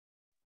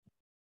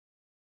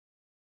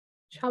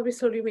Shall we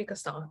slowly make a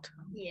start?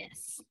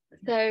 Yes.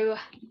 So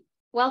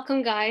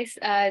welcome guys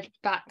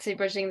back to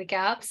Bridging the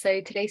Gap.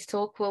 So today's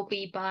talk will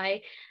be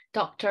by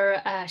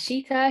Dr.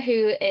 Sheeta,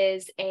 who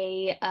is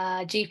a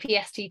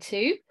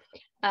GPST2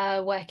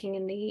 working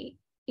in the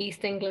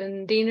East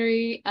England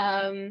Deanery.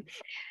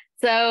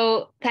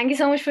 So thank you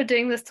so much for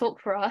doing this talk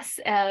for us.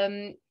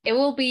 It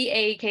will be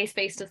a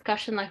case-based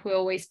discussion like we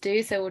always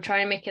do. So we'll try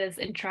and make it as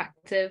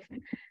interactive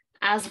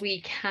as we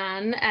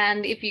can.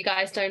 And if you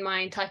guys don't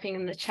mind typing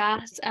in the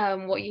chat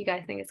what you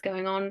guys think is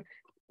going on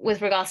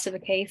with regards to the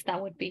case, that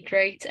would be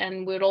great.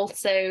 And we'd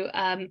also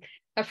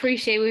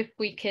appreciate if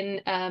we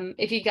can,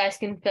 if you guys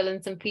can fill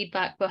in some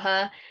feedback for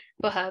her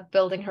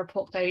building her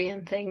portfolio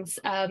and things,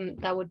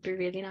 that would be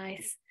really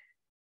nice.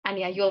 And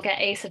yeah, you'll get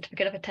a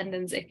certificate of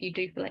attendance if you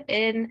do fill it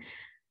in.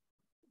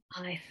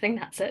 I think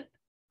that's it.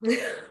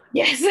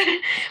 Yes,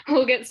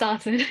 we'll get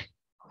started.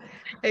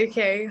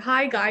 Okay.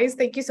 Hi, guys.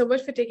 Thank you so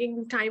much for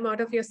taking time out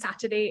of your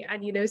Saturday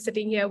and,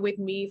 sitting here with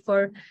me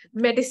for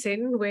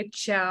medicine,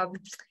 which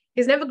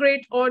is never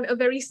great on a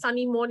very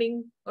sunny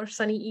morning or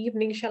sunny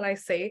evening, shall I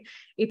say.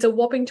 It's a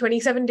whopping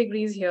 27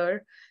 degrees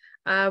here.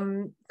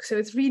 So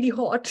it's really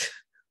hot.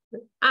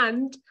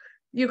 And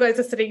you guys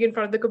are sitting in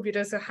front of the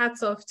computer, so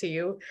hats off to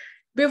you.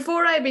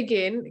 Before I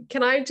begin,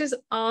 can I just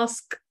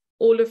ask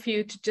all of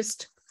you to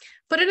just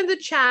put it in the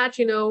chat,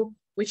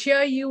 which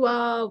year you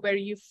are, where are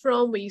you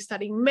from, were you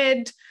studying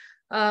med,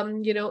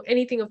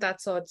 anything of that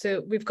sort.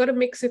 So we've got a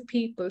mix of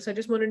people. So I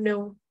just want to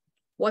know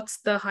what's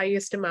the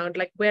highest amount,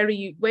 like where are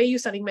you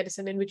studying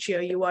medicine and which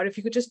year you are. If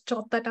you could just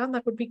jot that down,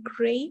 that would be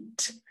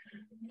great.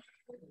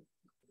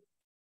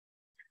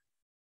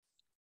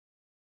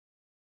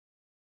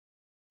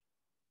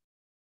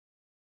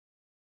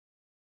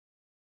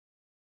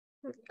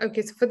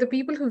 Okay, so for the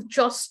people who've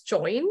just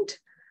joined,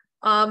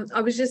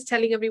 I was just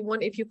telling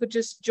everyone if you could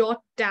just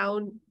jot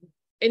down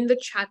in the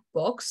chat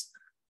box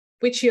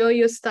which year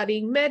you're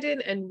studying med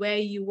in and where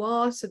you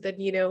are, so that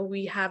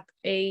we have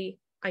a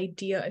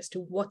idea as to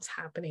what's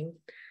happening.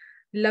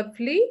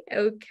 Lovely.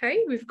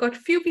 Okay, we've got a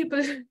few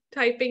people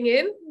typing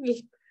in.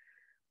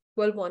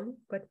 Well, one,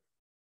 but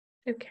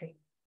okay.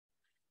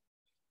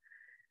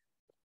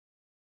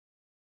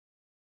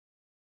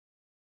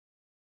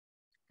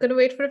 Gonna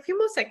wait for a few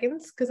more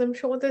seconds because I'm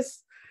sure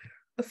there's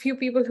a few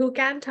people who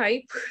can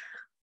type.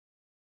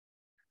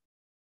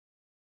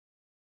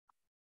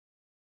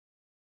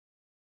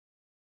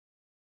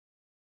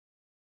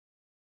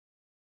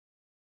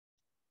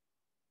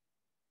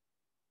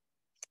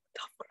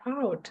 Tough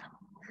crowd.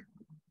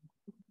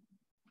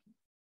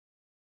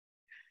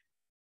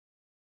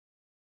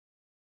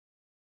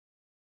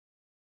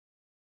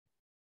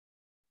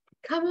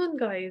 Come on,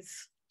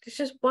 guys. There's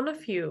just one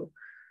of you.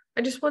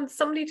 I just want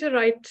somebody to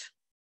write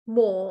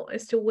more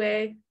as to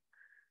where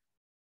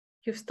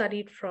you've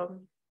studied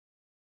from.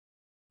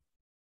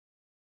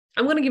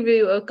 I'm going to give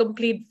you a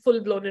complete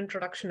full-blown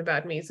introduction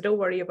about me, so don't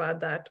worry about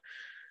that.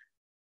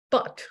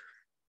 But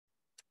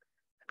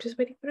I'm just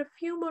waiting for a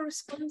few more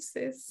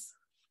responses.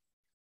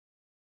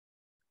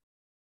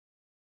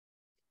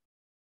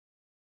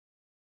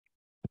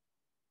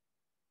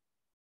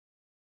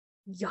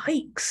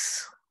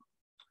 Yikes.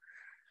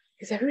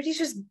 Is everybody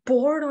just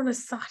bored on a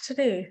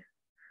Saturday?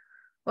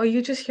 Or are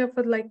you just here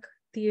for like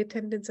the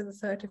attendance and the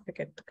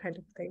certificate kind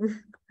of thing?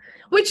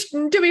 Which,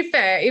 to be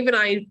fair, even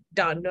I've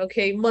done,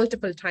 okay,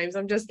 multiple times.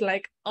 I'm just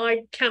like,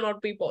 I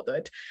cannot be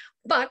bothered.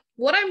 But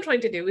what I'm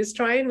trying to do is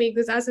try and make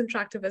this as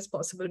interactive as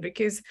possible,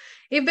 because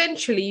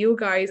eventually you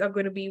guys are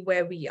going to be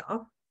where we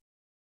are.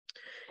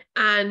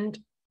 And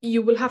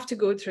you will have to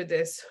go through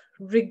this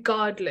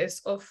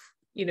regardless of,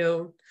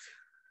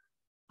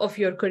 of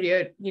your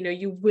career.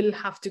 You will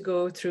have to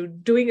go through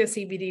doing a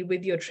CBD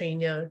with your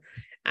trainer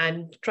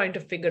and trying to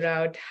figure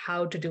out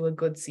how to do a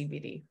good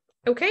CBD.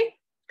 Okay?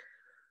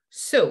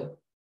 So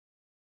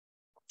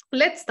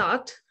let's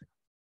start.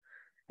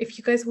 If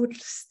you guys would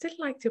still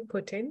like to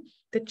put in,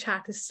 the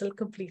chat is still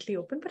completely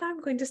open, but I'm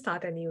going to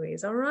start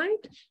anyways, all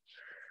right?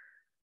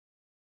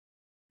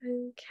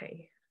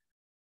 Okay.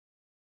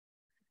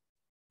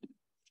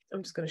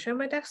 I'm just going to share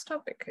my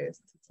desktop because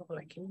that's all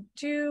I can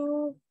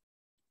do.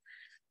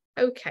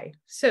 Okay,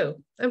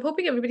 so I'm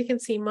hoping everybody can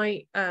see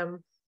my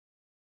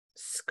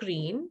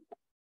screen.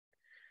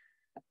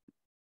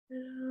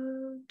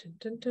 Dun,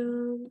 dun,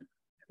 dun.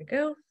 There we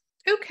go.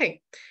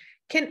 Okay,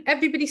 can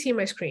everybody see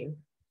my screen?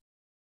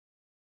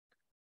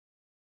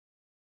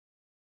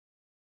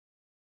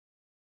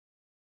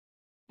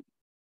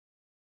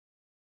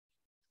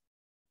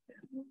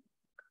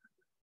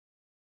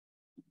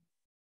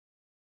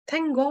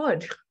 Thank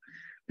God.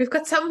 We've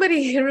got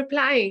somebody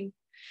replying.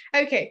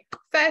 Okay,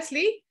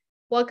 firstly,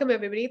 welcome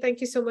everybody. Thank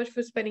you so much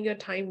for spending your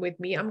time with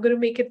me. I'm going to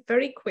make it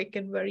very quick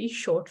and very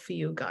short for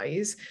you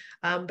guys,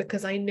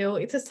 because I know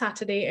it's a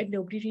Saturday and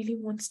nobody really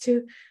wants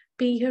to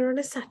be here on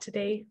a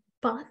Saturday,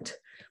 but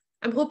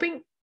I'm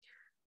hoping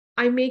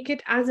I make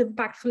it as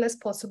impactful as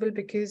possible,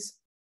 because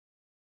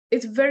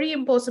it's very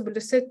impossible to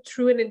sit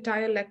through an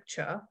entire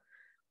lecture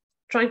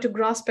trying to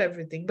grasp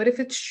everything. But if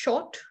it's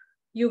short,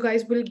 you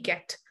guys will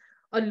get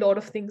a lot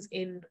of things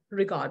in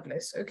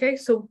regardless. Okay,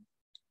 so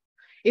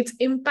it's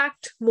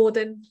impact more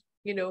than,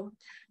 you know,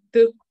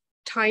 the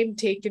time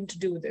taken to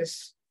do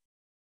this.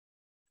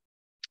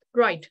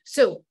 Right,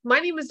 so my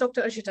name is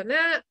Dr. Ashita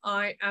Nair.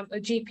 I am a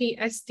GP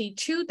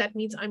ST2. That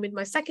means I'm in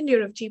my second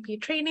year of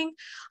GP training.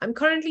 I'm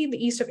currently in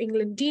the East of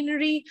England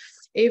Deanery.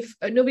 If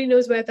nobody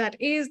knows where that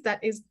is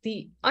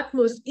the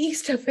utmost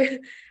east of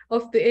it,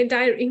 of the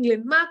entire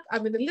England map.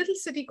 I'm in a little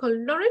city called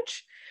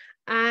Norwich.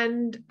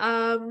 And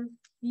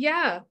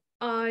yeah,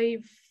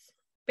 I've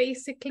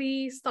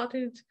basically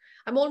started,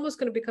 I'm almost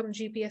going to become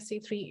GP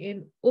ST3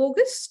 in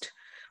August,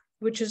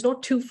 which is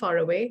not too far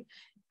away.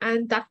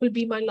 And that will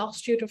be my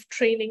last year of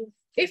training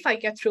if I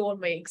get through all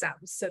my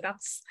exams. So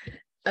that's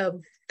a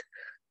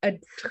kind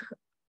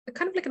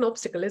of like an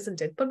obstacle, isn't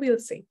it? But we'll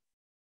see.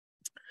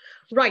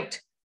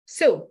 Right.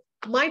 So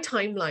my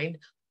timeline,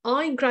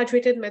 I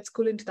graduated med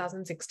school in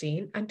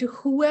 2016. And to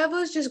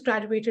whoever's just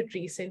graduated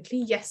recently,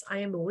 yes,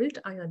 I am old.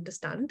 I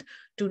understand.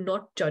 Do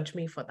not judge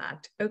me for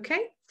that.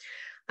 Okay.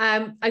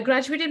 I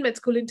graduated med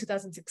school in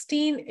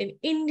 2016 in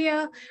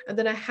India, and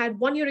then I had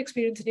 1 year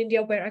experience in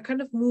India where I kind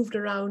of moved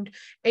around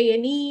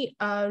A&E,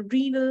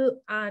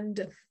 renal,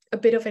 and a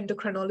bit of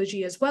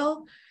endocrinology as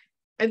well.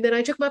 And then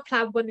I took my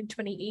PLAB 1 in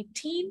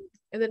 2018,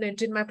 and then I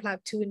did my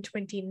PLAB 2 in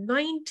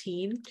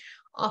 2019,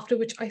 after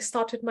which I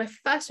started my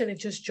first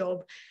NHS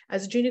job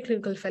as a junior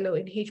clinical fellow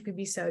in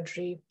HPB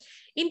surgery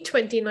in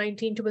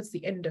 2019 towards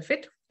the end of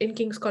it in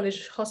King's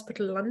College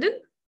Hospital, London.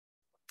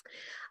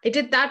 I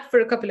did that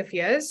for a couple of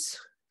years.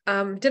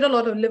 Did a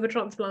lot of liver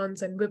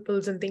transplants and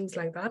Whipples and things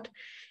like that.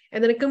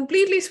 And then I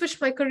completely switched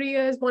my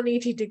careers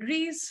 180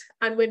 degrees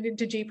and went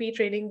into GP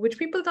training, which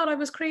people thought I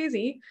was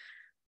crazy.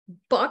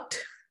 But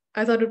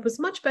I thought it was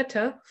much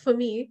better for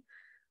me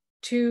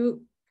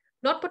to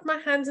not put my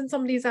hands in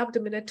somebody's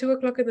abdomen at 2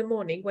 o'clock in the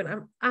morning when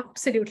I'm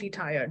absolutely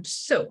tired.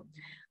 So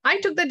I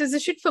took the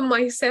decision for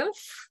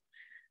myself.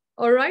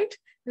 All right,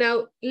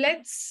 now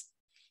let's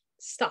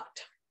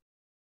start.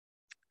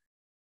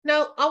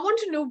 Now, I want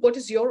to know, what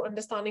is your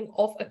understanding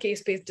of a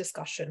case-based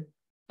discussion?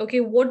 Okay,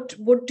 what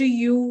do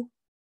you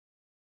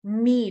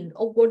mean,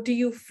 or what do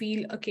you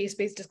feel a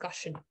case-based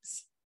discussion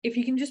is? If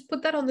you can just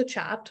put that on the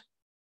chat,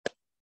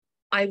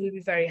 I will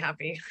be very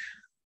happy.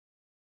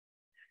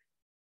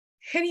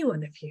 Any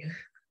one of you.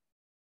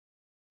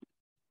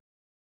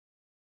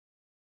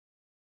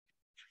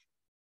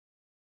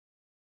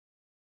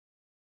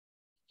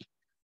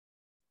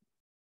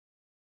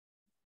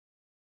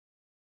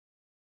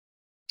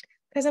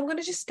 Guys, I'm going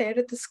to just stare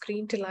at the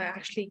screen till I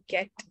actually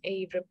get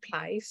a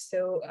reply.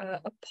 So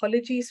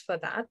apologies for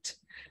that.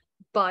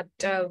 But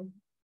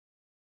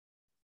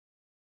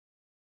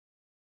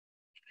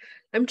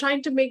I'm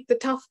trying to make the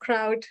tough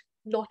crowd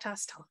not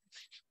as tough.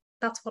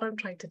 That's what I'm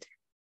trying to do.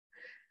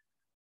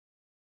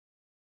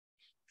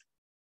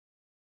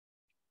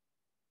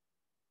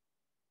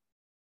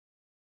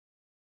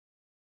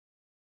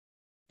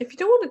 If you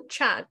don't want to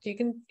chat, you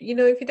can,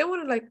 if you don't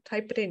want to like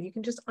type it in, you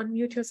can just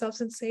unmute yourselves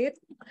and say it.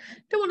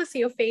 Don't want to see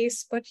your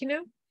face, but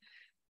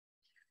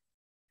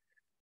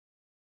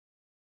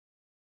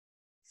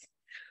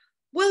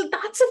Well,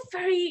 that's a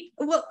very,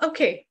 well,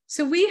 okay.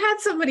 So we had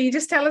somebody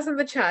just tell us in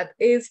the chat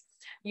is,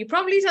 you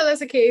probably tell us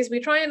a case, we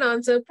try and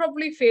answer,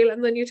 probably fail,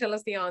 and then you tell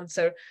us the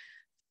answer.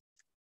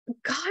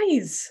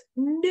 Guys,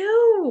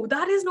 no,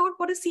 that is not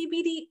what a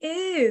CBD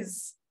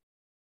is.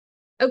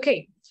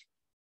 Okay.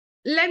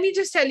 Let me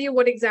just tell you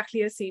what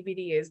exactly a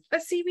CBD is. A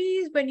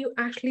CBD is when you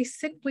actually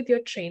sit with your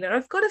trainer.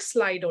 I've got a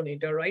slide on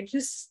it, all right?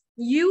 Just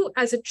you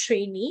as a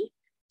trainee,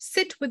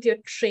 sit with your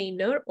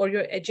trainer or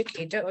your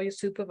educator or your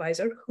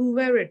supervisor,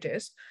 whoever it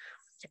is,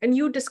 and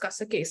you discuss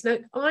a case. Now,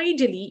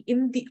 ideally,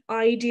 in the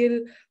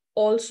ideal,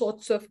 all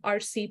sorts of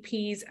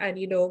RCPs and,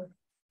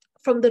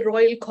 from the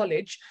Royal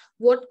College,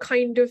 what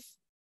kind of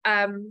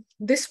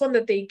this one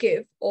that they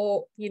give,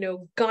 or,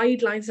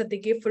 guidelines that they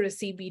give for a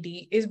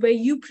CBD is where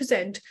you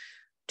present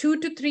 2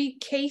 to 3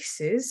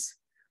 cases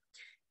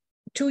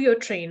to your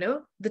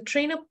trainer. The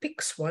trainer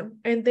picks one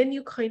and then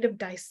you kind of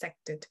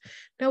dissect it.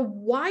 Now,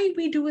 why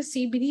we do a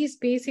CBD is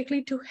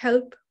basically to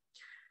help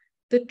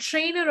the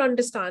trainer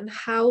understand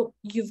how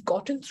you've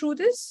gotten through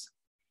this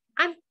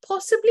and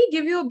possibly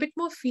give you a bit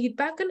more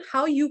feedback on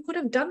how you could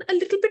have done a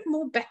little bit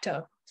more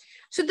better.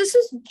 So this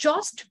is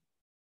just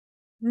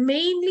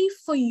mainly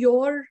for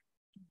your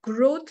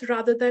growth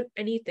rather than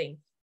anything.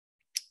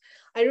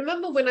 I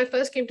remember when I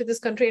first came to this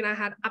country and I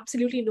had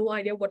absolutely no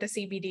idea what a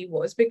CBD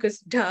was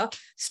because,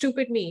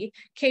 stupid me,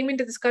 came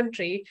into this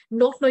country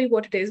not knowing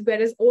what it is,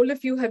 whereas all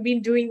of you have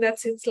been doing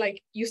that since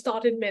like you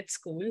started med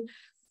school.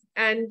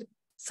 And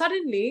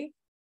suddenly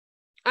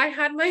I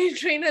had my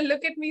trainer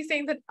look at me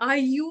saying that, are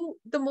you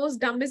the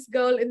most dumbest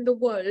girl in the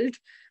world?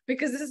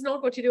 Because this is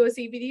not what you do a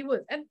CBD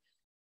with. And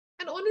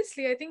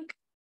honestly, I think,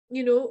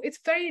 it's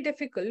very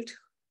difficult,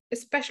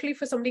 especially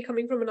for somebody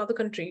coming from another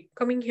country,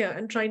 coming here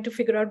and trying to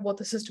figure out what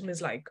the system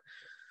is like.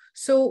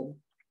 So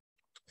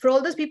for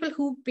all those people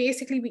who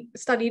basically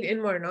studied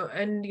in Varna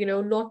and,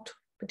 not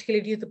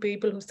particularly the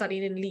people who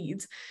studied in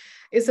Leeds,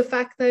 is the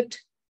fact that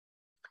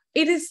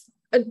it is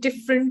a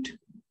different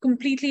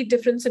completely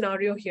different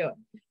scenario here.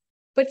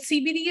 But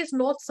CBD is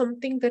not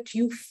something that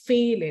you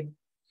fail in.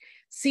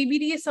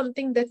 CBD is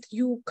something that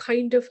you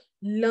kind of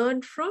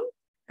learn from,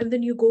 and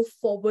then you go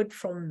forward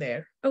from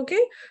there.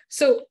 Okay.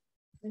 So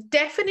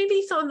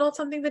definitely not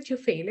something that you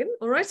fail in.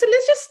 All right. So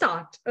let's just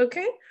start.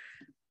 Okay.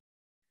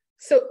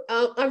 So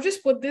I've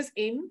just put this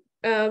in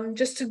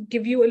just to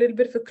give you a little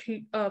bit of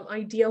a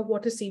idea of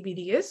what a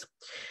CBD is.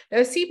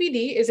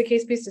 CBD is a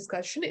case-based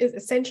discussion, is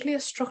essentially a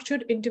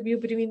structured interview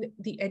between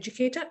the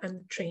educator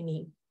and the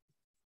trainee.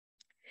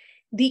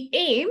 The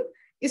aim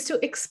is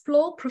to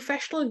explore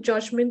professional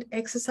judgment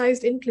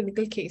exercised in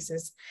clinical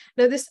cases.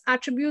 Now, this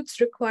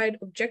attributes required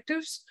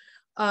objectives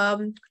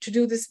to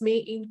do this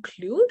may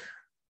include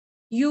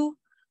you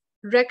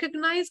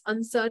recognize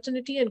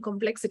uncertainty and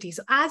complexity.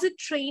 So as a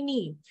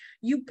trainee,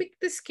 you pick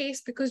this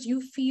case because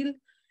you feel,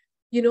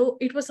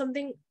 it was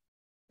something,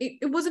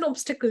 it was an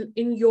obstacle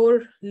in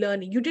your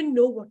learning. You didn't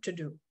know what to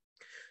do.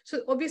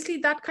 So obviously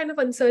that kind of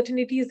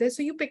uncertainty is there.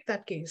 So you pick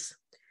that case.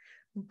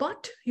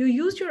 But you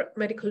use your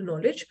medical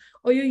knowledge,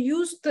 or you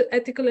use the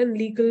ethical and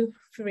legal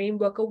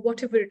framework, or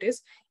whatever it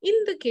is, in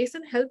the case,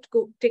 and help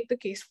take the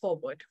case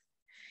forward.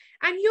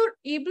 And you're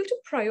able to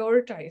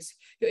prioritize.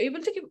 You're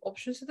able to give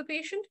options to the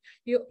patient.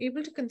 You're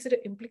able to consider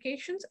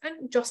implications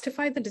and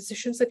justify the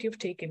decisions that you've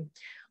taken.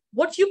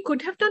 What you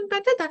could have done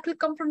better, that will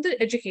come from the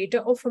educator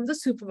or from the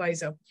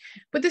supervisor.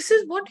 But this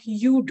is what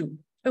you do,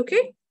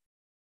 okay?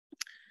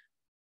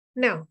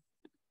 Now,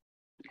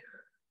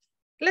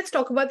 let's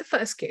talk about the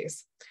first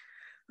case.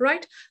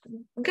 Right?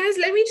 Guys,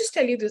 let me just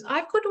tell you this.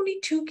 I've got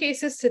only 2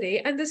 cases today,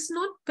 and this is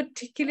not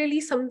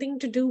particularly something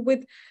to do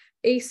with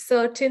a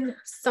certain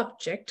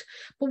subject.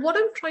 But what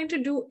I'm trying to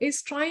do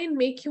is try and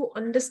make you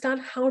understand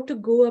how to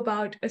go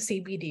about a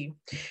CBD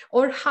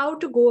or how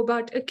to go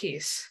about a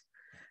case,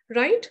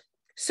 right?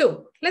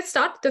 So let's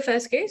start the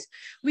first case.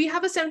 We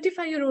have a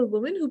 75-year-old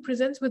woman who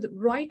presents with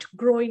right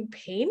groin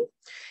pain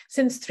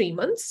since 3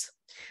 months.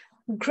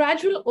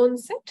 Gradual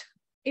onset.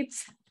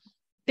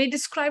 They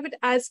describe it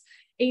as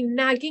a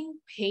nagging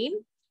pain.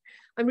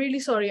 I'm really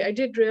sorry. I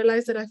did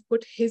realize that I've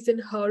put his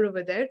and her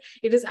over there.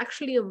 It is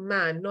actually a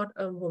man, not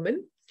a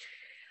woman.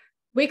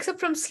 Wakes up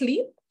from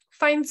sleep,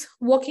 finds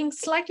walking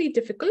slightly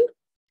difficult.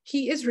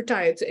 He is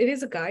retired. So it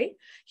is a guy.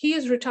 He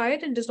is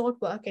retired and does not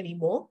work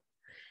anymore.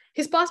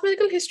 His past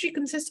medical history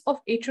consists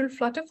of atrial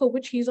flutter, for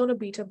which he's on a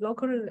beta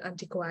blocker and an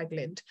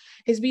anticoagulant.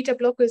 His beta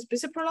blocker is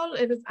bisoprolol,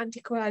 and his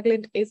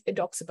anticoagulant is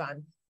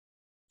edoxaban.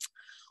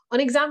 On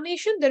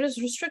examination, there is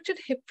restricted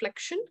hip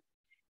flexion.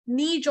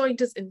 Knee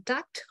joint is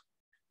intact.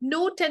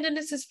 No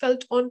tenderness is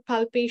felt on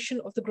palpation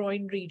of the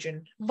groin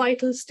region.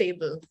 Vital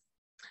stable.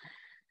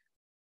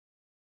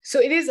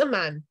 So it is a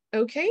man,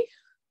 okay?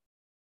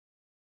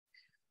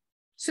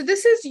 So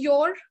this is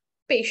your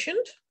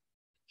patient.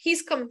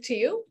 He's come to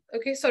you,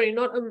 okay? Sorry,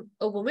 not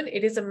a woman,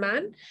 it is a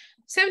man.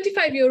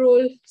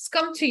 75-year-old, he's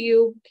come to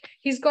you.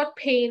 He's got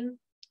pain,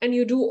 and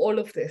you do all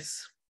of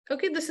this.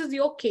 Okay, this is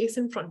your case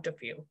in front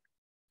of you,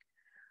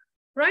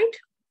 right?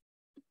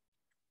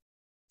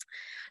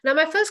 Now,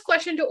 my first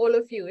question to all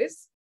of you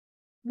is,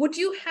 would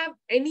you have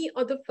any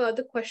other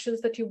further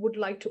questions that you would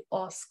like to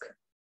ask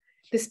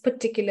this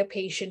particular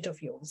patient of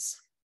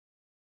yours?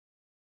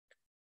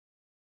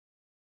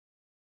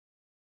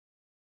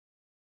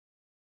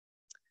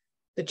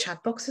 The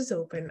chat box is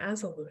open,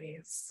 as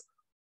always.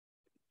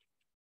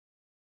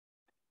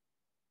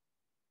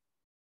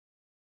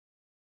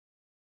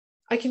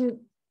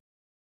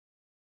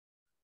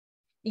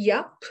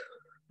 Yep.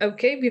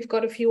 Okay, we've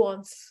got a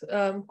few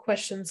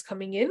questions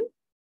coming in.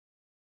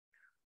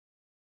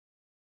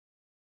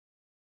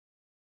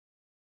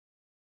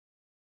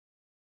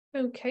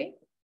 Okay.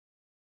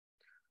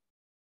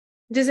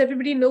 Does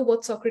everybody know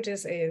what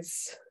Socrates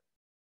is?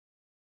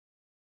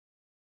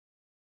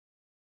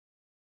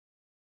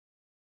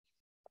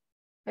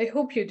 I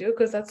hope you do,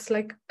 because that's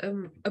like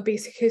a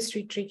basic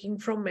history taking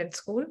from med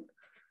school.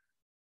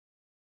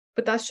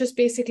 But that's just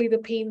basically the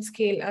pain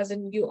scale, as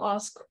in you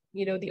ask,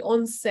 the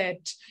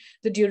onset,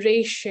 the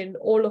duration,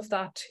 all of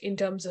that in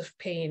terms of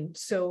pain.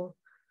 So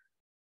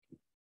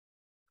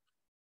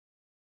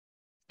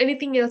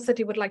anything else that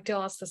you would like to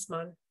ask this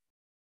man?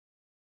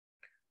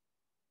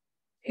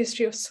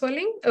 History of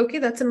swelling. Okay,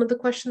 that's another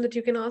question that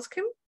you can ask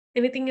him.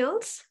 Anything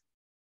else?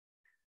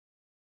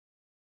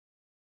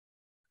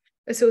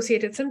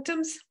 Associated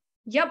symptoms.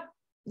 Yep.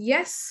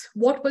 Yes.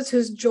 What was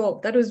his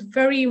job? That was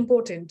very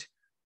important.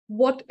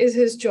 What is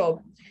his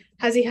job?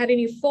 Has he had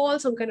any fall,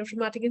 some kind of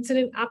traumatic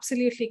incident?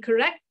 Absolutely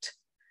correct.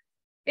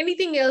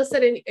 Anything else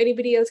that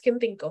anybody else can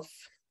think of?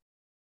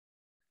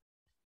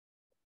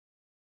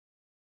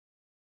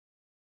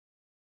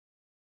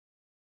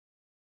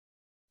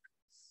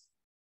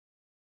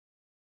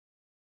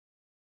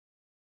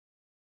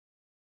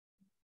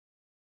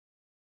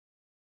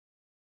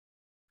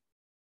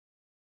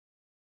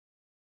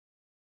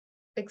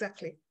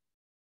 Exactly.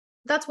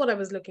 That's what I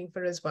was looking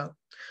for as well.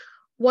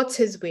 What's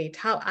his weight?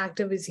 How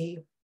active is he?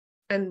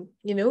 And,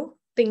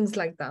 things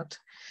like that.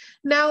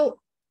 Now,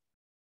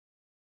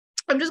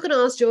 I'm just going to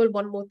ask Joel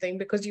one more thing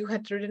because you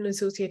had written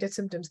associated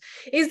symptoms.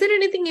 Is there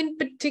anything in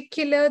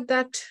particular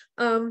that,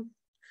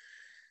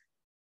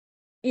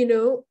 you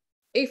know,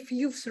 if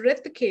you've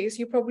read the case,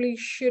 you probably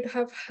should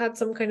have had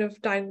some kind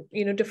of time,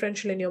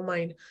 differential in your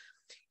mind.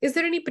 Is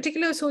there any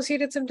particular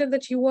associated symptom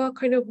that you are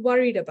kind of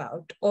worried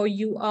about, or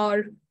you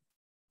are,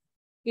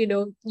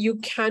 you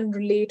can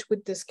relate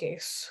with this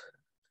case?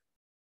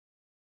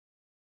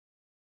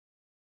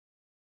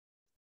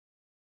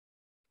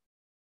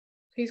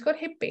 He's got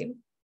hip pain,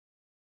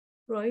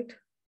 right?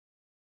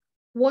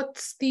 What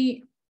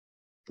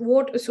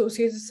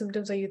associated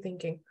symptoms are you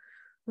thinking?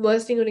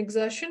 Worsening on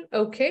exertion?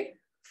 Okay,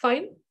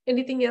 fine.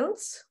 Anything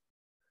else?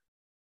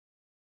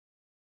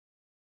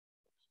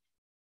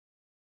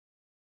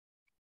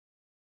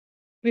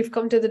 We've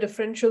come to the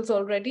differentials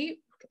already.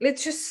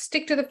 Let's just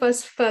stick to the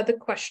first further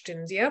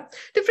questions, yeah?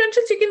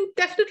 Differentials, you can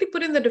definitely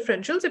put in the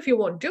differentials if you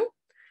want to.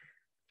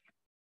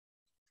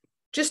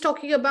 Just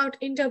talking about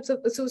in terms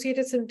of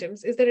associated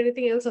symptoms, is there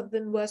anything else other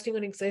than worsening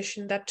on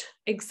exertion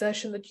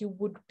that you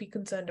would be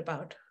concerned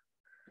about?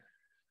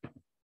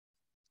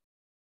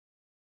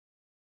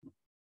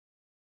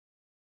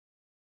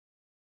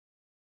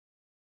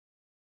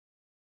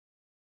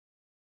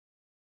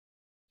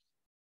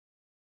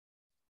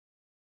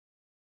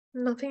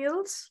 Nothing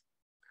else?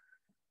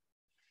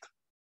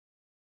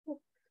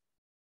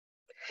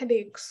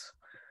 Headaches.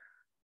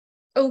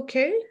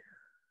 Okay.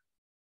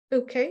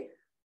 Okay.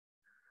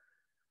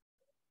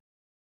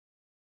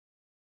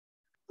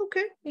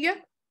 Okay, yeah.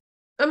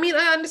 I mean,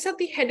 I understand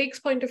the headaches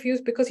point of view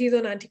because he's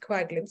on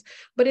anticoagulants.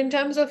 But in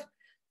terms of,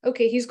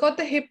 okay, he's got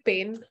the hip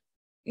pain,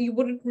 you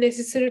wouldn't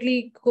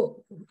necessarily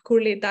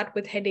correlate that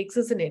with headaches,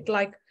 isn't it?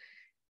 Like,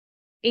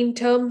 in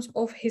terms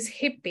of his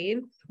hip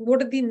pain,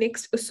 what are the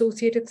next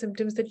associated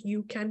symptoms that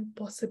you can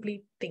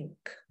possibly think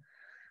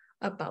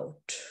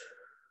about?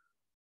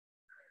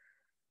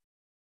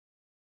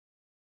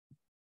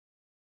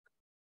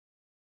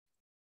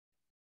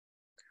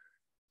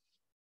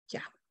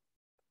 Yeah.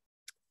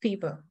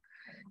 Fever.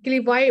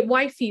 Gilly,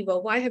 why fever?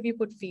 Why have you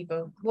put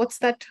fever? What's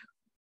that?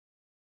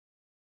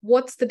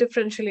 What's the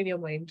differential in your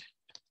mind?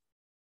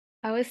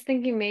 I was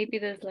thinking maybe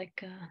there's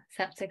like a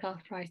septic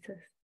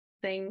arthritis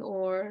thing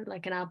or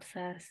like an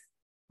abscess.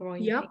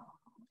 Yeah,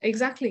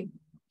 exactly.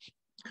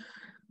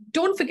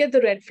 Don't forget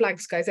the red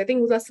flags, guys. I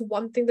think that's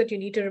one thing that you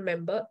need to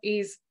remember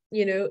is,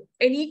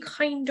 any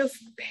kind of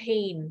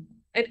pain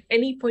at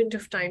any point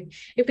of time,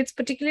 if it's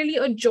particularly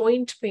a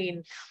joint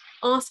pain,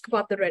 ask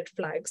about the red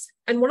flags.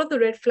 And one of the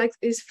red flags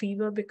is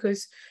fever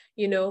because,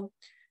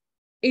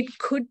 it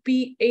could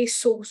be a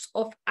source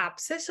of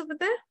abscess over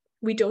there.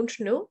 We don't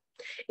know.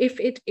 If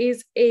it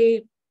is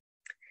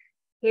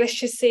let's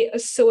just say a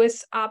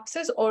psoas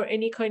abscess or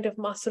any kind of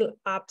muscle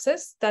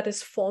abscess that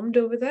is formed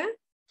over there,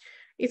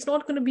 it's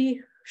not going to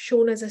be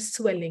shown as a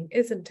swelling,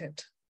 isn't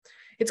it?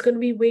 It's going to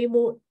be way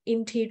more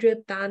interior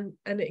than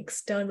an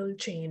external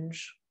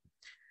change.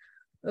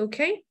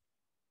 Okay.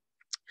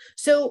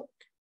 So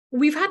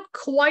we've had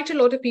quite a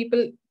lot of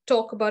people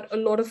talk about a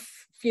lot of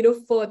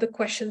further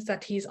questions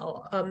that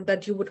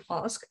that you would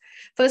ask.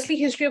 Firstly,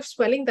 history of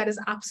swelling, that is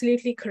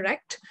absolutely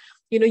correct.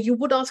 You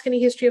would ask any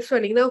history of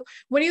swelling. Now,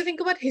 when you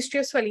think about history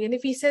of swelling, and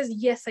if he says,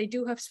 yes, I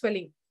do have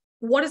swelling,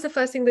 what is the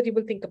first thing that you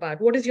will think about?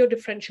 What is your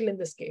differential in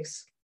this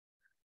case?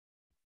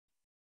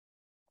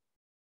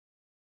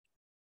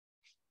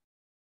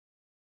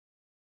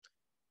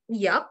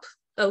 Yup.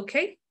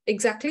 Okay,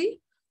 exactly.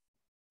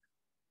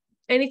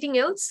 Anything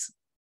else?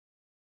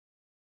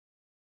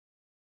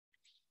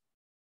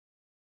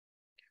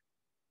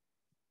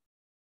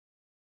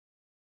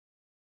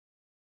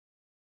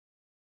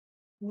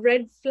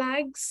 Red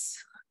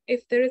flags,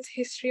 if there is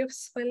history of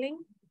swelling?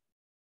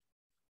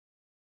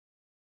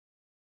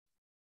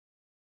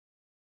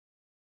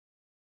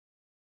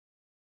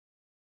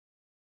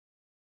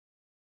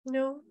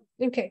 No?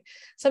 Okay.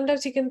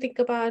 Sometimes you can think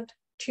about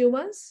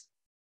tumors.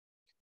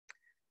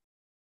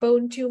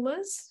 Bone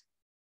tumors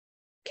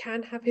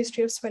can have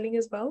history of swelling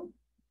as well.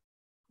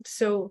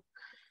 So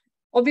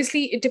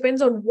obviously it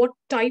depends on what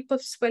type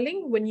of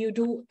swelling. When you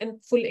do a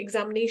full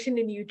examination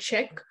and you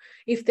check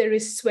if there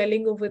is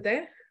swelling over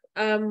there,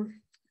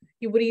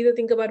 you would either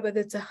think about whether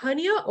it's a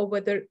hernia or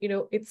whether,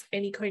 it's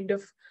any kind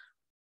of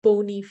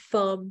bony,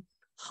 firm,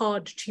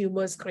 hard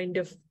tumors kind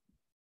of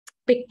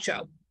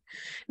picture.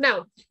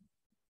 Now,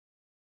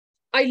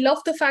 I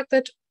love the fact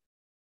that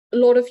a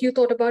lot of you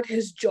thought about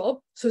his job.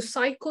 So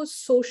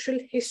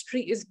psychosocial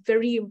history is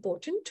very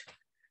important.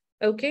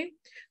 Okay.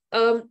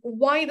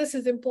 Why this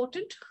is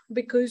important?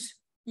 Because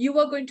you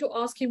are going to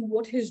ask him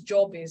what his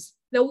job is.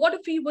 Now, what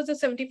if he was a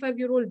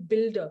 75-year-old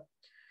builder,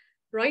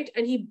 right?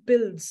 And he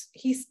builds.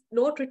 He's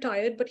not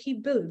retired, but he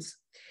builds.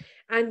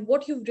 And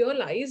what you've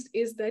realized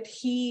is that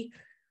he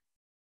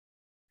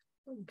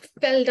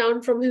fell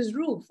down from his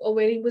roof, or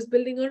when he was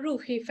building a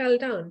roof, he fell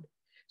down.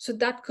 So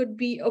that could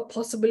be a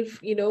possible,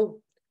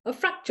 a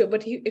fracture.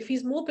 But if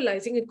he's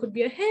mobilizing, it could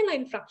be a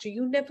hairline fracture.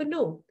 You never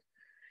know,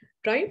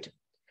 right?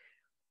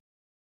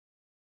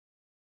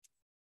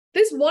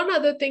 There's one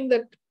other thing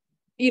that,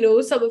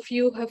 some of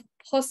you have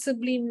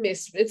possibly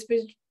missed. It's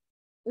been,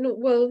 no,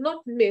 well,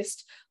 not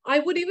missed. I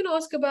would even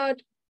ask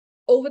about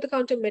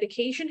over-the-counter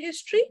medication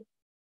history.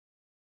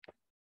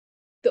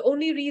 The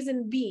only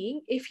reason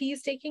being, if he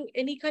is taking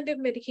any kind of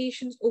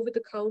medications over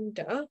the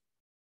counter,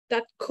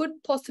 that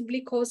could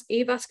possibly cause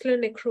avascular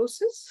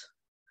necrosis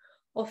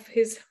of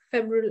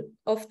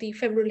the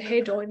femoral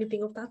head or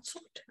anything of that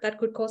sort. That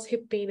could cause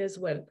hip pain as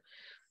well.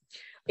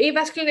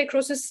 Avascular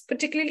necrosis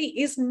particularly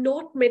is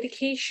not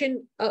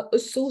medication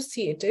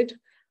associated,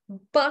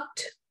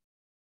 but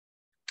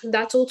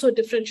that's also a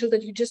differential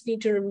that you just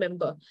need to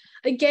remember.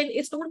 Again,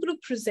 it's not going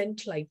to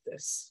present like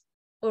this.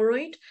 All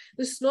right.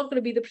 This is not going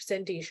to be the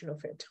presentation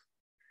of it.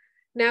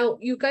 Now,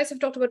 you guys have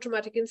talked about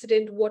traumatic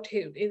incident, what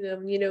his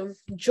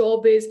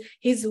job is,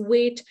 his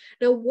weight.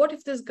 Now, what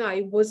if this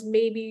guy was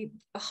maybe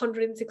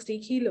 160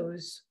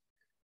 kilos?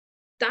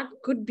 That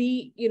could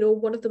be,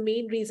 one of the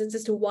main reasons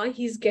as to why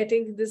he's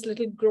getting this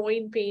little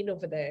groin pain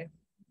over there,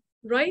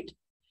 right?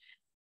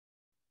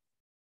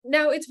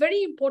 Now, it's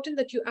very important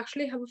that you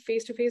actually have a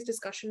face-to-face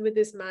discussion with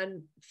this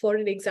man for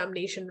an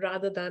examination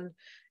rather than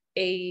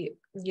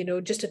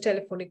just a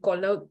telephonic call.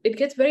 Now, it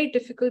gets very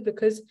difficult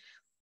because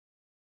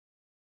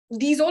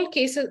these all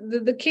cases,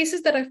 the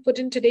cases that I've put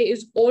in today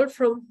is all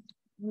from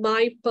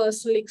my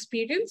personal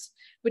experience,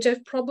 which I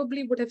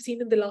probably would have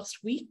seen in the last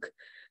week.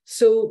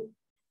 So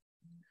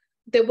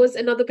there was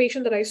another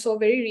patient that I saw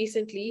very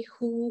recently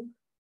who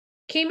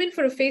came in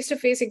for a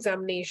face-to-face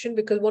examination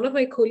because one of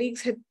my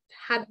colleagues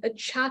had a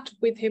chat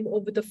with him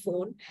over the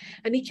phone,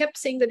 and he kept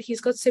saying that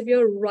he's got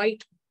severe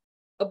right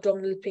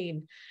abdominal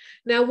pain.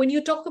 Now, when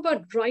you talk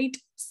about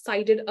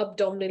right-sided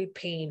abdominal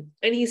pain,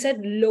 and he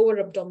said lower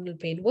abdominal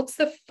pain, what's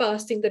the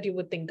first thing that you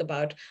would think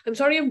about? I'm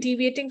sorry, I'm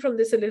deviating from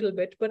this a little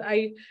bit, but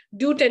I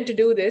do tend to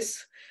do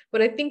this.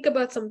 When I think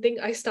about something,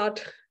 I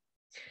start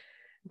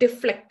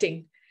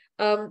deflecting.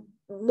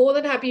 More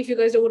than happy if you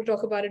guys don't want to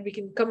talk about it, we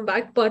can come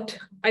back, but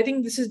I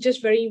think this is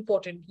just very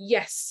important.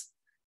 Yes.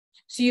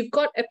 So you've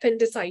got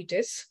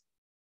appendicitis,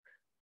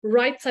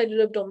 right-sided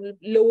abdominal,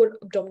 lower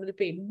abdominal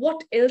pain.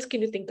 What else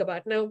can you think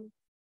about? Now,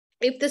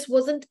 if this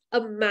wasn't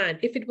a man,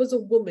 if it was a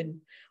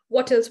woman,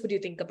 what else would you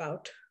think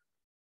about?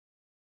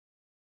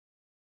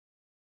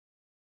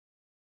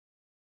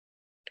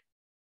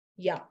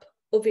 Yep,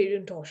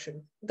 ovarian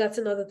torsion. That's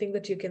another thing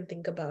that you can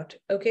think about,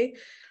 okay?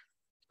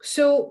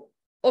 So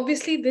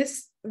obviously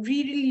this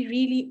really,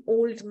 really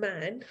old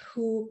man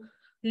who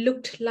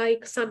looked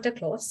like Santa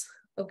Claus,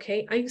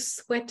 okay? I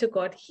swear to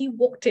God, he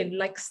walked in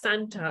like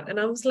Santa, and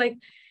I was like,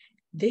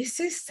 this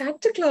is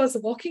Santa Claus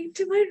walking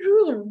into my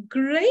room.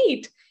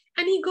 Great.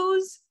 And he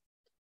goes,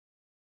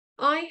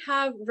 I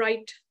have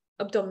right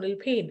abdominal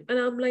pain. And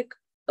I'm like,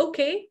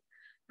 okay,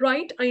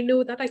 right. I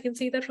know that. I can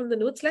see that from the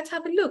notes. Let's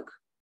have a look.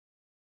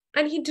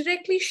 And he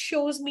directly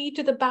shows me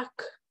to the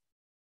back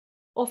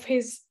of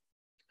his,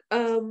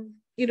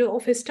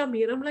 of his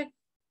tummy. And I'm like,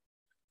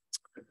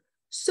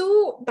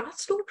 so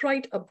that's not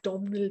right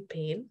abdominal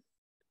pain.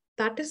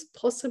 That is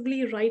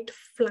possibly right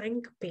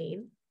flank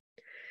pain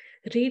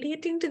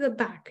radiating to the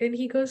back. And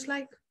he goes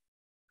like,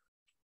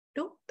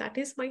 no, that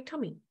is my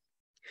tummy.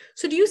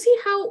 So do you see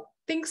how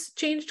things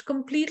changed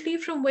completely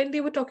from when they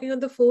were talking on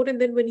the phone?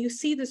 And then when you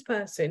see this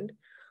person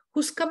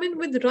who's come in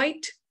with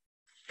right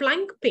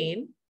flank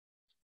pain,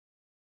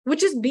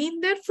 which has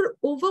been there for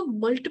over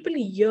multiple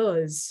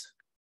years.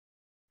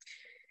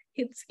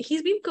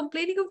 He's been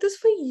complaining of this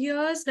for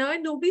years now,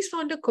 and nobody's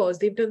found a cause.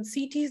 They've done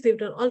CTs, they've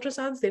done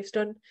ultrasounds, they've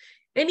done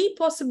any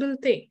possible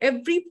thing,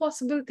 every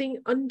possible thing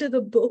under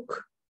the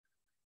book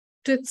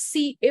to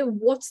see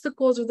what's the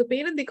cause of the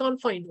pain, and they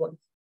can't find one.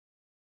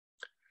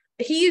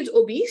 He is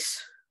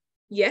obese,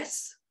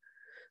 yes.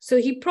 So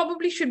he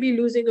probably should be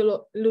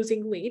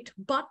losing weight,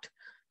 but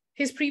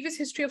his previous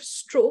history of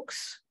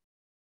strokes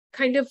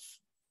kind of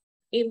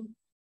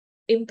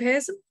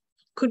impairs him.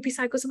 Could be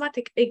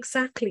psychosomatic.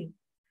 Exactly.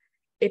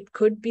 It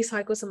could be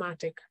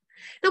psychosomatic.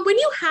 Now, when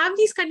you have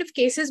these kind of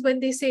cases, when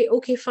they say,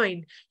 okay,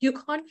 fine, you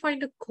can't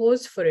find a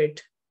cause for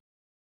it,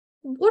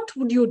 what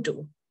would you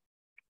do?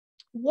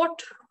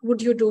 What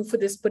would you do for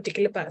this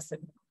particular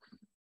person?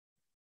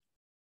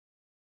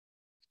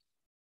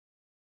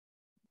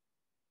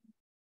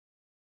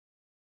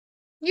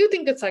 You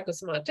think it's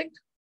psychosomatic,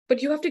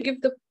 but you have to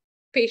give the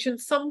patient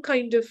some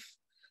kind of,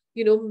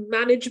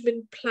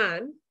 management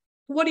plan.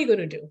 What are you going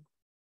to do?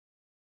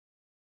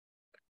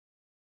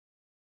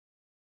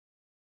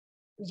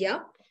 Yeah,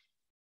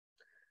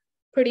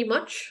 pretty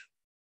much.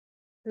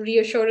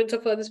 Reassurance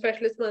of further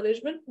specialist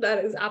management.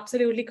 That is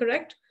absolutely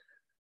correct.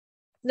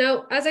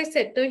 Now, as I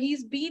said,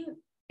 he's been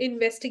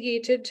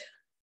investigated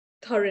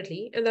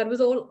thoroughly, and that was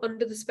all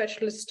under the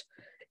specialist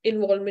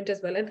involvement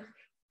as well. And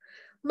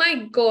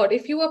my God,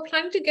 if you are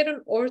planning to get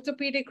an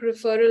orthopedic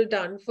referral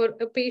done for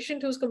a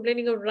patient who's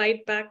complaining of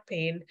right back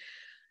pain,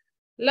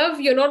 love,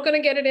 you're not going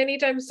to get it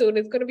anytime soon.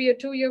 It's going to be a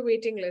 2-year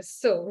waiting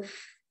list. So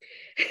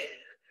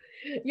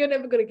you're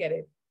never going to get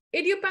it.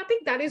 Idiopathic,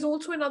 that is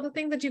also another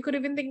thing that you could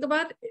even think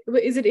about.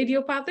 Is it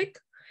idiopathic?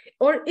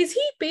 Or is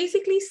he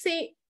basically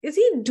is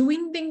he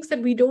doing things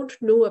that we don't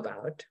know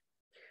about?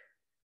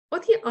 Or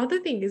the other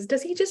thing is,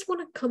 does he just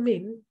want to come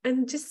in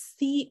and just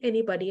see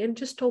anybody and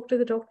just talk to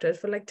the doctors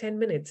for like 10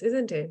 minutes,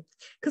 isn't it?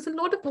 Because a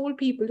lot of old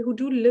people who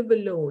do live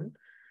alone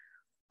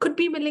could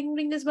be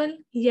malingering as well.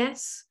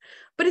 Yes.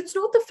 But it's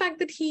not the fact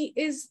that he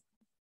is,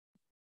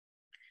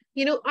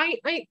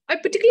 I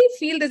particularly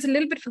feel there's a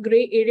little bit of a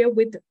gray area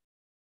with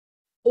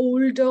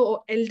older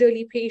or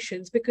elderly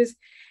patients, because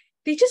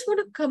they just want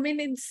to come in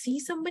and see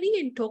somebody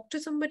and talk to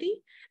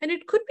somebody. And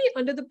it could be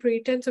under the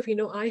pretense of,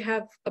 I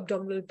have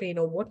abdominal pain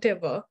or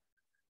whatever.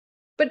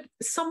 But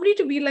somebody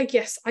to be like,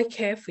 yes, I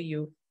care for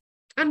you.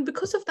 And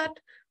because of that,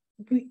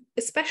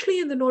 especially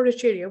in the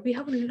Norwich area, we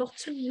have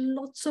lots and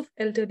lots of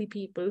elderly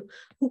people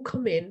who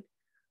come in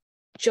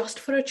just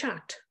for a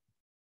chat.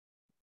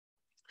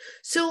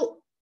 So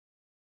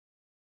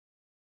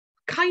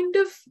kind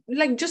of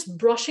like just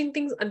brushing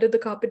things under the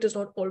carpet does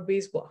not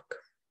always work.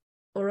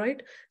 All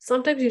right.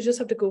 Sometimes you just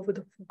have to go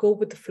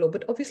with the flow.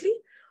 But obviously,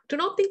 do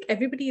not think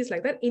everybody is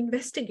like that.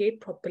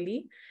 Investigate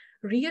properly,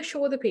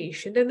 reassure the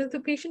patient. And if the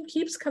patient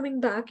keeps coming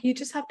back, you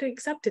just have to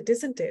accept it,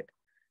 isn't it?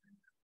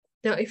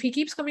 Now, if he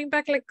keeps coming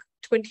back like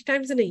 20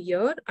 times in a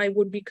year, I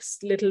would be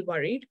a little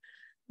worried.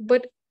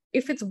 But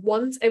if it's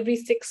once every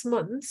 6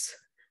 months,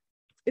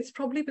 it's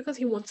probably because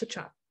he wants a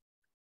chat.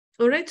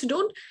 All right. So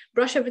don't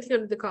brush everything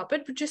under the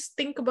carpet, but just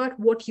think about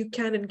what you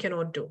can and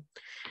cannot do.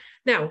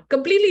 Now,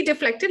 completely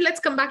deflected.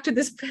 Let's come back to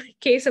this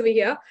case over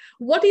here.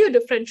 What are your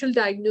differential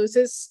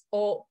diagnoses?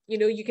 Or,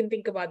 you can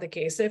think about the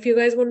case. So if you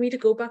guys want me to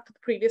go back to the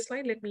previous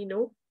slide, let me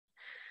know.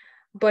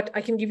 But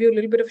I can give you a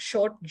little bit of a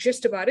short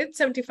gist about it.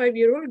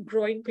 75-year-old,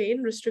 groin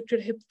pain,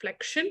 restricted hip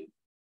flexion,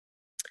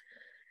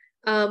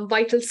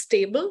 vital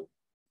stable.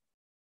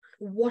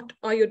 What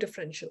are your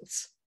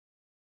differentials?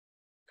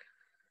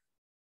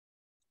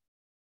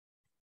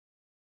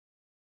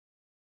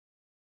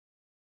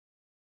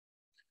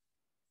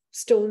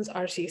 Stones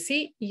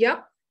RCC,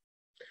 yep.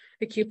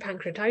 Acute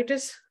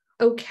pancreatitis,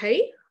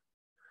 okay.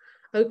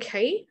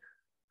 Okay.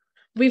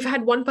 We've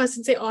had one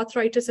person say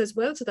arthritis as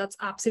well, so that's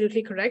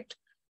absolutely correct.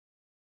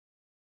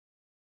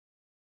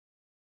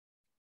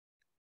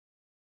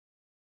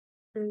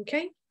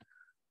 Okay.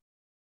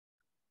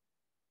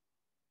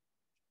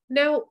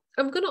 Now,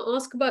 I'm going to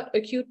ask about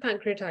acute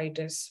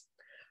pancreatitis.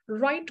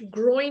 Right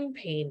groin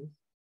pain.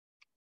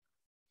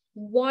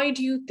 Why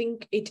do you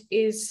think it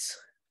is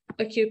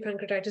acute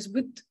pancreatitis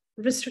with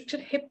restricted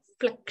hip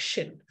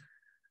flexion?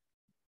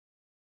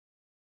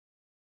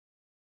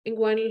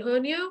 Inguinal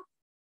hernia?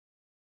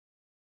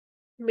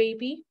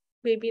 Maybe,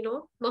 maybe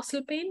not.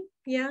 Muscle pain?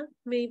 Yeah,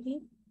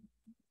 maybe.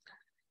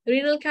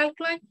 Renal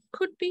calculi?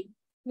 Could be.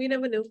 We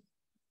never know.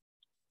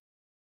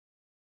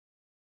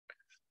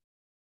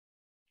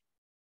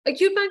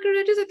 Acute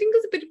pancreatitis, I think,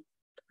 is a bit...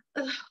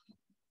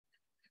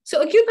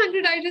 So acute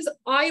pancreatitis,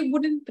 I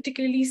wouldn't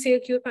particularly say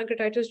acute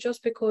pancreatitis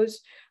just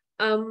because,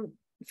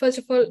 first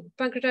of all,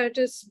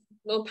 pancreatitis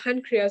or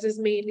pancreas is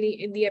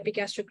mainly in the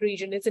epigastric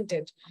region, isn't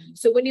it?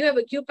 So when you have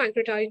acute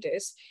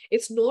pancreatitis,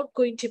 it's not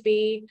going to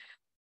be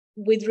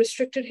with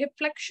restricted hip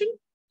flexion.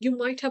 You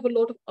might have a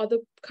lot of other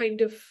kind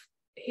of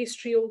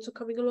history also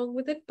coming along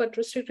with it, but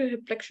restricted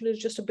hip flexion is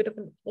just a bit of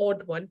an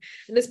odd one.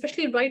 And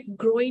especially right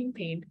groin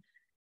pain,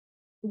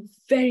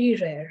 very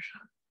rare.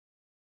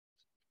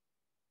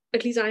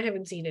 At least I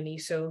haven't seen any.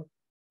 So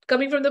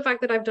coming from the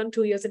fact that I've done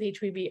 2 years in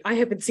HPB, I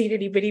haven't seen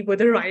anybody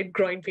with a right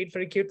groin pain for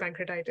acute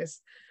pancreatitis.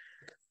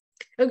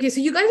 Okay, so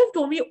you guys have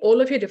told me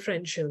all of your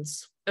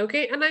differentials.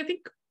 Okay, and I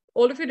think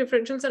all of your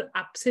differentials are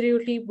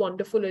absolutely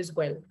wonderful as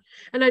well.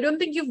 And I don't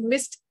think you've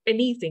missed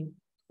anything.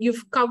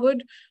 You've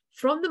covered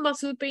from the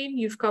muscle pain,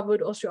 you've covered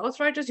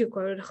osteoarthritis, you've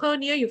covered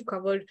hernia, you've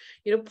covered,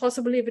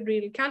 possibly even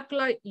renal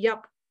calculi.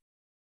 Yep.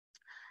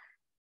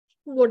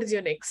 What is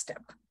your next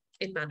step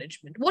in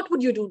management? What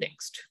would you do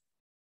next?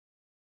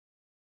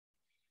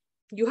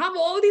 You have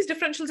all these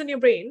differentials in your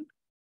brain.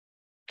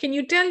 Can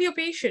you tell your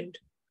patient,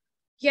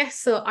 yes,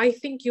 sir, I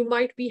think you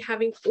might be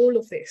having all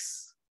of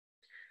this?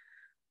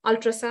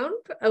 Ultrasound,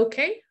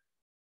 okay.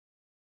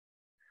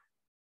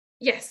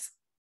 Yes.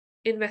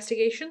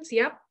 Investigations,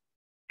 yeah.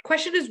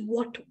 Question is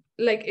what,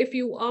 like if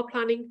you are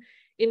planning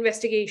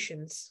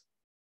investigations,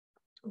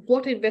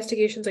 what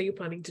investigations are you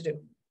planning to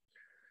do?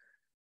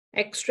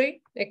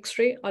 X-ray,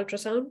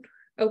 ultrasound,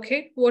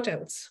 okay. What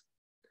else?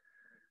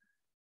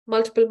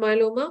 Multiple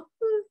myeloma,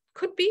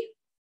 could be.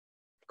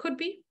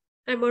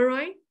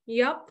 MRI,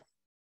 yep.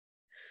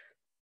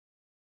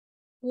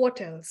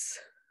 What else?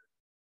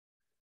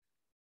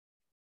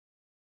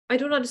 I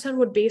don't understand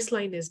what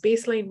baseline is.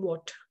 Baseline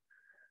what?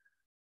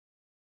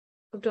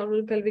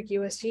 Abdominal pelvic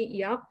USG,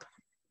 yep.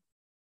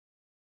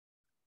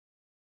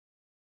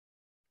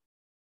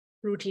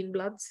 Routine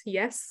bloods,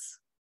 yes.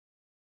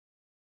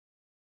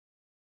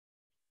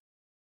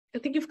 I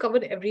think you've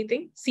covered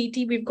everything.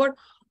 CT, we've got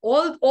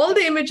all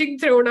the imaging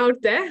thrown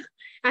out there,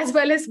 as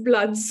well as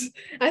bloods,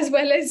 as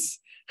well as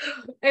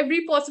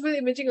every possible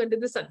imaging under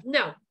the sun.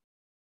 Now,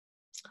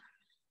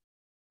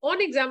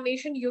 on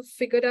examination, you've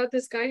figured out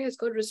this guy has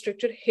got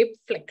restricted hip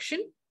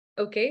flexion.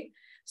 Okay,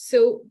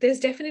 so there's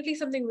definitely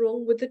something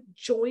wrong with the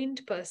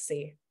joint per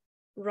se,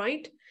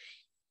 right?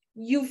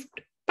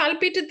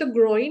 palpated the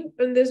groin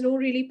and there's no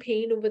really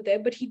pain over there,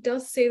 but he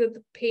does say that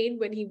the pain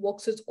when he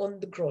walks is on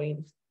the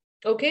groin.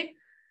 Okay.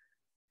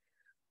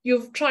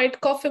 You've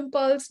tried cough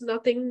impulse,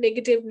 nothing,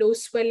 negative, no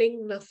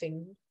swelling,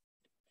 nothing.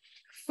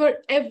 For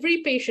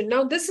every patient,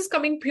 now this is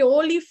coming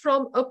purely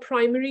from a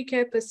primary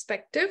care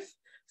perspective.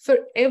 For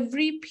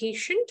every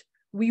patient,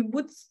 we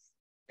would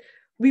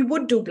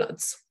do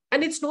bloods.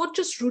 And it's not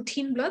just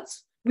routine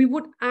bloods. We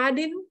would add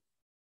in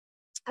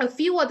a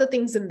few other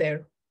things in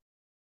there.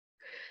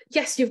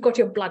 Yes, you've got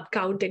your blood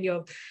count and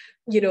your,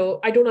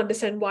 I don't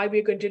understand why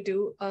we're going to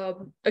do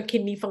a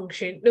kidney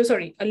function,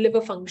 a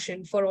liver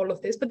function for all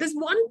of this. But there's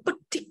one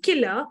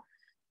particular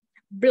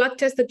blood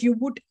test that you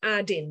would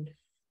add in.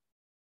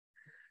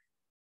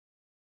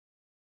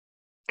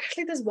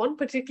 Actually, there's one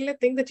particular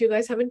thing that you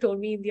guys haven't told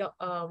me in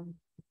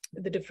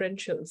the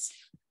differentials.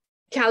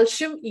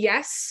 Calcium,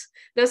 yes.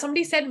 Now,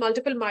 somebody said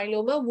multiple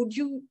myeloma. Would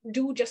you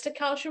do just a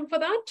calcium for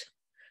that?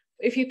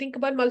 If you think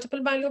about multiple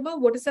myeloma,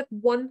 what is that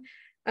one?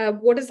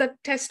 What is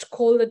that test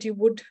called that you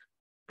would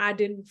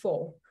add in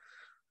for?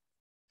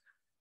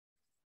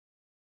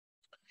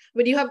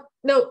 When you have,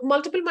 now,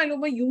 multiple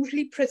myeloma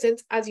usually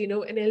presents as,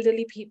 an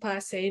elderly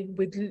person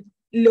with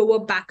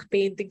lower back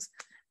pain, things,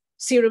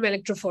 serum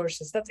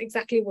electrophoresis. That's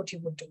exactly what you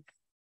would do.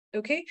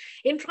 Okay.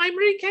 In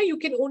primary care, you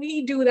can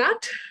only do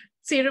that.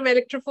 Serum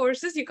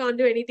electrophoresis, you can't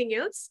do anything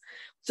else.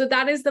 So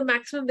that is the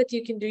maximum that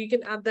you can do. You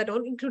can add that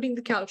on, including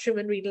the calcium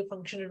and renal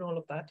function and all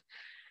of that.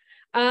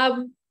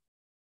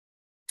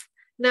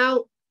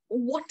 Now,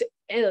 what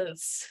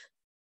else?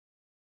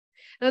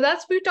 Now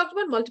we talked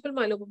about multiple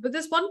myeloma, but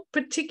there's one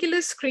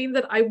particular screen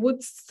that I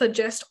would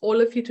suggest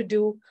all of you to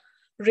do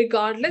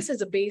regardless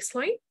as a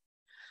baseline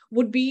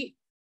would be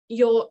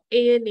your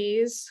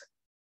ANAs,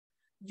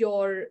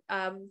 your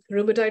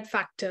rheumatoid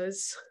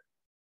factors.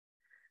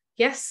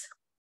 Yes.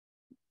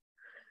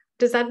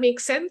 Does that make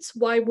sense?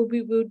 Why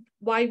we would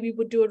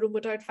do a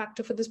rheumatoid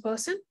factor for this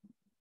person?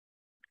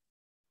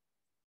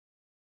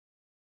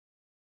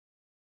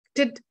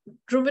 Did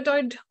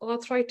rheumatoid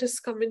arthritis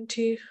come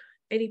into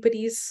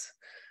anybody's,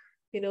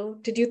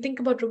 did you think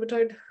about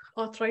rheumatoid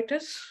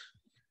arthritis?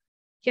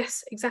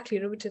 Yes, exactly,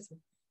 rheumatism.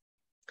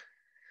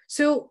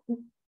 So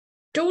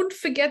don't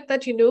forget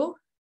that,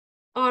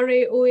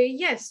 RA, OA,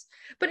 yes.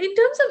 But in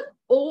terms of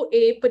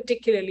OA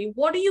particularly,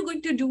 what are you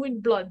going to do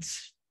in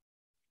bloods?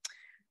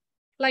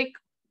 Like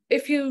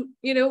if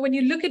when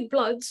you look at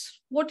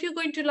bloods, what you're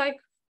going to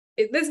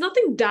there's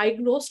nothing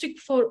diagnostic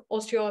for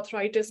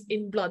osteoarthritis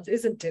in bloods,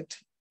 isn't it?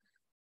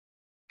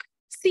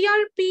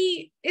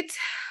 CRP,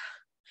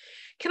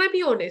 can I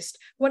be honest?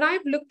 When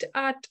I've looked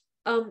at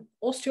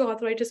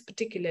osteoarthritis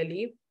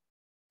particularly,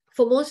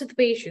 for most of the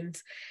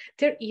patients,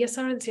 their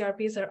ESR and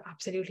CRPs are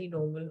absolutely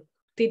normal.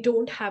 They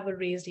don't have a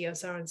raised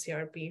ESR and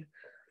CRP.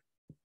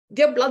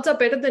 Their bloods are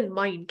better than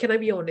mine, can I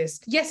be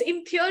honest? Yes,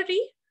 in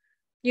theory,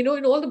 in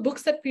all the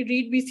books that we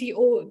read, we see,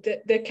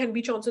 there can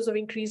be chances of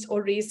increased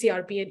or raised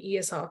CRP and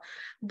ESR.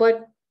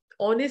 But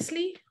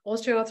honestly,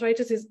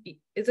 osteoarthritis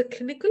is a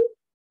clinical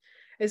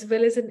as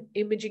well as an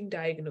imaging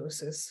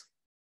diagnosis.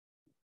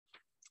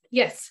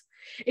 Yes,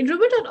 in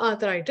rheumatoid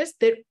arthritis,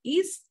 there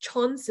is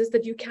chances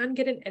that you can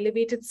get an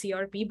elevated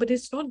CRP, but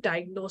it's not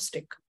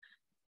diagnostic.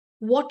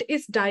 What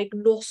is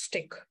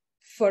diagnostic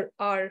for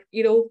our,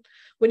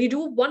 when you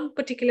do one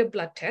particular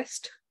blood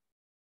test,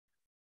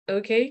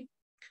 okay,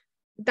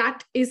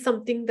 that is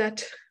something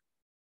that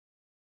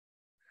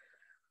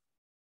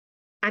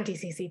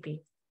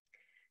anti-CCP.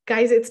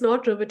 Guys, it's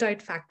not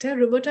rheumatoid factor.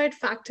 Rheumatoid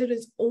factor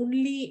is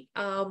only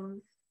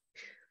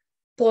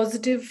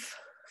positive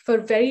for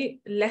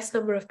very less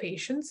number of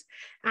patients.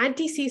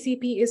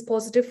 Anti-CCP is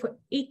positive for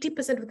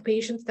 80% of the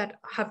patients that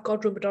have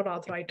got rheumatoid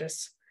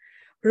arthritis.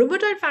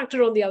 Rheumatoid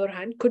factor, on the other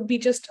hand, could be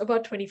just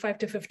about 25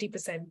 to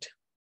 50%.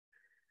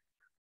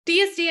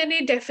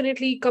 TSDNA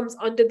definitely comes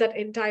under that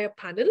entire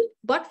panel,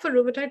 but for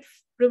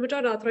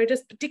rheumatoid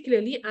arthritis,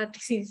 particularly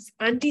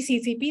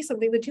anti-CCP is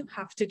something that you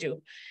have to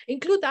do.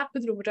 Include that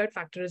with rheumatoid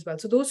factor as well.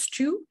 So those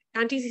two,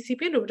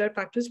 anti-CCP and rheumatoid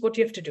factor, is what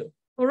you have to do.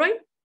 All right.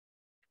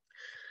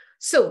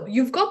 So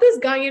you've got this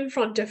guy in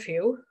front of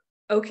you,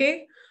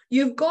 okay?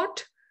 You've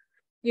got,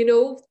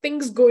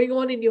 things going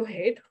on in your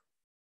head.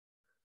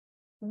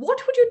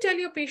 What would you tell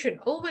your patient?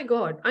 Oh my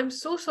God, I'm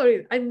so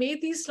sorry. I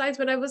made these slides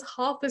when I was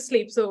half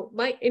asleep. So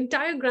my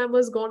entire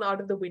grammar's gone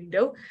out of the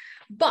window.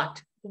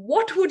 But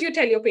what would you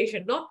tell your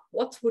patient? Not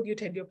what would you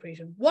tell your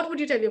patient? What would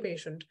you tell your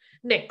patient?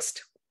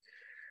 Next.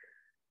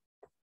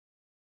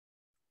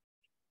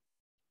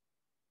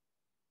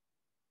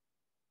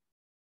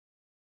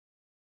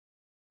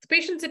 The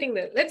patient sitting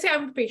there. Let's say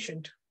I'm the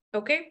patient,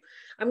 okay?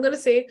 I'm going to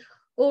say,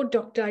 oh,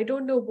 doctor, I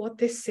don't know what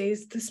this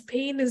says. This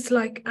pain is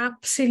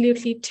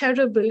absolutely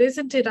terrible,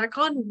 isn't it? I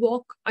can't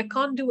walk. I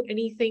can't do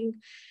anything.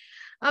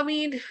 I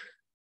mean,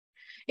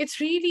 it's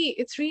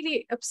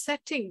really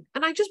upsetting.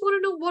 And I just want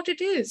to know what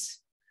it is.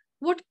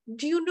 What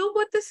do you know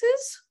what this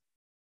is?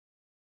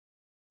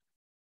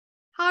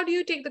 How do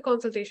you take the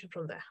consultation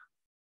from there?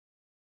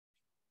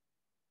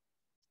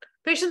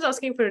 Patient's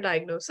asking for a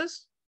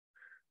diagnosis.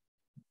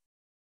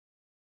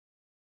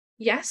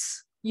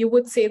 Yes. you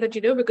would say that,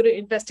 we're going to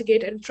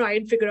investigate and try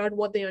and figure out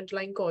what the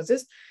underlying cause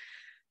is.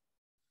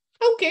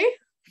 Okay,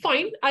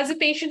 fine. As a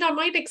patient, I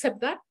might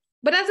accept that.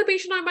 But as a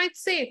patient, I might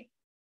say,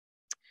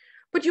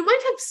 but you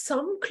might have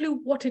some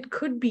clue what it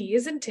could be,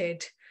 isn't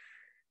it?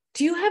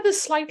 Do you have a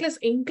slightless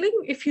inkling?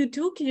 If you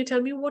do, can you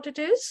tell me what it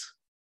is?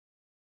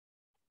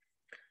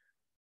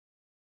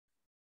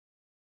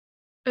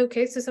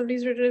 Okay, so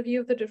somebody's written a view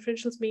of the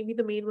differentials, maybe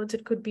the main ones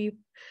it could be,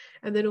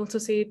 and then also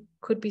say it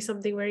could be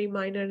something very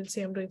minor and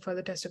say I'm doing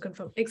further tests to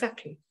confirm.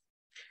 Exactly.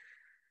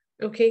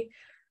 Okay.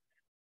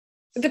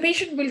 The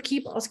patient will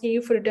keep asking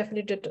you for a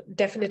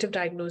definitive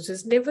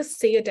diagnosis. Never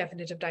say a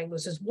definitive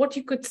diagnosis. What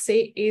you could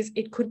say is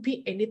it could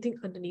be anything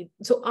underneath.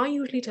 So I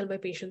usually tell my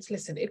patients,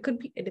 listen, it could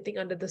be anything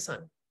under the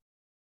sun.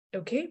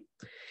 Okay.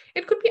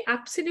 It could be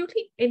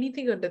absolutely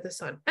anything under the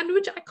sun, and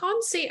which I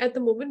can't say at the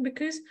moment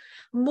because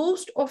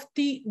most of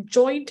the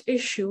joint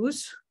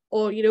issues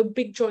or,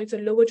 big joints or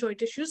lower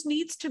joint issues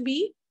needs to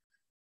be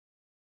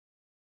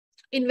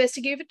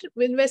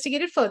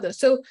investigated further.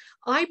 So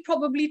I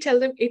probably tell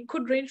them it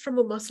could range from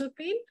a muscle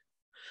pain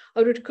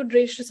or it could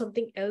range to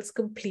something else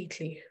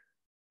completely.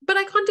 But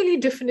I can't tell you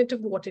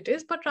definitive what it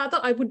is, but rather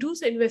I would do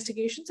some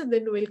investigations and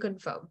then we'll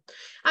confirm.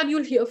 And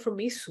you'll hear from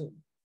me soon.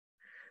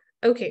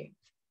 Okay.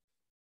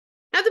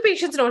 Now the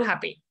patient's not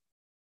happy.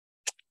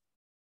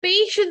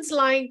 Patient's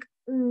like,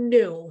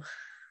 no.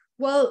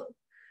 Well,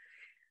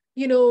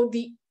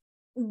 the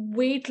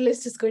wait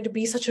list is going to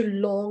be such a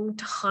long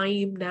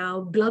time now.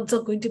 Bloods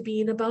are going to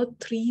be in about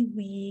 3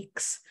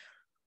 weeks.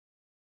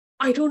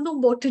 I don't know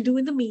what to do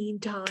in the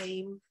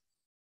meantime.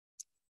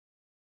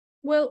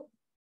 Well,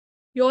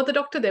 you're the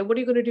doctor there. What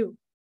are you going to do?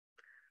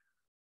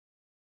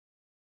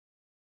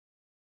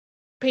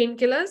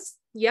 Painkillers?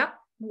 Yeah.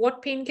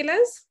 What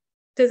painkillers?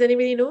 Does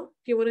anybody know? Do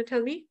you want to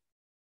tell me?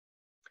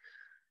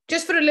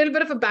 Just for a little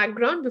bit of a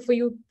background before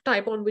you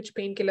type on which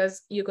painkillers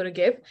you're going to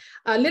give.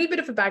 A little bit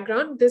of a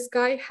background. This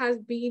guy has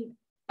been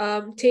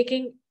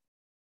taking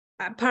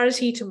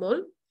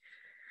paracetamol.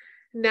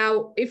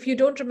 Now, if you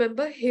don't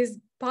remember, his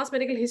past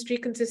medical history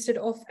consisted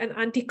of an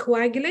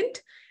anticoagulant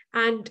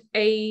and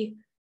a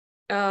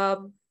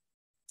bisoprolol,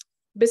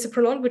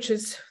 which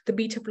is the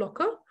beta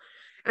blocker.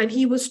 And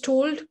he was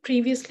told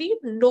previously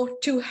not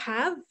to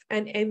have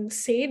an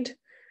NSAID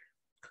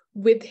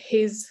with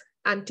his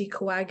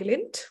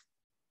anticoagulant.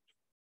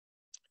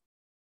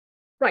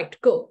 Right,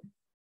 go.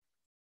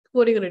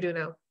 What are you going to do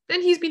now?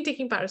 And he's been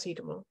taking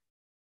paracetamol.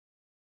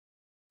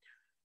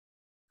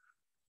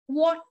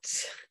 What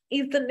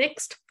is the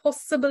next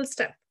possible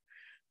step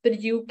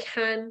that you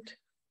can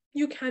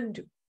do?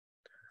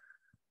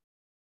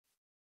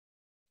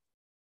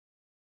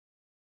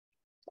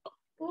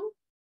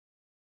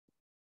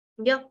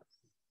 Yeah.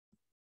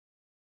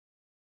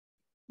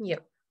 Yeah.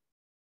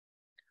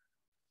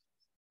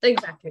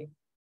 Exactly.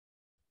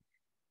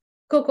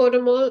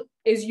 Cocodamol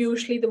is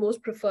usually the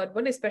most preferred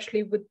one,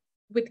 especially with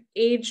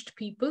aged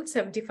people,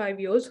 75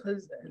 years,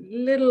 who's a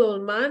little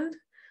old man.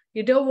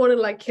 You don't want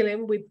to kill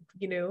him with,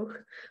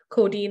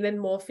 codeine and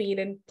morphine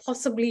and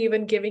possibly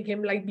even giving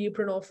him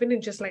buprenorphine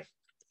and just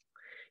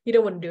you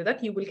don't want to do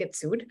that. You will get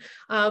sued.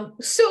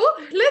 So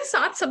let's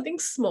start something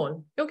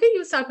small. Okay,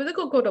 you start with the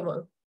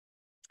cocodamol.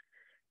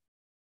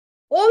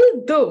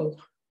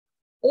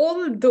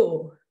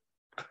 Although,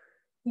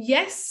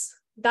 yes,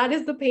 that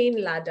is the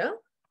pain ladder.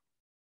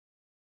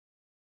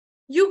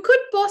 You could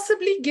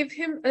possibly give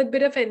him a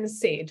bit of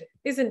NSAID,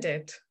 isn't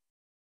it?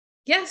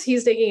 Yes,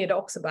 he's taking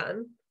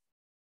edoxaban.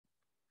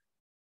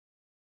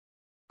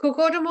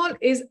 Cocodamol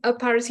is a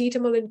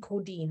paracetamol and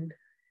codeine.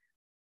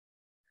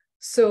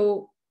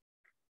 So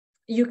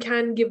you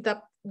can give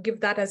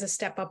that as a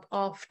step up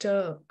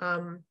after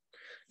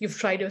you've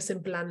tried a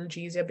simple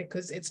analgesia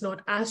because it's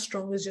not as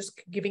strong as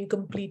just giving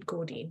complete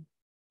codeine.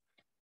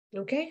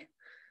 Okay?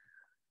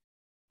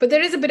 But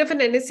there is a bit of an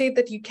NSAID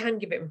that you can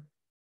give him.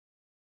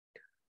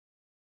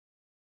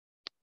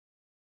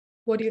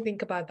 What do you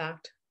think about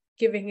that?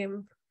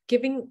 Giving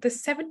the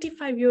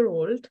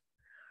 75-year-old,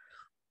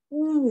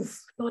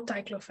 not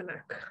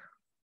diclofenac.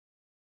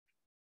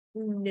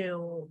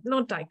 No,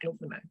 not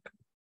diclofenac.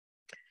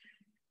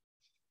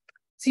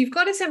 So you've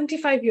got a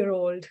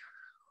 75-year-old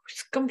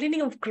who's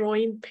complaining of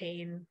groin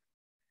pain.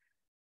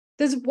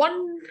 There's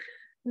one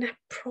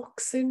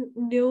naproxen.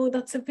 No,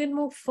 that's a bit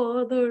more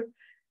further,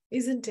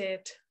 isn't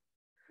it?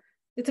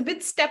 It's a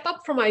bit step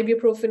up from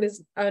ibuprofen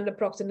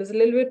naproxen is a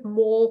little bit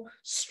more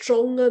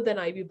stronger than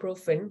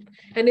ibuprofen.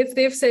 And if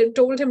they've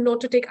told him not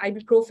to take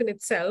ibuprofen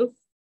itself,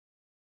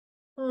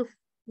 do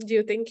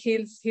you think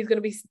he's going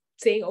to be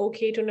saying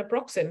okay to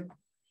naproxen?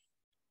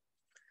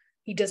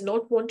 He does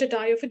not want to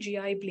die of a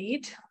GI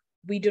bleed.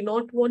 We do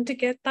not want to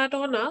get that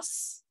on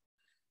us.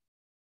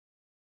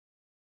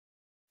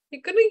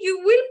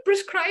 You will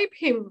prescribe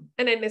him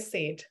an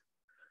NSAID.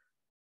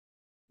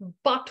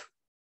 But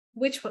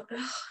which one?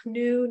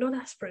 No, not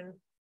aspirin.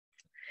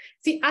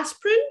 See,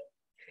 aspirin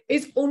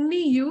is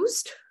only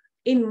used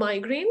in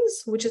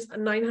migraines, which is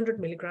 900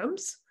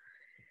 milligrams.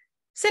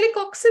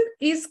 Celecoxib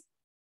is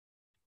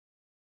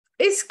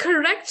is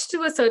correct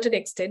to a certain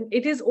extent.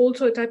 It is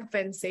also a type of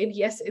NSAID.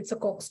 Yes, it's a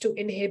COX-2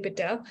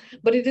 inhibitor,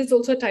 but it is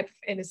also a type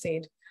of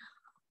NSAID.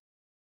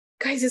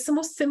 Guys, it's the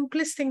most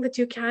simplest thing that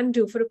you can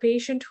do for a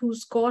patient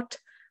who's got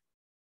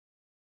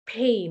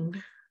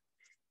pain.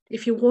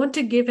 If you want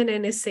to give an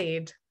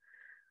NSAID,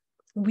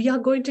 we are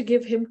going to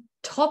give him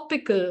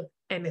topical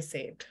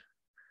NSAID.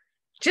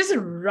 Just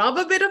rub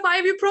a bit of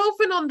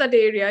ibuprofen on that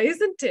area,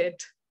 isn't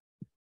it?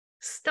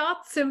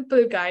 Start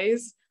simple,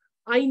 guys.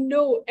 I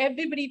know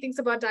everybody thinks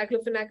about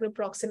diclofenac,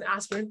 naproxen,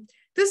 aspirin.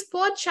 This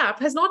poor chap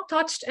has not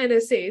touched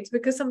NSAIDs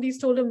because somebody's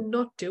told him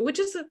not to, which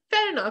is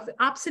fair enough,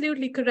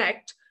 absolutely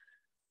correct.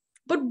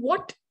 But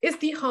what is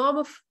the harm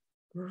of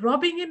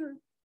rubbing in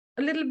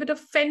a little bit of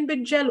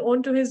Fenbid gel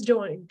onto his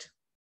joint?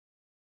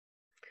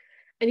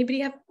 Anybody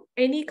have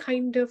any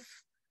kind of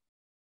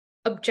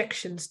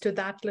objections to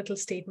that little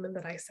statement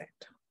that I said?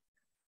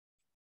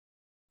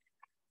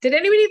 Did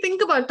anybody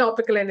think about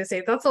topical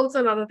NSAID? That's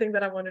also another thing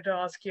that I wanted to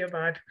ask you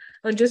about,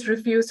 and just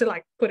refuse to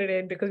like put it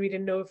in because we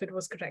didn't know if it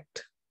was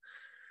correct.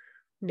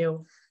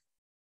 No,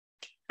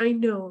 I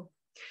know.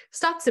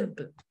 Start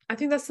simple. I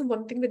think that's the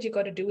one thing that you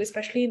got to do,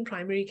 especially in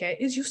primary care,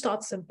 is you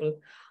start simple.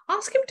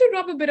 Ask him to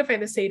rub a bit of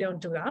NSAID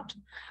onto that.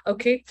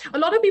 Okay. A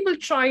lot of people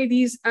try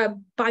these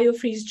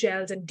biofreeze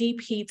gels and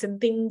deep heats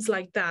and things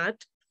like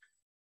that.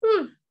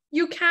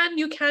 You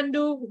can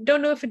do,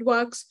 don't know if it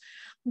works.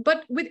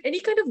 But with any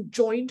kind of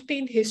joint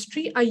pain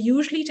history, I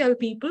usually tell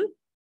people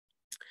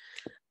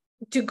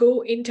to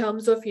go in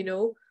terms of,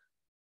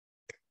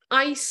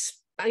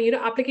 ice,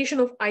 application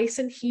of ice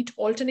and heat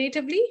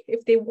alternatively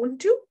if they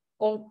want to,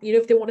 or,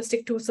 if they want to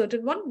stick to a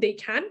certain one, they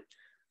can.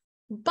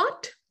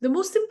 But the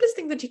most simplest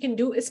thing that you can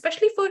do,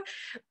 especially for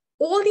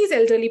all these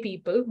elderly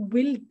people,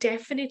 will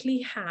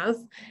definitely have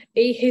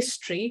a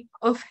history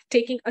of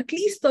taking at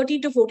least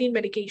 13 to 14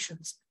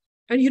 medications.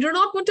 And you do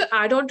not want to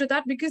add on to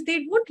that because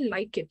they won't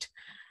like it.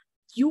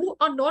 You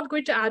are not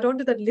going to add on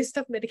to that list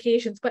of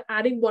medications by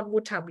adding one more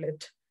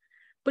tablet.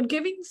 But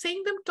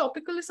saying them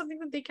topical is something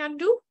that they can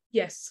do?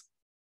 Yes.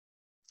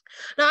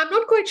 Now, I'm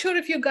not quite sure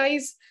if you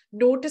guys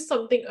noticed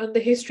something on the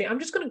history. I'm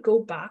just going to go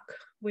back,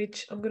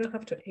 which I'm going to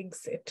have to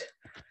exit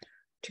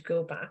to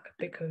go back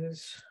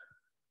because,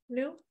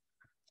 no,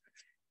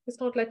 it's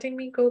not letting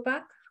me go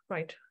back.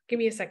 Right. Give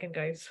me a second,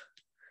 guys.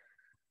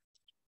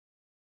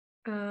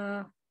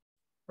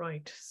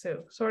 Right.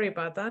 So sorry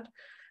about that.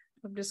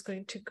 I'm just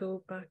going to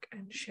go back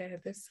and share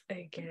this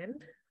again.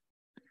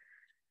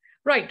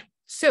 Right.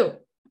 So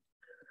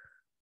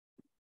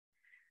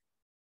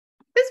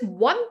there's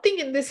one thing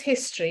in this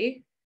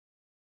history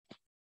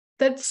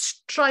that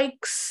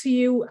strikes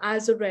you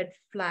as a red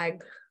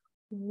flag.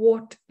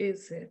 What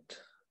is it?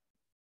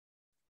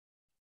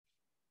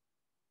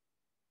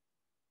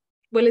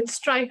 Well, it's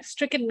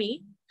stricken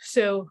me.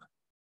 So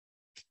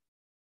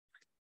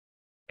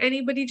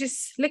anybody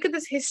just look at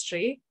this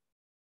history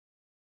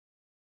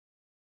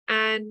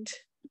and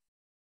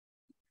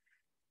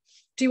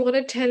do you want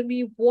to tell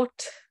me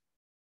what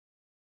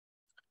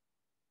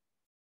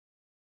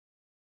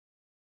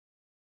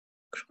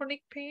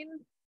chronic pain?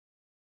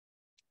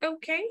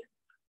 Okay.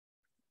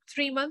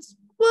 3 months.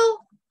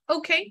 Well,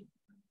 okay.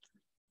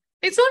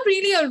 It's not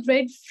really a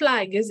red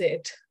flag, is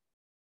it?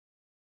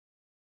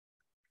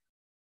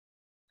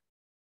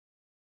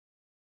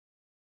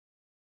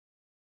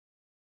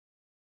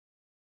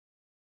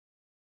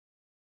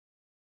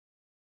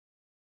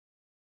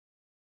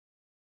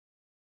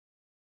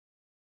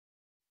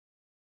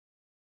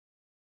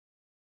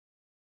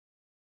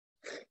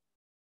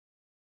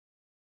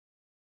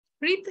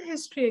 Read the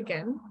history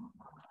again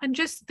and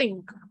just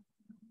think.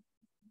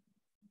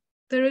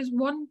 There is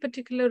one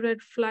particular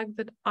red flag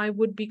that I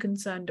would be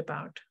concerned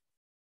about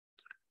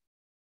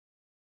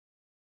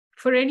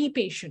for any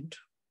patient.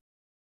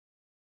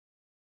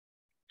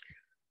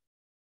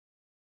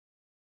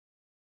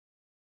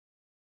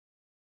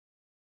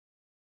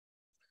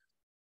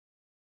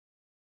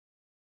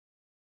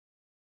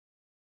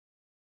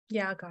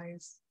 Yeah,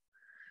 guys.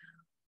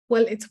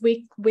 Well, it's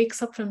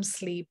wakes up from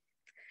sleep.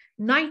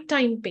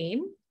 Nighttime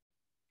pain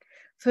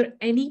for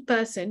any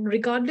person,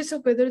 regardless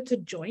of whether it's a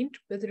joint,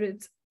 whether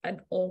it's an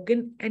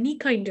organ, any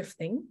kind of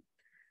thing.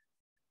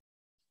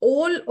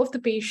 All of the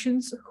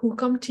patients who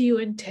come to you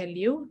and tell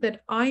you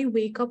that I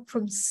wake up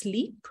from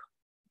sleep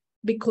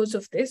because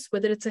of this,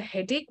 whether it's a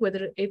headache,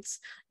 whether it's,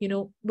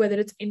 whether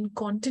it's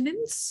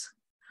incontinence,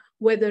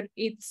 whether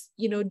it's,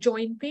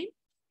 joint pain,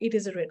 it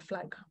is a red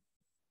flag.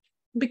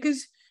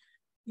 Because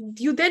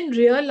you then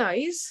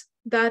realize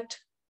that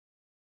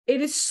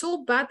it is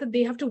so bad that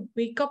they have to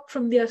wake up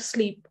from their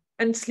sleep.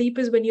 And sleep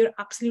is when you're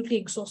absolutely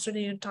exhausted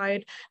and you're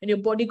tired and your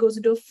body goes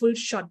into a full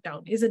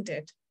shutdown, isn't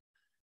it?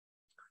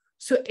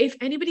 So if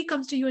anybody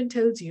comes to you and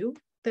tells you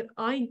that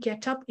I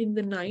get up in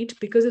the night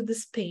because of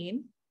this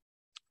pain,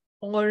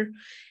 or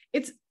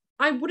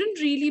I wouldn't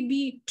really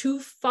be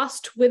too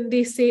fussed when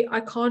they say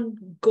I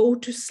can't go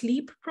to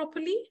sleep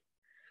properly.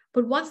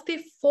 But once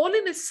they've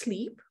fallen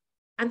asleep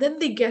and then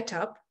they get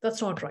up,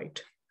 that's not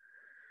right.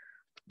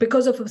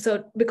 Because of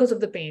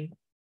the pain,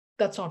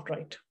 that's not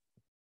right.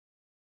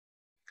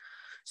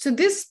 So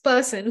this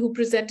person who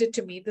presented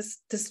to me,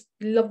 this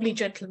lovely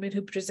gentleman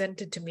who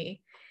presented to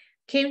me,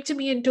 came to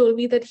me and told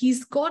me that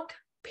he's got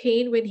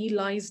pain when he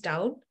lies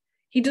down.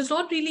 He does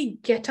not really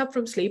get up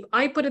from sleep.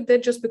 I put it there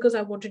just because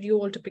I wanted you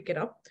all to pick it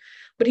up.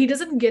 But he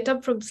doesn't get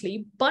up from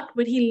sleep. But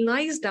when he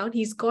lies down,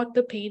 he's got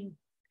the pain.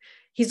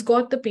 He's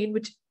got the pain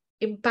which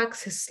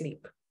impacts his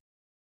sleep.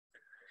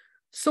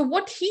 So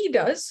what he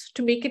does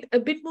to make it a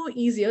bit more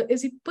easier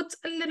is he puts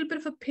a little bit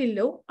of a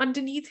pillow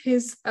underneath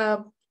his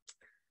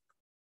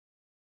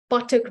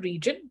buttock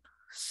region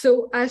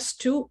so as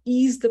to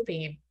ease the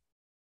pain.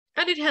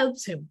 And it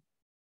helps him.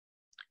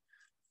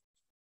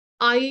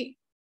 I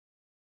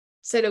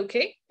said,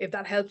 okay, if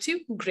that helps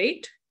you,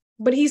 great.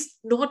 But he's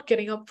not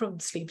getting up from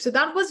sleep. So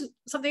that was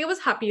something I was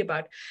happy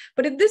about.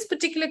 But in this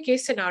particular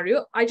case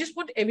scenario, I just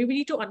want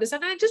everybody to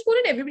understand. I just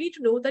wanted everybody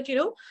to know that,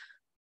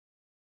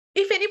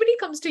 if anybody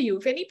comes to you,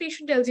 if any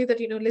patient tells you that,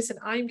 listen,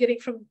 I'm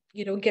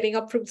getting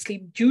up from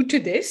sleep due to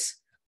this,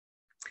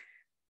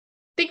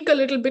 think a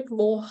little bit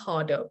more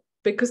harder,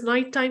 because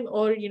nighttime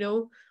or,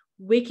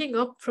 waking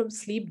up from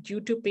sleep due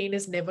to pain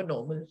is never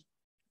normal.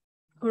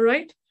 All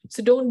right.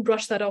 So don't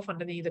brush that off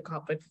underneath the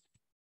carpet.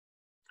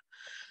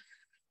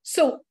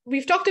 So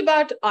we've talked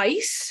about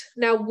ICE.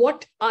 Now,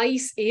 what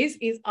ICE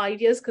is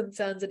ideas,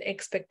 concerns, and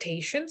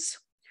expectations.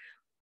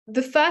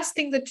 The first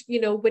thing that,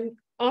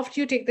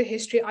 after you take the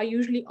history, I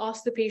usually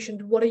ask the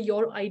patient, what are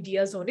your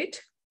ideas on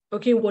it?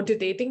 Okay, what do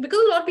they think? Because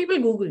a lot of people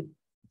Google.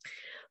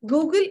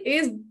 Google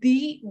is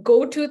the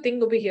go-to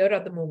thing over here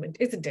at the moment,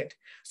 isn't it?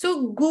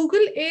 So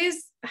Google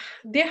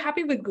they're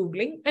happy with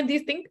Googling and they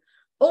think,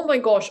 oh my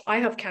gosh, I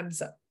have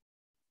cancer.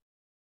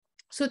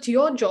 So it's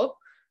your job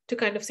to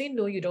kind of say,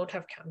 no, you don't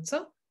have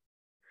cancer,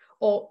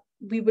 or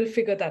we will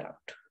figure that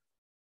out.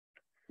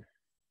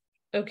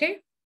 Okay.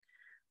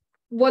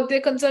 What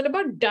they're concerned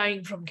about,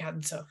 dying from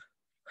cancer.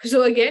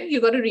 So again,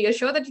 you got to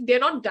reassure that they're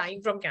not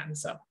dying from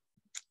cancer.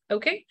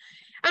 Okay.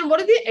 And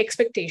what are the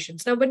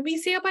expectations? Now, when we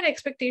say about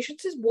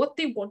expectations is what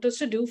they want us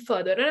to do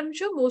further. And I'm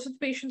sure most of the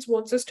patients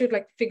wants us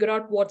to figure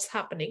out what's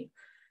happening.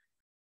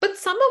 But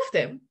some of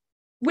them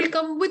will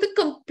come with a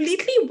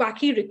completely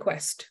wacky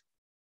request.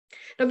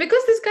 Now,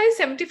 because this guy is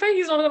 75,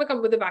 he's not going to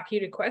come with a wacky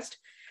request.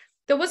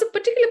 There was a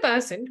particular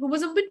person who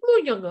was a bit more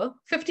younger,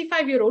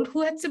 55-year-old,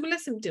 who had similar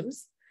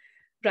symptoms,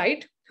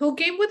 right? Who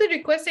came with a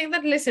request saying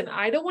that, listen,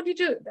 I don't want you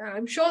to,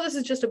 I'm sure this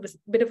is just a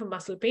bit of a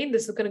muscle pain.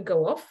 This is going to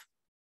go off.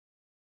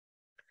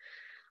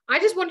 I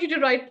just want you to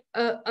write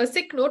a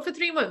sick note for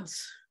 3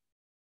 months.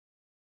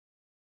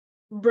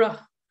 Bruh,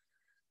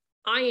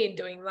 I ain't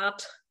doing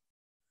that.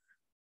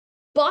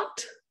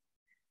 But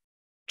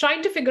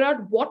trying to figure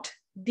out what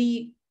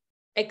the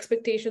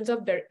expectations are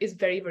is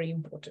very, very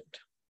important.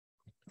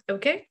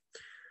 Okay.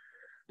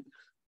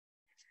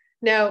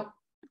 Now,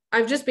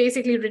 I've just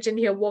basically written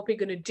here what we're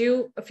going to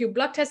do. A few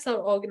blood tests are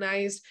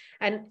organized.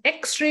 An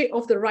X-ray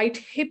of the right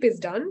hip is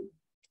done.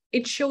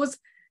 It shows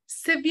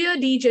severe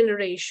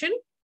degeneration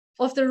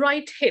of the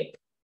right hip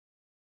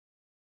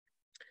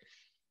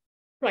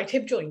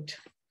joint.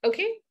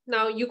 Okay.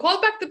 Now you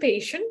call back the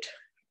patient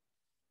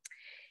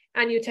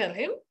and you tell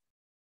him,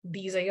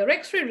 these are your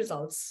X-ray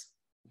results.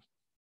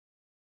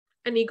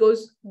 And he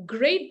goes,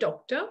 great,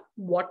 doctor.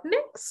 What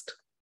next?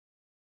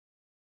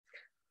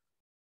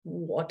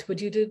 What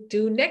would you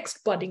do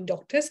next, budding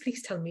doctors?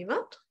 Please tell me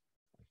that.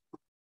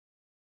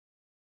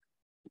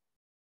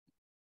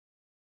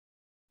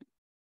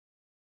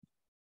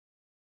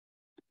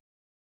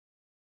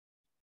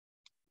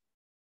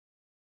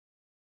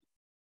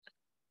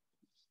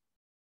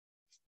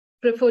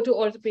 Refer to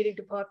orthopedic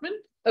department.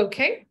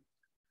 Okay.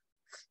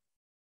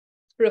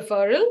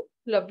 Referral.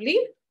 Lovely.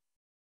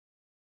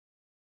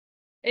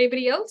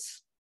 Anybody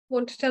else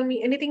want to tell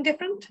me anything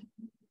different?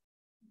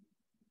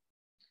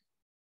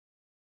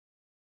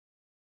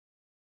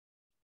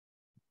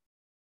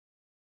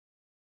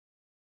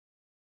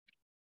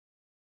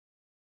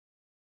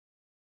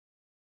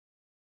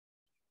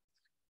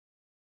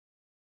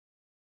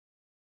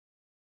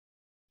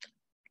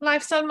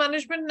 Lifestyle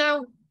management.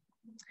 Now,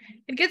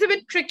 it gets a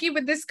bit tricky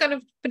with this kind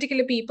of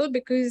particular people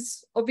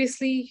because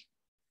obviously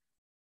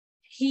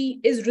he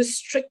is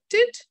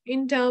restricted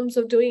in terms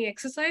of doing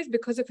exercise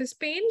because of his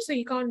pain, so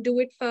he can't do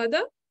it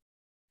further.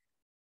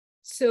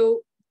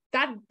 So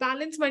that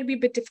balance might be a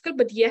bit difficult,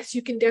 but yes,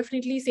 you can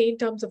definitely say in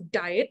terms of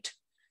diet,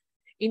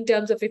 in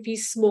terms of if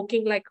he's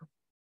smoking like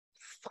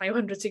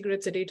 500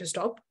 cigarettes a day to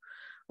stop,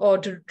 or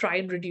to try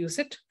and reduce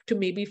it to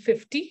maybe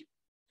 50,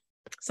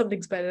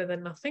 something's better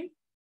than nothing.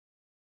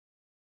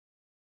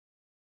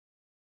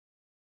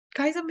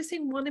 Guys, I'm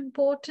missing one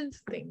important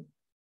thing,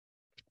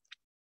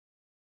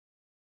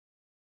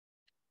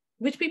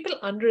 which people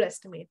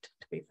underestimate,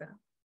 to be fair.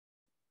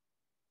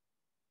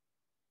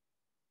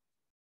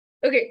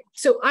 Okay,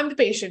 so I'm the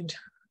patient,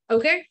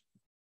 okay?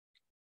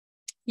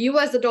 You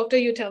as the doctor,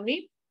 you tell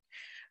me.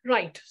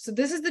 Right, so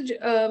this is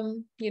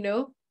the,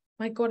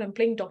 my God, I'm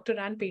playing doctor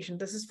and patient.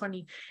 This is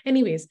funny.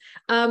 Anyways,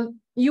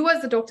 you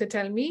as the doctor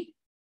tell me,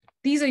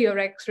 these are your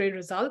X-ray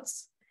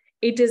results.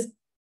 It is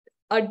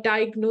a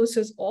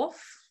diagnosis of,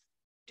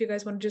 do you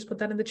guys want to just put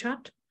that in the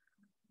chat?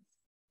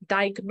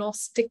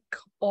 diagnostic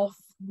of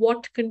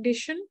what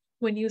condition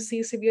when you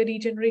see severe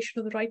degeneration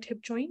of the right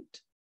hip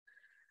joint?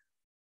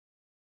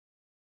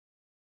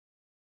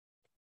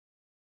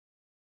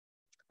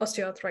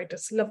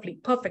 Osteoarthritis. Lovely.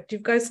 Perfect. You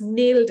guys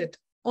nailed it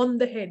on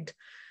the head.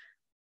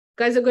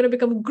 Guys are going to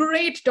become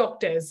great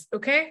doctors,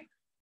 okay?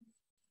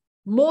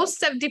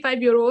 Most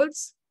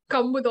 75-year-olds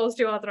come with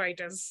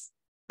osteoarthritis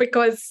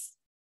because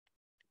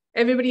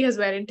everybody has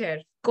wear and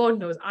tear. God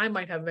knows, I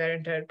might have wear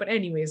and tear. But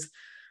anyways,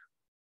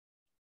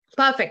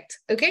 perfect,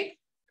 okay?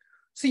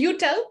 So you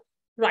tell,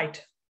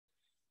 right,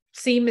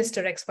 see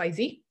Mr.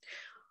 XYZ.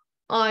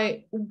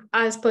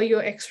 As per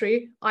your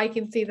x-ray, I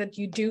can say that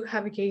you do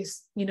have a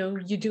case, you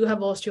do have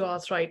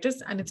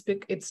osteoarthritis, and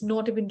it's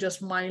not even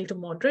just mild to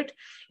moderate.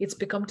 It's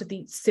become to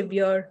the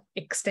severe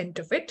extent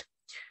of it.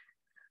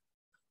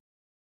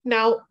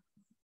 Now,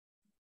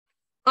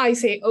 I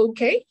say,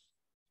 okay.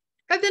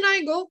 And then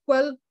I go,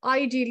 well,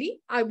 ideally,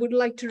 I would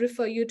like to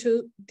refer you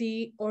to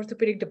the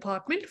orthopedic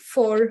department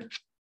for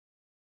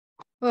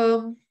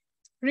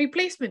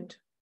replacement.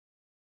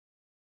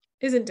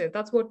 Isn't it?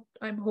 That's what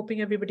I'm hoping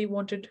everybody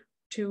wanted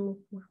to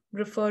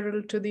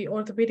referral to the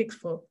orthopedics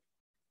for.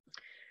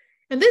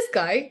 And this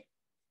guy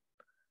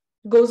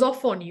goes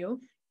off on you.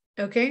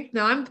 Okay,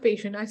 now I'm the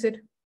patient. I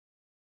said,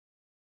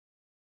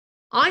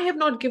 I have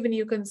not given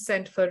you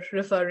consent for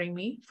referring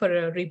me for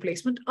a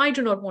replacement. I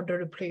do not want a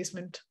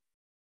replacement.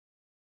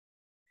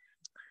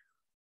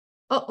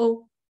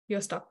 Uh-oh,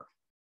 you're stuck.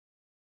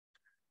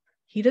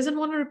 He doesn't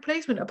want a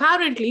replacement.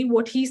 Apparently,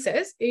 what he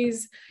says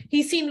is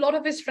he's seen a lot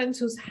of his friends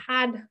who's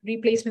had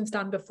replacements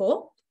done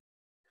before,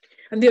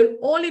 and they're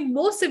all in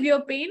more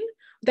severe pain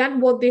than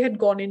what they had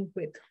gone in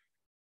with.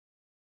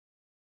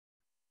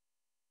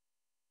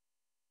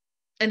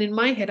 And in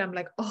my head, I'm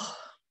like, oh,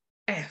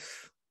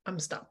 I'm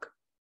stuck.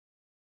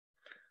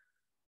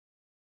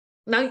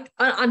 Now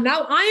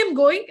I am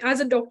going as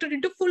a doctor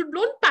into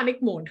full-blown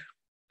panic mode,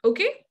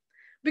 okay?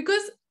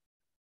 Because,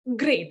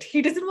 great,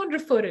 he doesn't want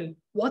referral.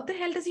 What the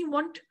hell does he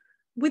want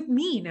with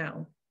me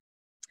now?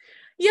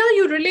 Yeah,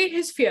 you relay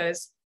his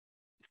fears.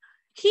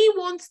 He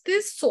wants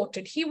this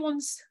sorted. He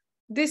wants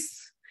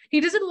this.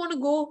 He doesn't want to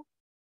go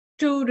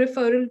to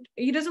referral.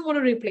 He doesn't want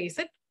to replace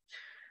it,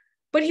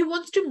 but he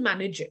wants to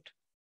manage it.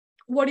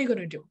 What are you going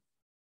to do?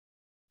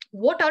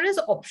 What are his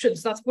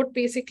options? That's what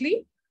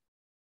basically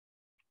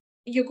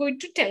you're going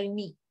to tell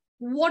me.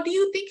 What do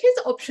you think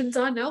his options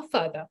are now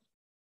further?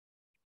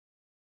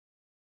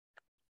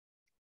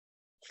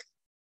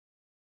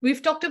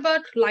 We've talked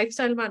about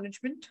lifestyle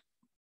management.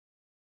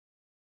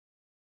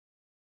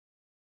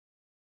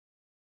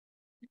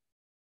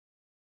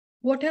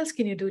 What else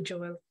can you do,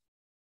 Joel?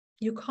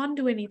 You can't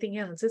do anything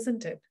else,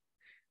 isn't it?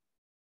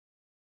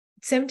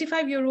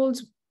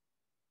 75-year-olds,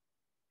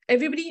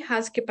 everybody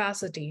has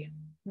capacity,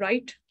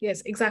 right?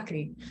 Yes,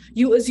 exactly.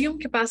 You assume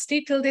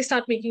capacity till they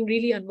start making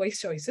really unwise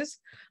choices.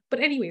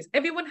 But anyways,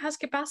 everyone has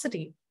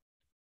capacity.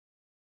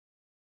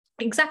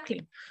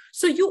 Exactly.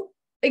 So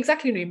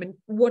exactly, Raymond,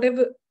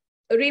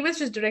 Raymond's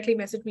just directly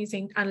messaged me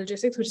saying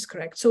analgesics, which is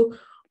correct. So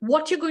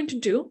what you're going to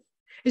do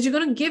is you're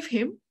going to give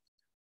him,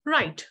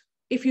 right,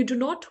 if you do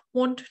not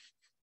want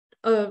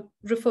a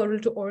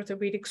referral to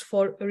orthopedics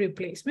for a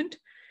replacement,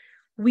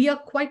 we are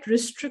quite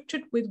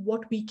restricted with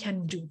what we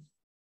can do.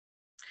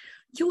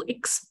 You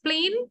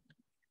explain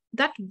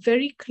that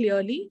very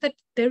clearly, that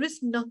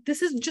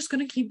this is just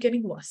going to keep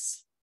getting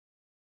worse.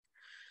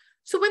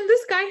 So when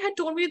this guy had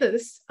told me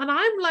this, and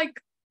I'm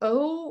like,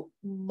 oh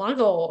my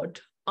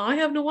God, I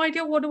have no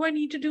idea, what do I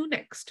need to do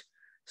next?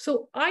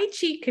 So I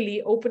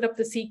cheekily opened up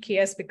the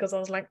CKS because I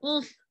was like,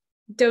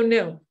 don't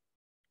know.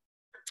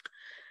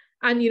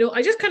 And,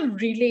 I just kind of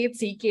relayed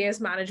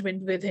CKS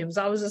management with him.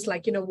 So I was just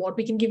like, you know what,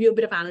 we can give you a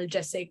bit of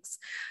analgesics,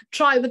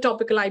 try the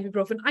topical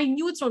ibuprofen. I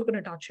knew it's not going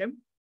to touch him,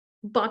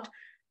 but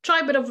try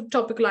a bit of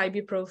topical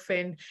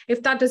ibuprofen.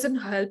 If that doesn't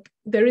help,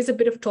 there is a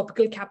bit of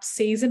topical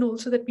capsaicin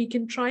also that we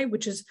can try,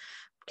 which is,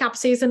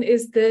 capsaicin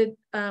is the,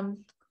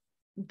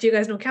 do you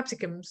guys know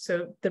capsicum?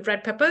 So the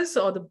red peppers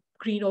or the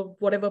green or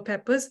whatever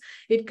peppers,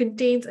 it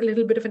contains a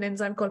little bit of an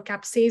enzyme called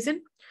capsaicin,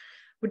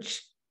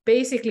 which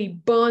basically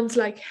burns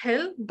like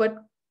hell, but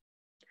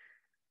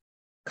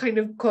kind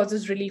of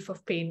causes relief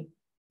of pain.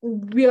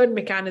 Weird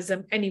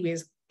mechanism.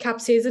 Anyways,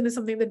 capsaicin is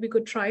something that we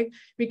could try.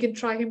 We can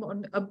try him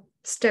on a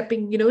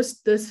stepping,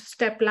 the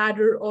step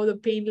ladder or the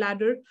pain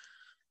ladder.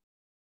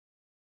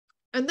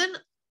 And then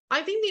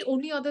I think the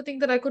only other thing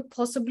that I could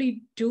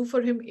possibly do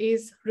for him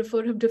is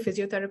refer him to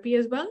physiotherapy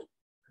as well.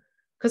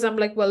 Because I'm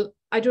like, well,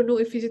 I don't know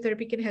if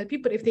physiotherapy can help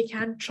you, but if they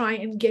can try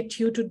and get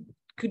you to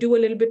do a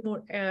little bit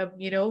more,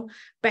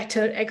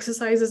 better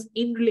exercises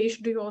in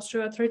relation to your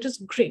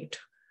osteoarthritis, great.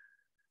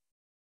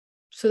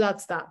 So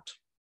that's that.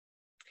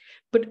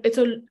 But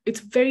it's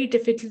very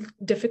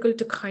difficult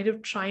to kind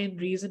of try and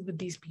reason with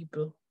these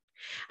people.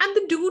 And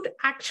the dude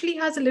actually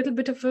has a little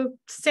bit of a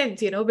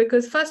sense,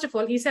 because first of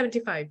all, he's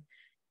 75.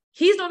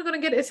 He's not going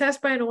to get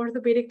assessed by an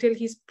orthopedic till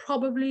he's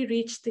probably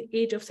reached the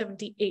age of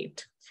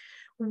 78.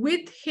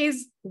 With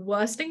his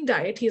worsening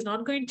diet, he's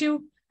not going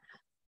to,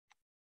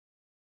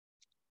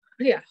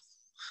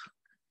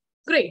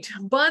 Great,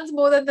 burns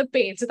more than the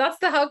pain. So that's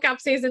how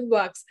capsaicin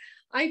works.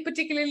 I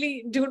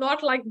particularly do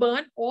not like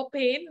burn or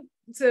pain,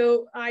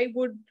 so I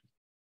would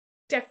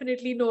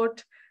definitely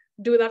not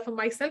do that for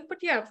myself. But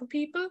yeah, for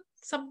people,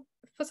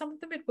 for some of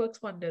them it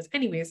works wonders.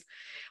 Anyways,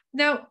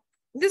 now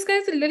this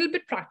guy's a little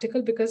bit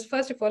practical because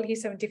first of all,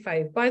 he's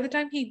 75. By the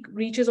time he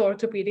reaches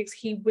orthopedics,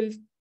 he will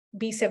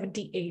be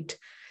 78,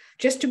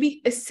 just to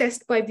be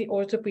assessed by the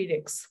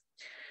orthopedics.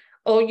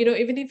 Or,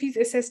 even if he's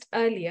assessed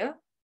earlier,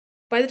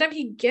 by the time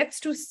he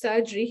gets to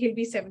surgery, he'll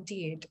be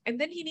 78. And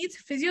then he needs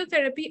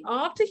physiotherapy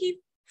after he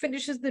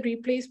finishes the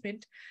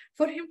replacement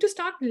for him to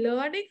start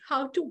learning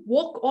how to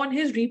walk on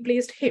his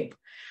replaced hip.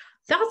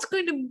 That's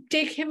going to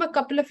take him a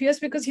couple of years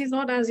because he's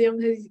not as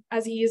young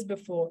as he is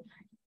before.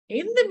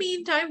 In the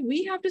meantime,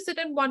 we have to sit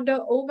and wonder,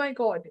 oh my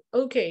God,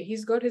 okay,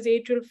 he's got his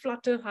atrial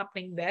flutter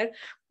happening there.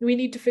 We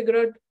need to figure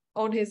out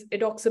on his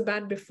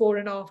edoxaban before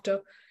and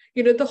after.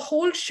 The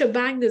whole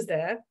shebang is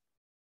there.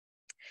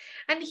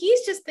 And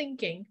he's just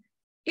thinking,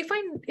 if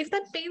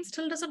that pain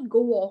still doesn't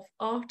go off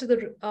after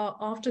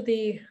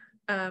the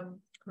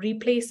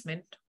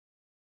replacement,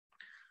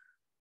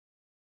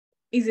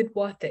 is it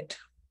worth it?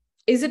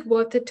 Is it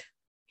worth it?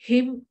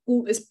 Him,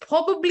 who is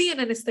probably an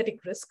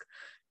anesthetic risk,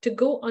 to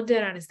go under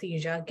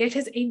anesthesia, get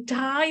his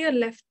entire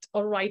left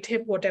or right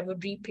hip, whatever,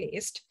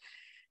 replaced,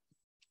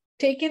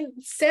 taken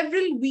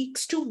several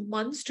weeks to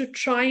months to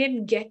try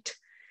and get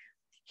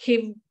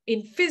him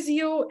in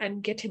physio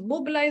and get him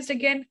mobilized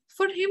again,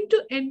 for him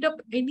to end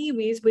up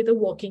anyways with a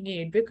walking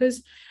aid,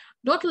 because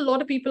not a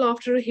lot of people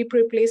after a hip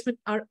replacement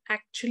are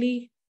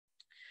actually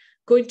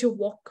going to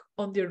walk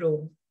on their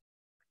own.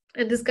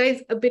 And this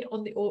guy's a bit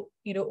on the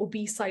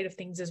obese side of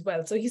things as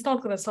well, so he's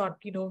not going to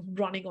start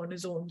running on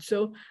his own.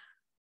 So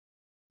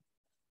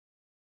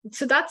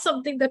that's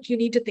something that you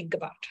need to think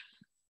about.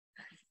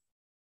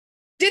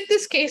 Did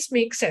this case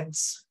make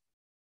sense?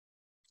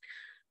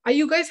 Are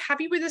you guys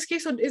happy with this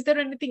case, or is there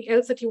anything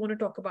else that you want to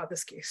talk about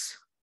this case?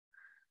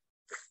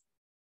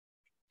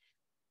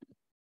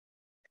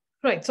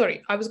 Right,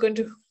 sorry,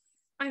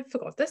 I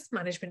forgot this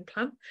management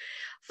plan.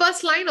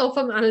 First line of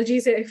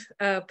analgesic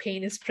if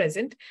pain is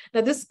present.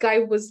 Now, this guy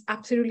was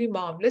absolutely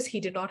marvelous. He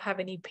did not have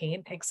any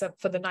pain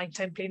except for the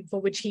nighttime pain,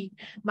 for which he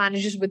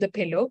manages with a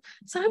pillow.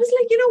 So I was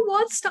like, you know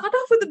what? Start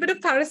off with a bit of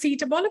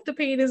paracetamol if the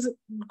pain is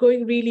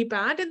going really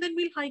bad, and then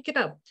we'll hike it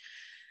up.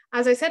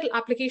 As I said,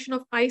 application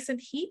of ice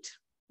and heat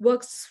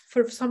works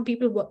for some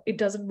people. It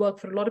doesn't work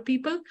for a lot of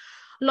people.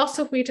 Loss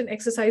of weight and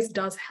exercise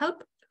does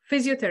help.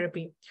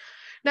 Physiotherapy.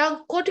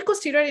 Now,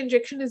 corticosteroid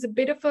injection is a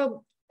bit of a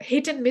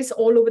hit and miss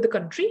all over the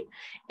country.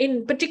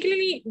 In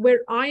particularly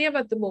where I am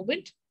at the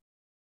moment,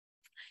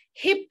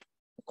 hip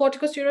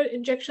corticosteroid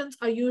injections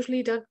are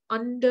usually done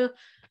under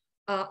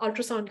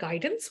ultrasound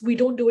guidance. We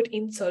don't do it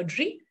in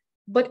surgery,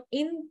 but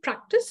in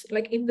practice,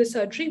 like in the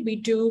surgery, we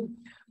do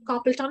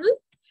carpal tunnel,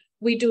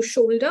 we do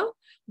shoulder,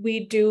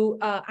 we do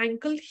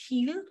ankle,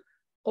 heel,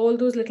 all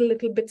those little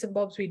bits and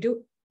bobs we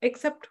do,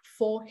 except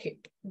for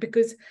hip,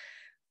 because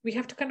we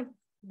have to kind of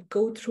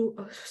go through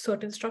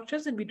certain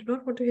structures and we do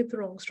not want to hit the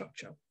wrong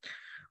structure.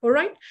 All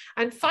right.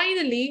 And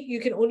finally, you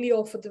can only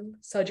offer them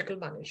surgical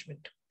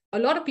management. A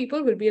lot of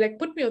people will be like,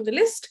 put me on the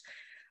list.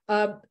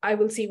 I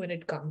will see when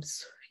it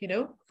comes,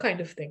 kind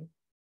of thing.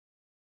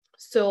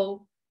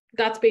 So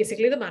that's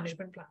basically the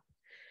management plan.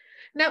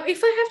 Now,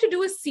 if I have to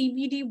do a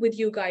CVD with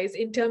you guys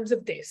in terms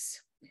of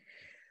this,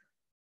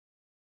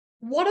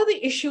 what are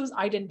the issues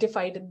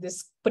identified in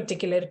this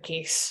particular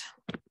case?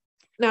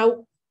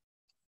 Now,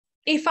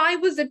 if I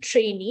was a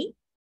trainee,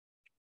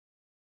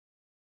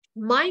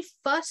 my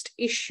first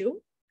issue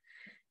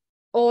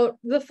or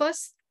the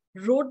first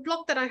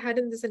roadblock that I had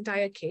in this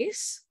entire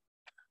case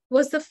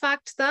was the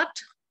fact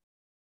that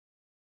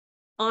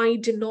I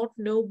did not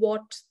know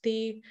what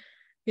the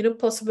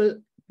possible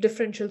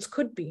differentials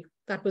could be.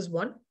 That was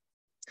one.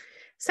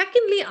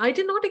 Secondly, I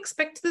did not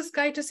expect this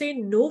guy to say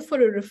no for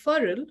a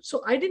referral,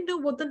 so I didn't know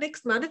what the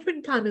next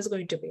management plan is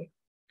going to be.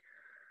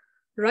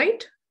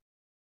 Right?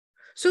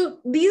 So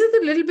these are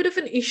the little bit of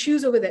an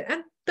issues over there.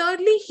 And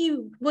thirdly, he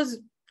was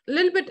a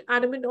little bit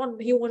adamant on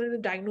he wanted a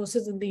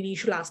diagnosis in the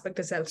initial aspect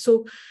itself.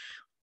 So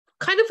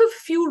kind of a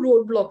few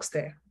roadblocks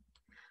there.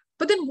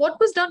 But then what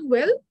was done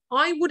well,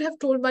 I would have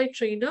told my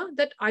trainer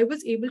that I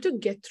was able to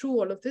get through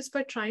all of this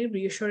by trying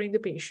reassuring the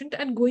patient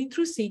and going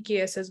through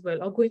CKS as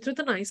well, or going through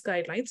the NICE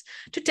guidelines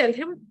to tell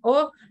him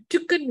or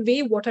to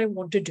convey what I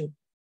want to do.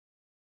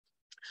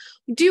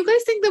 Do you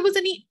guys think there was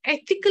any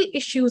ethical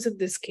issues in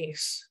this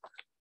case?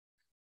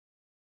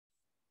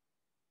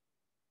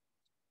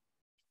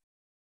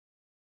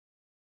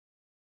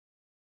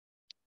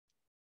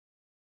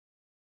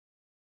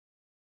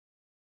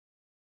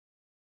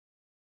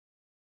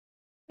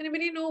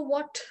 Anybody know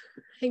what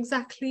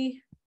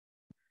exactly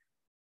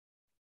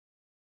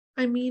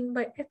I mean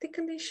by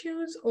ethical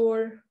issues,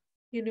 or,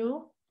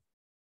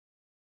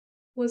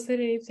 was there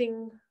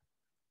anything?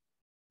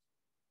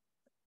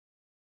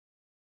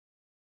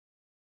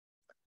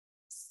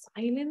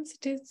 Silence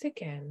it is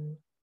again.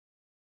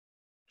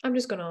 I'm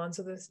just going to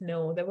answer this.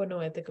 No, there were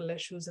no ethical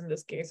issues in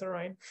this case, all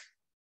right?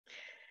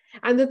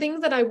 And the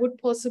things that I would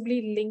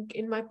possibly link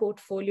in my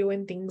portfolio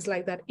and things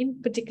like that,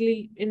 in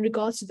particularly in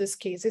regards to this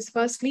case, is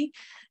firstly,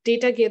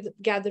 data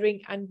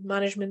gathering and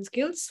management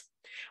skills.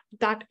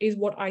 That is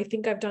what I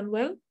think I've done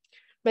well.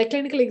 My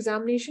clinical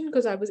examination,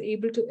 because I was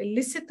able to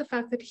elicit the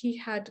fact that he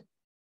had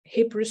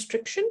hip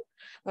restriction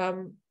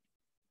on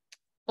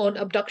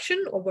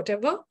abduction or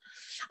whatever,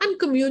 and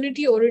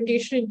community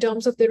orientation in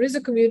terms of there is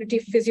a community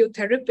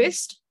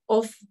physiotherapist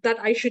of that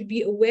I should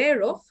be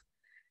aware of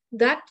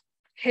that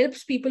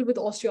helps people with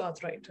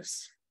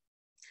osteoarthritis.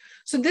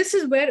 So this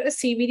is where a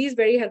CVD is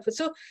very helpful.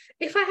 So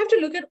if I have to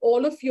look at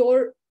all of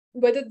your,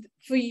 whether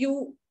for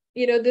you,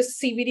 this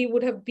CVD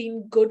would have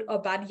been good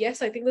or bad,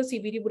 yes, I think the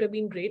CVD would have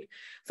been great.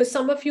 For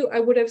some of you, I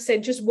would have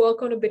said just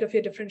work on a bit of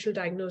your differential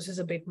diagnosis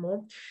a bit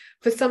more.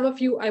 For some of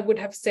you, I would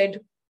have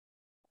said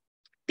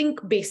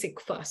think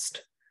basic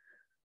first.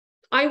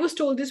 I was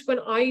told this when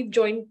I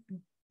joined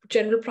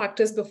general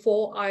practice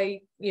before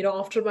I,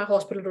 after my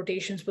hospital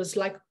rotations, was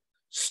like,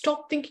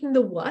 stop thinking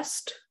the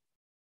worst.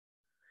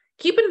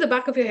 Keep it in the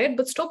back of your head,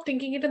 but stop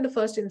thinking it in the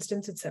first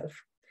instance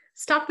itself.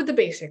 Start with the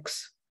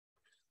basics.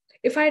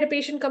 If I had a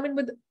patient come in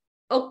with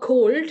a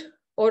cold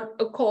or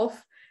a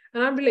cough,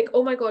 and I'd be like,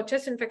 oh my God,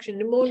 chest infection,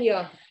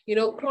 pneumonia,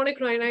 chronic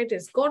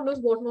rhinitis, God knows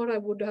what more I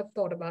would have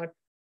thought about.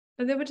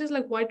 And they were just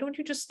like, why don't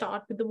you just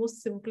start with the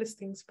most simplest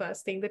things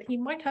first, saying that he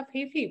might have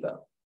hay fever?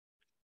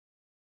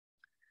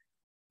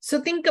 So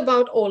think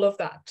about all of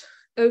that,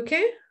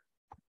 okay?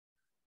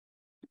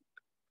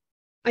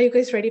 Are you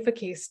guys ready for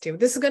case 2?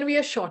 This is going to be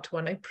a short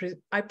one,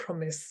 I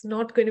promise.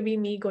 Not going to be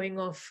me going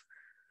off.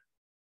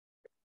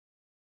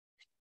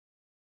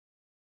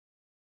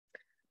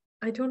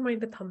 I don't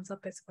mind the thumbs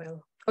up as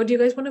well. Or do you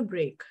guys want a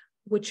break?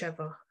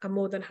 Whichever. I'm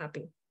more than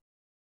happy.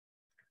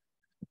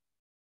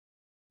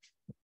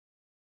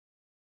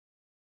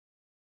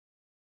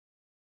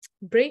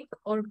 Break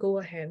or go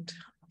ahead?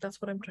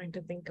 That's what I'm trying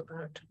to think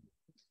about.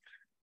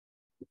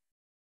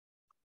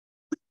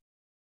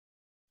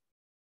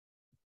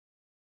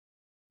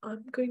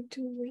 I'm going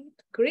to wait.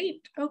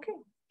 Great. Okay.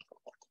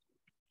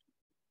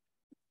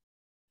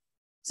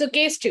 So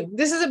case 2.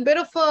 This is a bit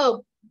of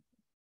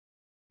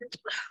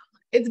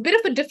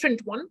a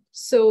different one.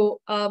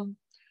 So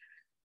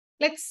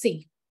let's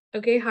see,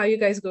 okay, how you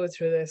guys go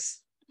through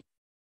this.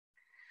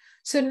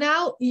 So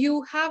now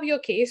you have your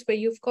case where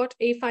you've got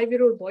a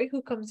 5-year-old boy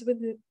who comes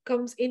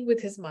in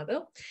with his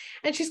mother,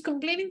 and she's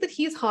complaining that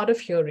he's hard of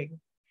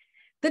hearing.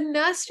 The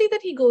nursery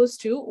that he goes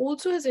to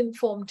also has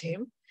informed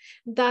him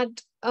that,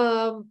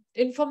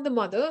 informed the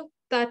mother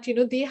that,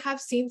 they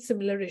have seen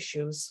similar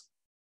issues.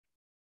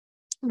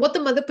 What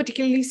the mother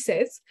particularly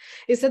says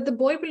is that the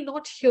boy will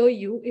not hear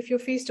you if you're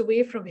faced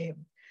away from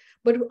him,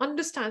 but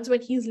understands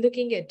when he's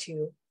looking at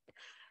you.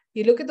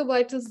 You look at the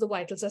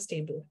vitals are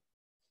stable.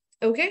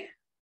 Okay?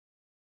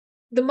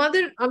 The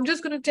mother, I'm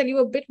just going to tell you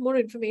a bit more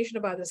information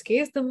about this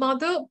case. The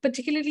mother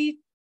particularly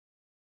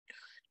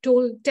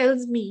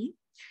tells me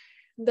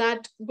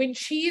that when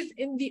she's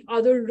in the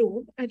other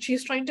room and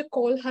she's trying to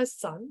call her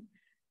son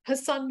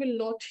will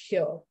not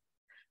hear.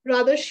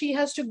 Rather, she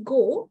has to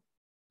go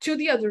to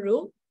the other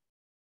room,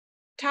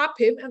 tap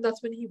him, and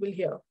that's when he will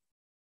hear.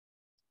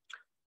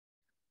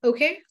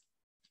 Okay?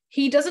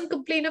 He doesn't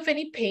complain of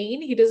any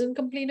pain. He doesn't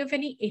complain of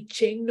any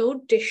itching,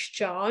 no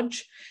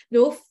discharge,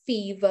 no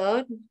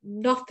fever,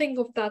 nothing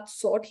of that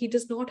sort. He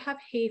does not have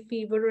hay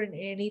fever or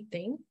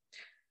anything.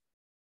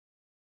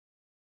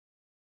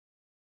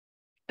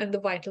 And the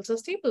vitals are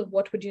stable.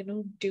 What would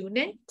you do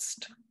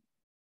next?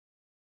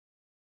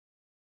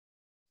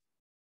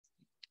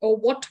 Or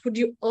what would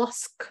you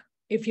ask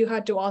if you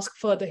had to ask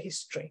further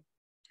history?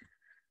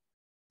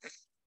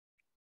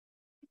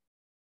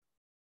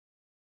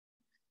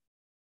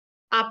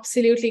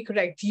 Absolutely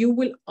correct. You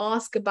will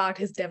ask about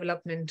his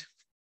development,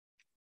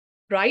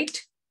 right?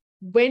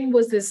 When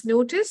was this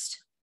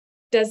noticed?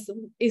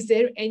 Is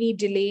there any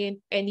delay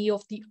in any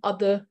of the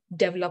other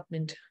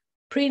development?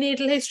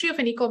 Prenatal history of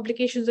any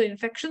complications or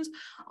infections.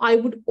 I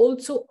would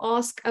also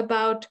ask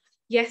about,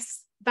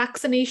 yes,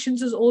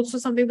 vaccinations is also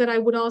something that I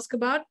would ask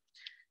about.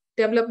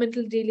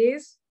 Developmental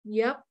delays,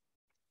 yeah.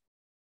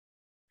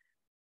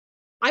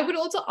 I would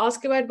also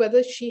ask about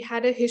whether she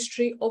had a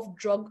history of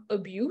drug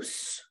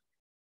abuse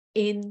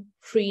in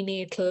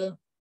prenatal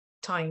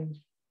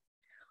time.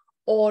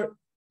 Or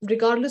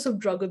regardless of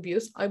drug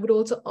abuse, I would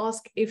also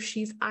ask if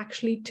she's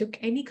actually took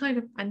any kind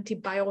of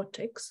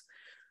antibiotics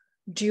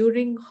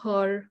during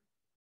her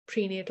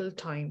prenatal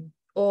time,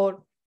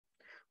 or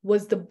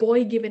was the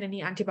boy given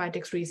any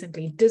antibiotics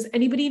recently? Does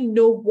anybody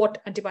know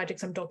what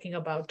antibiotics I'm talking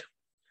about?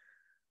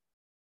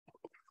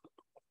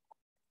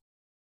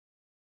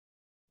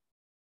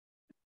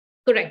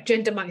 Correct,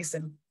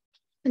 gentamicin.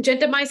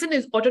 Gentamicin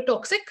is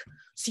ototoxic,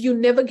 so you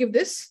never give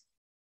this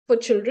for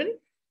children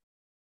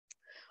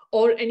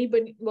or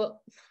anybody.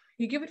 Well,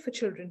 you give it for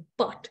children,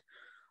 but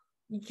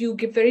you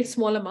give very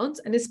small amounts,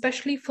 and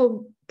especially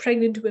for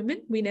pregnant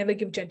women, we never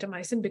give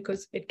gentamicin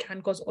because it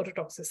can cause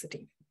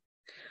ototoxicity.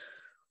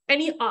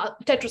 Any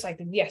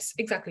tetracycline, yes,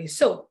 exactly.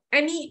 So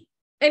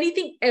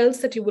anything else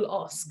that you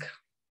will ask?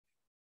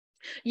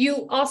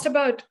 You asked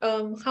about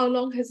how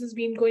long has this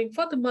been going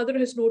for. The mother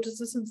has noticed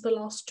this since the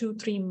last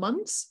 2-3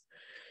 months.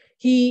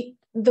 The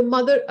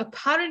mother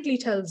apparently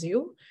tells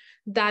you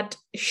that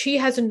she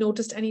hasn't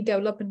noticed any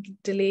developmental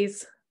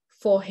delays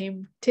for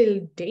him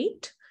till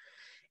date.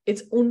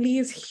 It's only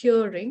his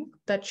hearing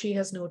that she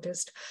has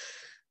noticed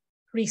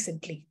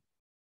recently.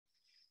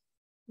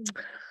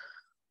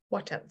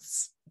 What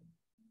else?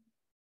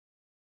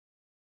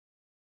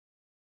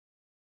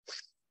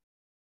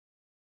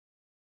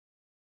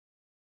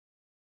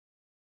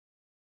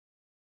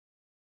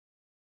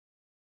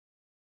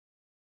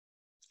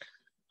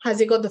 Has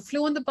he got the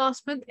flu in the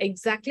past month?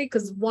 Exactly,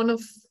 because one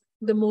of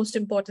the most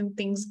important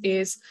things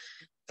is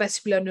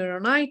vestibular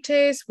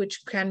neuronitis,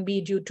 which can be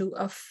due to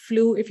a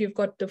flu. If you've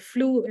got the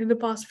flu in the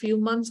past few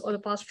months or the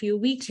past few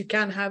weeks, you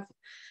can have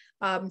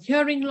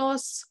hearing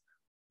loss.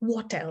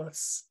 What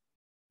else?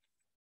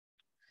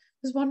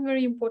 There's one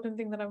very important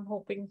thing that I'm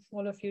hoping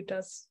all of you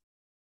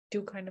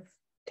do kind of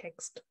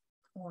text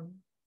on.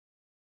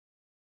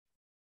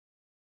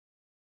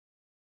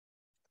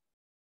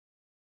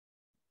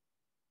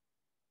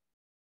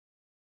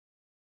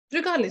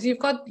 Regardless,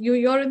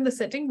 you're in the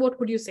setting, what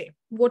would you say?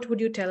 What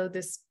would you tell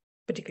this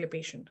particular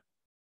patient?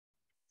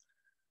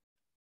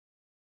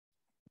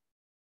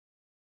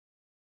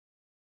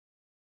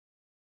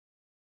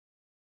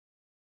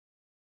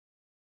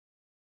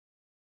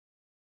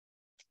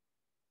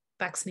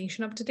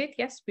 Vaccination up to date?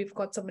 Yes, we've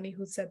got somebody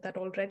who said that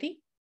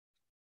already.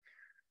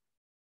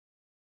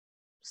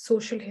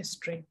 Social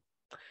history.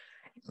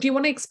 Do you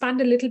want to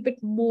expand a little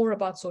bit more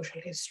about social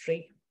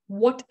history?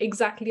 What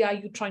exactly are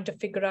you trying to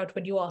figure out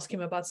when you ask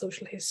him about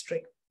social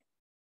history?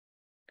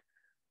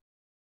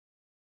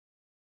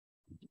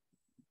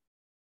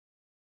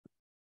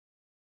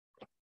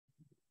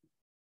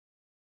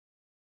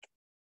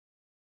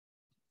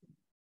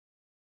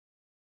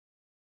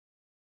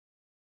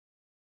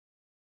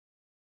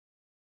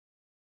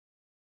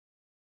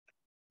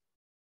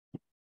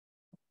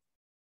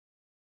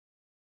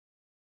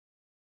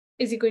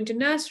 Is he going to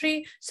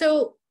nursery?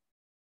 So,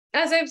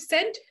 as I've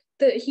said,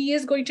 he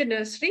is going to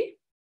nursery.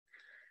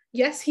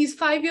 Yes, he's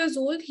 5 years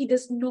old. He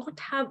does not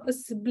have a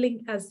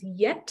sibling as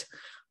yet,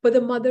 but the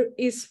mother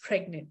is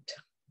pregnant.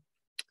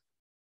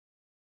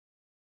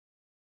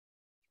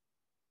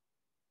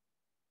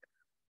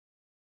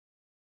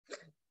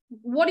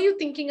 What are you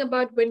thinking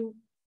about when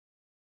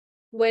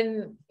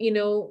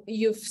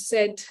you've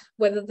said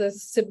whether the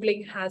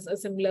sibling has a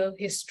similar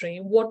history?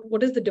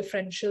 What is the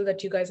differential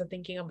that you guys are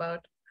thinking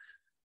about?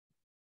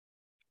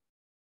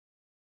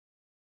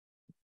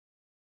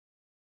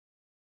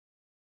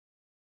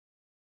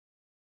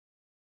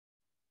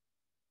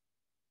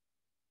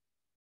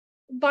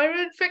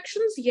 Viral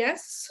infections,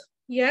 yes.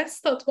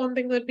 Yes, that's one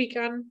thing that we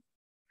can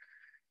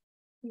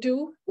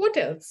do. What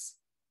else?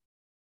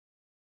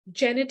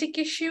 Genetic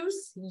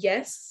issues,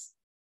 yes.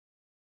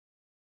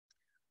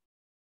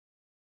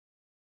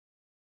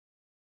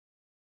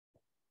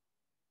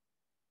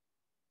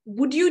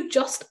 Would you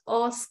just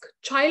ask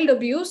child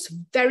abuse?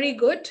 Very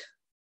good.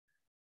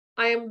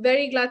 I am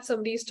very glad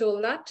somebody's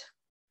told that.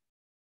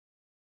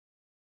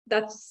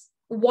 That's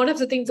one of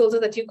the things also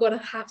that you're going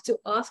to have to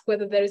ask,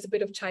 whether there is a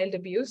bit of child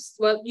abuse.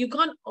 Well, you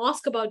can't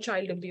ask about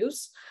child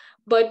abuse,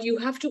 but you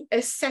have to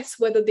assess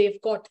whether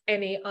they've got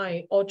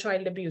NAI or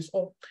child abuse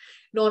or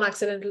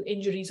non-accidental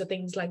injuries or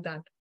things like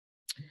that.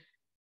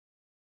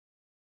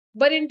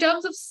 But in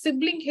terms of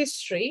sibling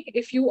history,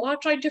 if you are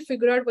trying to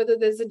figure out whether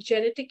there's a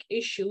genetic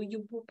issue,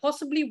 you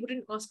possibly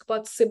wouldn't ask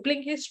about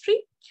sibling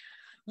history.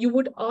 You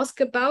would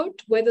ask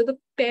about whether the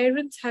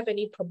parents have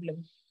any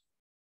problem.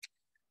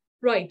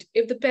 Right.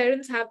 If the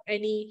parents have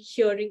any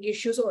hearing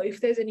issues, or if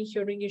there's any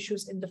hearing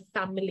issues in the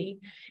family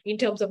in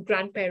terms of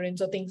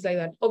grandparents or things like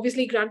that.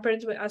 Obviously,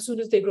 grandparents, as soon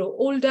as they grow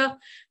older,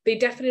 they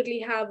definitely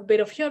have a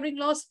bit of hearing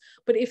loss.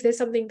 But if there's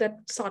something that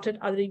started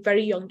at a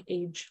very young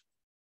age,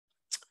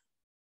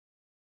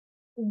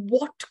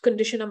 what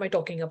condition am I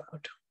talking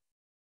about?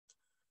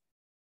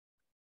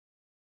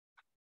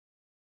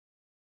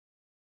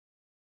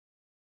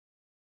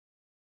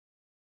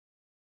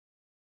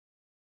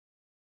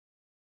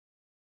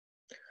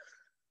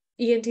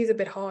 ENT is a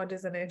bit hard,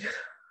 isn't it?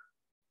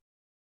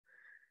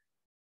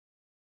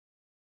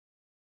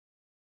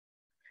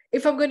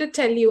 If I'm going to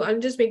tell you,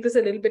 I'll just make this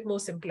a little bit more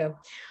simpler.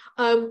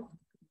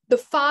 The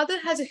father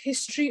has a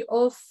history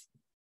of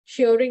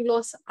hearing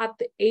loss at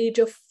the age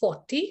of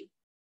 40.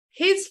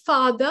 His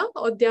father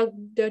or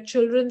their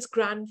children's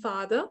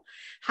grandfather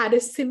had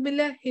a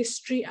similar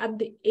history at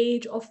the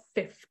age of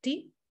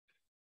 50.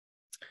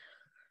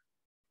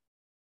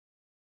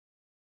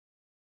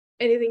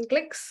 Anything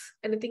clicks?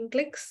 Anything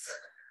clicks?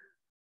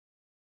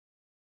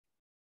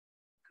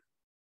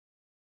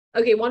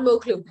 Okay, one more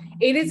clue.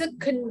 It is a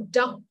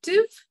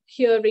conductive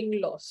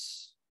hearing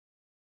loss.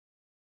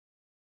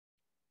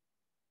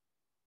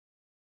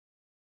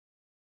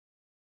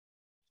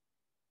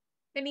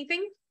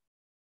 Anything?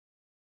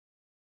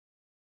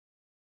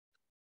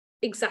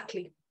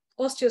 Exactly.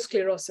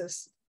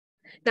 Osteosclerosis.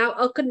 Now,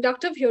 a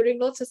conductive hearing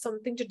loss has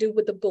something to do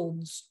with the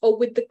bones or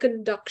with the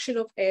conduction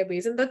of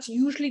airways, and that's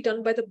usually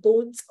done by the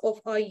bones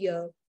of our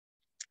ear.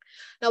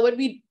 Now,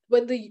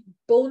 when the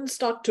bones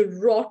start to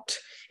rot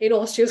in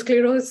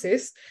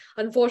osteosclerosis,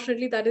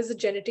 unfortunately, that is a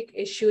genetic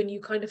issue, and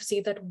you kind of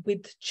see that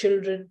with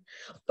children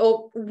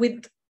or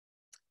within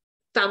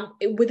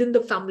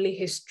the family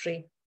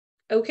history.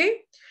 Okay,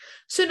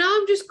 so now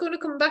I'm just going to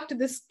come back to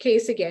this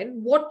case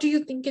again. What do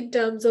you think in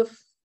terms of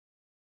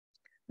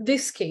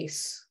this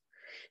case?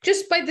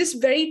 Just by this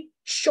very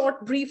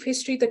short, brief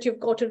history that you've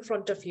got in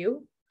front of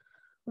you,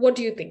 what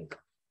do you think?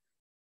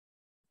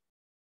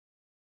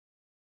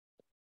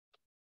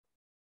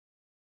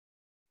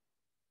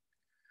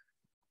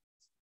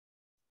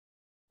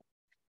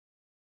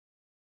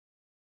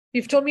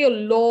 You've told me a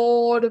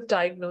lot of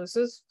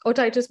diagnoses.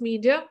 Otitis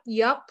media,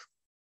 yep,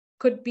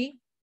 could be.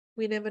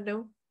 We never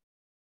know.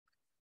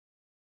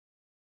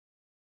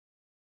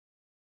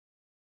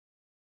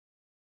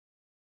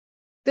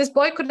 This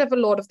boy could have a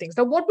lot of things.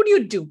 Now, what would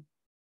you do?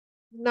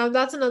 Now,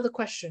 that's another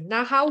question.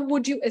 Now, how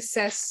would you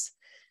assess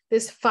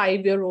this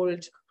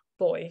 5-year-old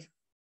boy?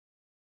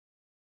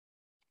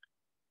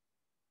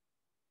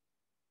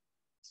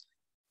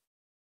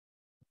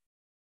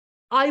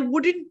 I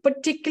wouldn't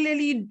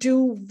particularly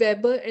do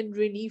Weber and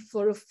Rini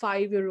for a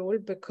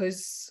 5-year-old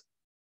because,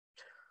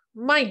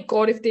 my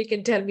God, if they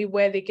can tell me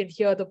where they can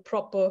hear the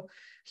proper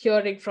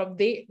hearing from,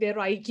 their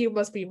IQ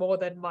must be more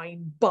than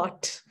mine.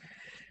 But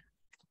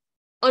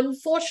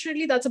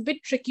unfortunately, that's a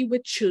bit tricky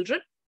with children.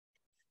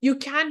 You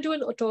can do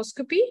an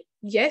otoscopy,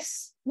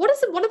 yes. What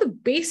is one of the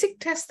basic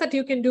tests that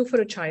you can do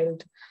for a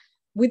child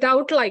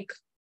without like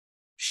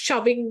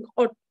shoving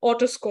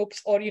otoscopes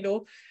or,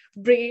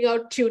 bringing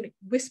out tuning?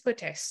 Whisper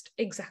test,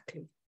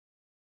 exactly.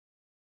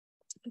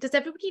 Does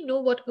everybody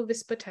know what a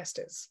whisper test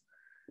is?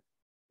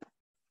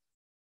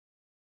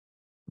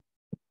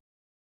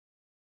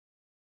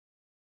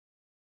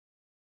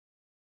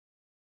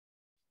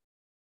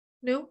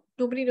 No,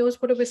 nobody knows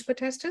what a whisper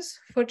test is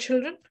for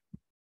children?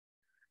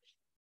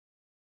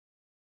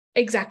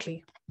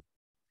 Exactly.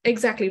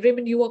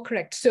 Raymond, you are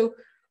correct. So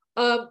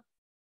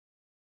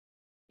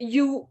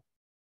you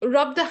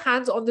rub the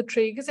hands on the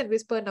tragus and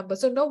whisper a number.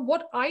 So now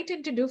what I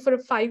tend to do for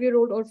a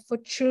 5-year-old or for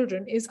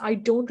children is I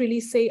don't really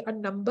say a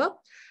number.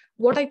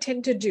 What I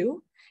tend to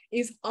do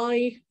is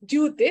I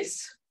do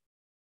this.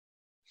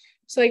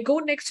 So I go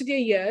next to their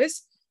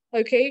ears,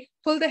 okay,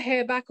 pull the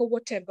hair back or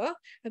whatever,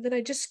 and then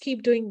I just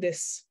keep doing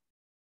this.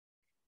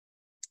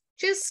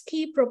 Just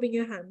keep rubbing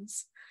your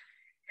hands.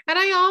 And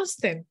I ask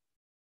them,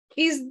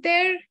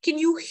 can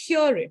you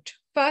hear it?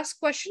 First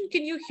question,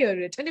 can you hear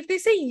it? And if they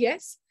say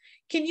yes,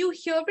 can you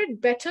hear it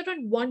better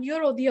on one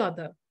ear or the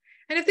other?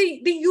 And if they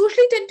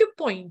usually tend to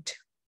point.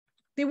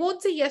 They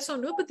won't say yes or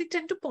no, but they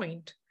tend to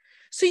point.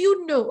 So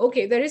you know,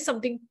 okay, there is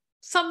something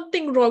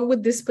wrong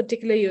with this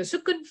particular ear. So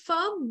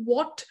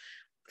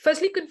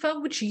firstly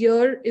confirm which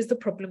ear is the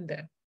problem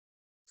there.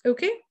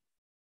 Okay.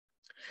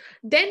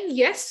 Then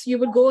yes, you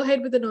would go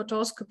ahead with an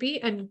otoscopy,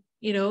 and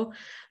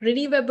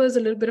Rini Weber is a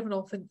little bit of an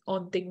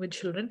off-on thing with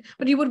children,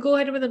 but you would go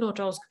ahead with an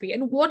otoscopy.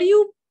 And what are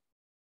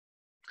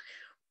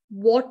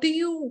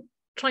you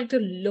trying to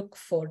look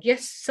for?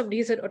 Yes,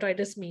 somebody said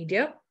otitis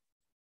media.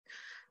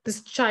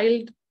 This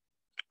child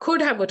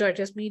could have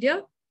otitis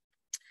media.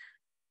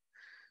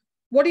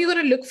 What are you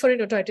going to look for in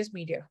otitis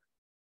media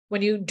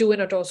when you do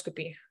an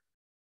otoscopy?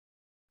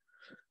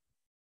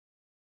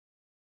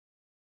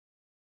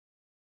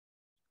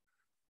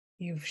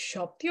 You've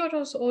shoved the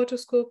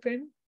otoscope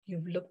in.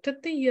 You've looked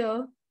at the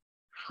ear.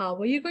 How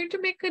are you going to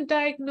make a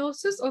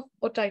diagnosis of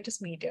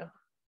otitis media?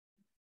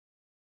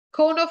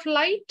 Cone of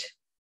light?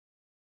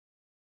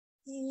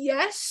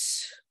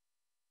 Yes.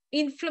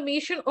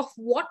 Inflammation of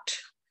what?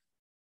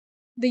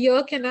 The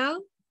ear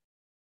canal?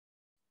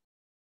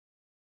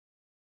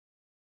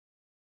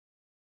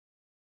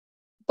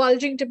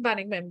 Bulging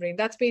tympanic membrane.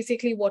 That's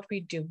basically what we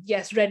do.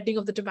 Yes, reddening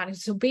of the tympanic.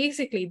 So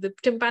basically, the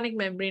tympanic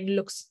membrane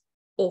looks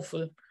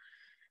awful.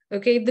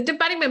 Okay, the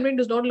tympanic membrane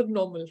does not look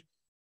normal.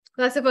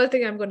 That's the first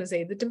thing I'm going to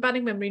say. The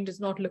tympanic membrane does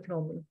not look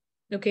normal.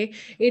 Okay,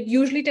 it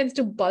usually tends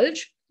to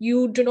bulge.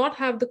 You do not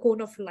have the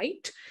cone of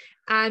light,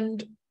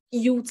 and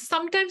you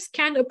sometimes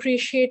can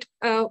appreciate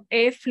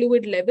air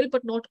fluid level,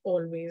 but not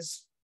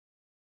always.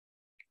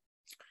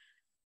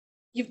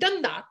 You've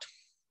done that.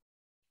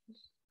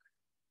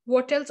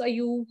 What else are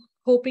you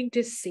hoping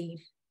to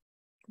see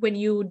when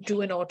you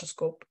do an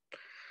otoscope?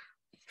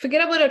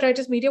 Forget about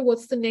otitis media.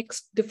 What's the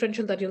next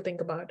differential that you'll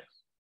think about?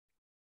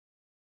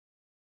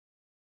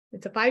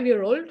 It's a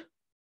 5-year-old.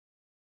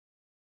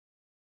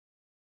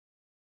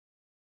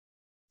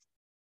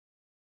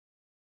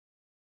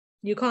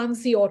 You can't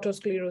see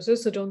autosclerosis,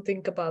 so don't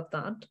think about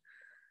that.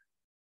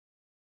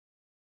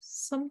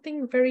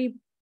 Something very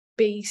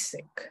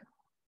basic.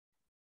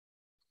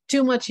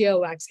 Too much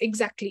earwax,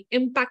 exactly,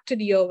 impacted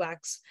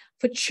earwax.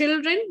 For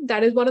children,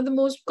 that is one of the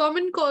most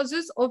common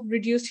causes of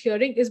reduced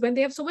hearing, is when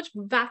they have so much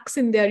wax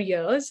in their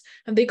ears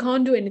and they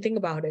can't do anything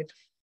about it.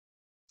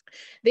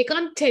 They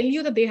can't tell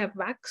you that they have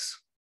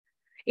wax.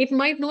 It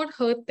might not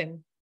hurt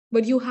them,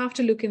 but you have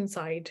to look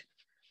inside.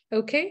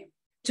 okay,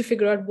 to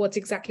figure out what's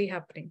exactly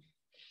happening.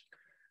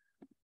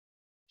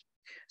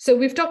 So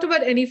we've talked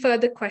about any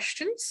further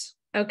questions,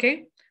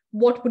 okay?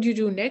 What would you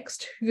do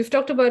next? We've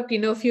talked about,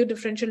 a few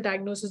differential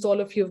diagnoses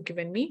all of you have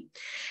given me.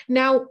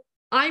 Now,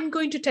 I'm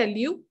going to tell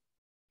you,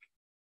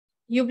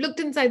 you've looked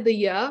inside the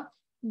ear.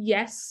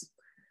 Yes,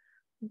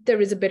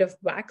 there is a bit of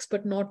wax,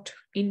 but not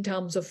in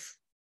terms of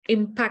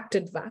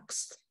impacted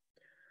wax.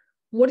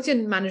 What is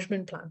your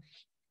management plan?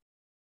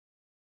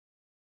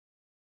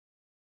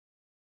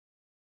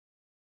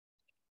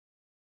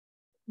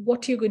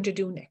 What are you going to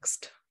do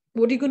next?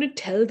 What are you going to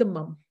tell the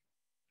mum?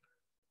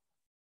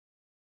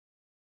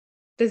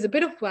 There's a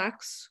bit of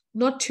wax,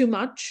 not too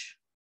much.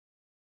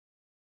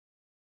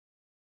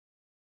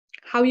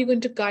 How are you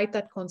going to guide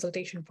that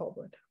consultation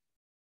forward?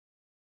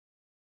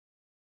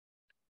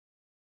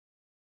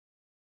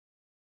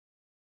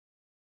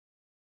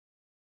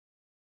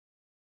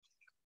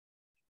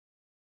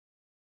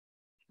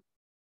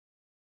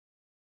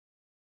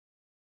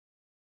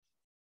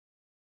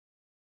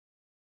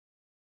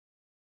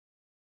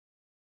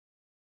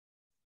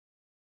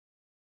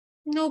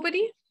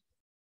 Nobody?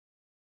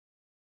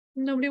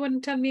 Nobody want to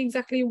tell me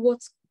exactly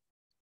what's...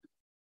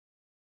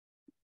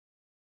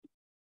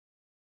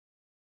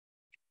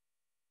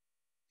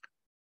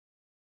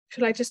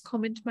 Should I just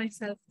comment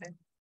myself then?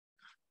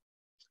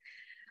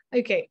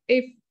 Okay,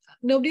 if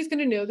nobody's going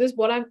to know this,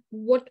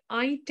 what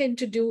I tend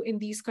to do in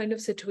these kind of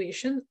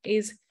situations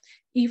is,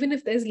 even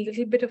if there's a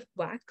little bit of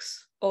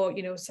wax, or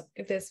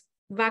if there's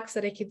wax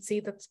that I can see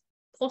that's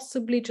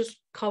possibly just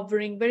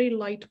covering, very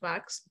light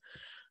wax,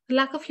 the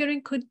lack of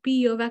hearing could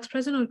be earwax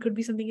present, or it could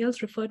be something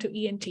else, refer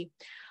to ENT.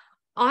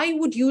 I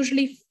would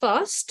usually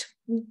first,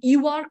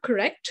 you are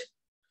correct,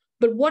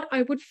 but what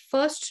I would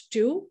first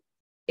do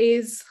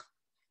is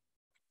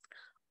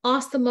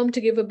ask the mum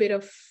to give a bit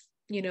of,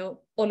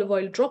 olive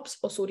oil drops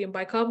or sodium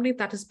bicarbonate.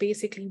 That is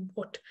basically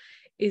what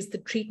is the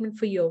treatment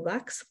for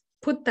earwax.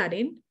 Put that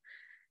in,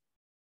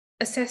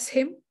 assess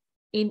him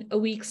in a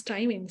week's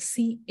time and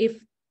see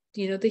if,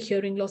 the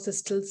hearing loss is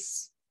still,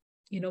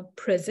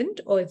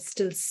 present, or it's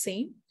still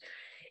same.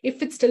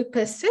 If it still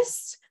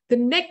persists, the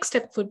next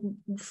step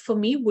for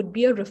me would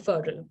be a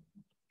referral.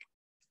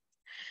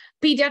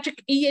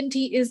 Pediatric ENT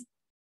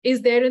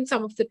is there in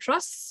some of the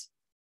trusts,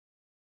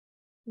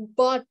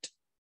 but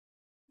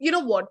you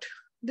know what?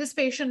 This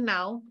patient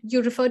now,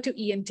 you refer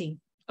to ENT,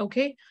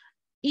 okay?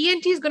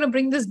 ENT is going to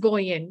bring this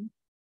boy in.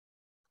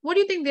 What do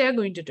you think they are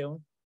going to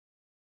do?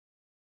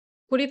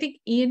 What do you think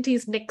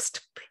ENT's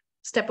next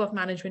step of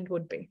management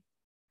would be?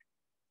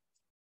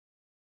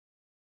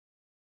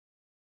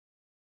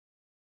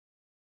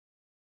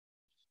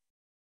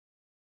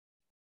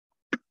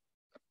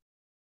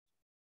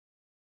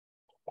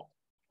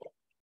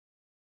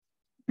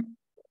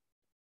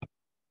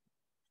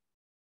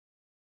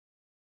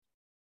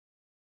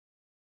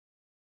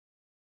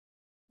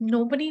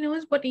 Nobody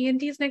knows what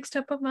ENT's next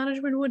step of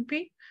management would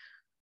be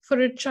for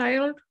a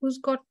child who's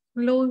got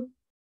low,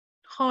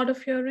 hard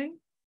of hearing.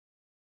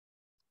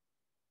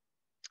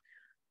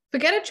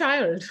 Forget a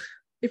child.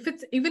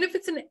 Even if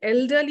it's an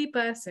elderly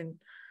person,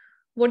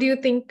 what do you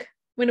think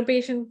when a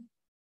patient...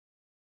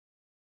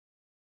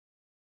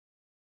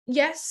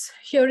 Yes,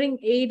 hearing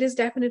aid is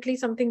definitely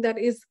something that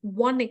is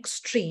one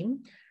extreme,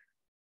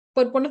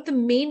 but one of the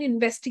main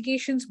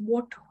investigations,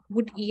 what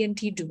would ENT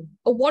do?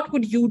 Or what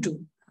would you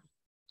do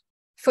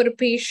for a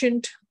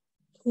patient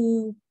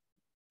who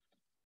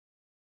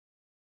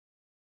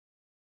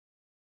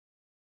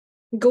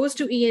goes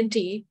to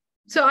ENT?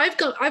 So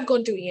I've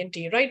gone to ENT,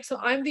 right? So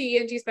I'm the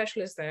ENT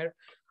specialist there.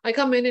 I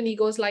come in and he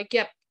goes like,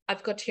 yep,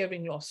 I've got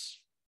hearing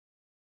loss.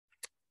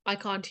 I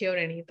can't hear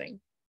anything.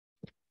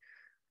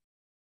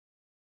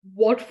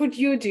 What would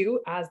you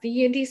do as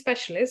the ENT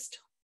specialist?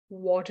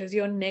 What is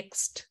your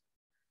next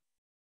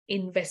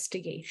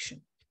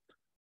investigation?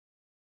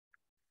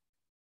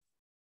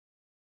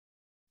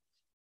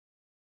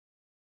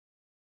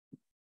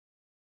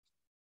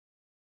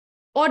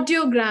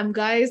 Audiogram,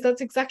 guys.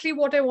 That's exactly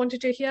what I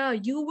wanted to hear.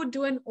 You would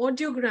do an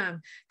audiogram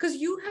because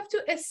you have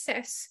to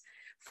assess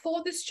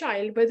for this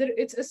child whether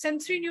it's a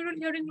sensory neural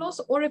hearing loss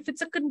or if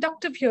it's a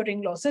conductive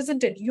hearing loss,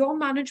 isn't it? Your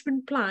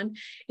management plan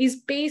is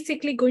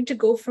basically going to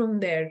go from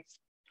there.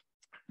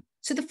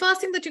 So the first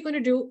thing that you're going to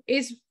do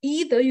is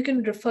either you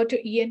can refer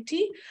to ENT,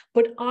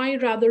 but I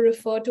rather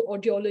refer to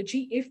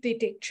audiology if they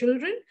take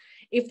children.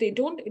 If they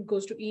don't, it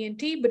goes to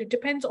ENT, but it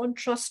depends on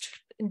trust,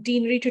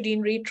 deanery to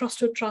deanery, trust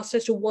to trust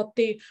as to what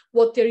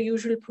their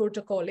usual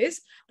protocol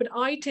is. But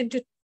I tend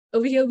to,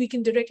 over here, we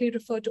can directly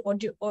refer to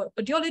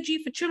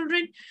audiology for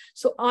children.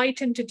 So I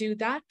tend to do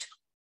that.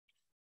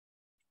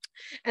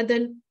 And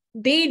then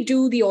they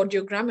do the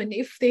audiogram. And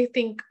if they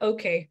think,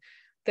 okay,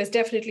 there's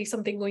definitely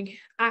something going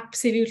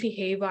absolutely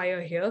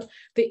haywire here,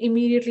 they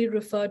immediately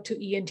refer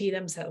to ENT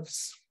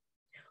themselves.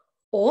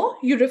 Or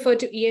you refer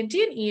to ENT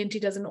and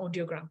ENT does an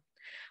audiogram.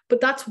 But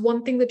that's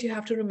one thing that you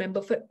have to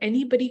remember for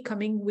anybody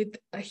coming with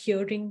a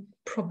hearing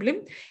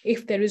problem.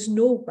 If there is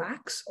no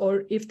wax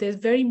or if there's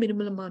very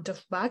minimal amount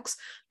of wax,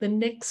 the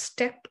next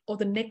step or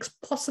the next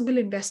possible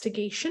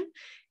investigation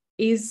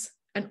is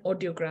an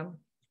audiogram,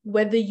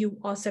 whether you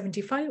are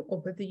 75 or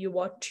whether you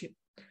are 2.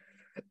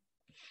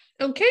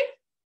 Okay?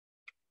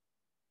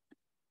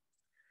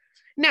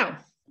 Now,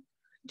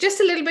 just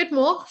a little bit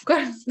more.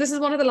 This is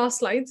one of the last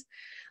slides.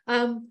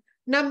 Now,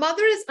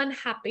 mother is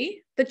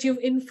unhappy that you've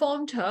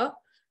informed her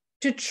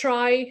to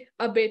try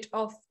a bit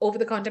of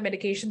over-the-counter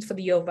medications for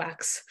the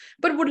earwax,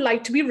 but would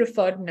like to be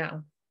referred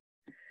now.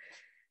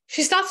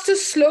 She starts to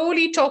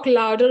slowly talk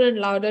louder and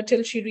louder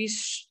till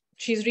she's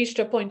reached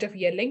a point of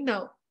yelling.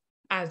 Now,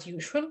 as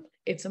usual,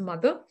 it's a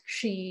mother.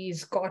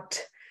 She's got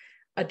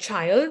a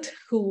child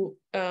who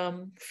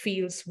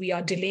feels we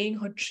are delaying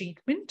her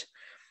treatment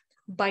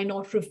by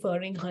not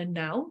referring her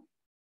now,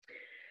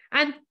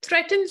 and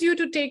threatens you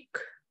to take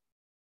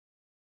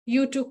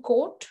you to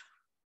court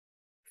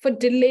for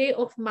delay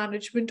of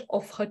management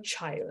of her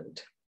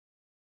child.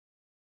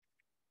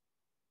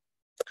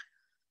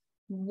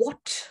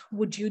 What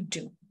would you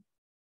do?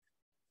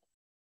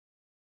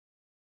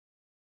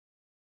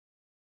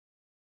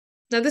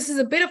 Now, this is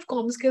a bit of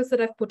comm skills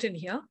that I've put in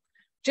here,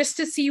 just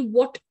to see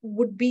what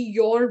would be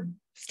your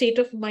state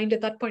of mind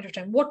at that point of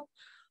time.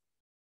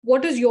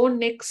 What is your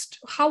next?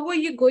 How are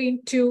you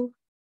going to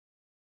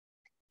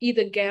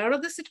either get out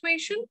of the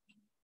situation?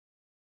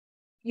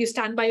 You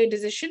stand by your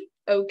decision,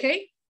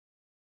 okay?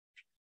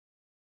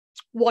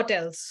 What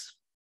else?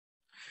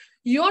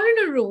 You're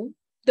in a room,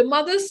 the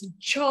mother's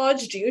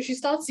charged you, she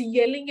starts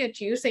yelling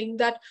at you, saying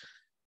that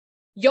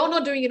you're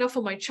not doing enough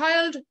for my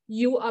child,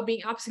 you are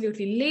being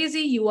absolutely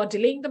lazy, you are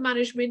delaying the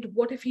management.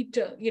 What if he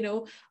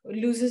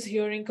loses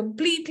hearing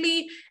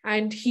completely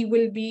and he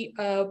will be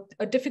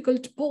a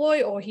difficult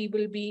boy, or he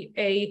will be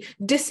a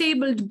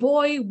disabled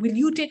boy? Will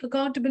you take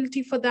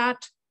accountability for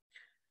that?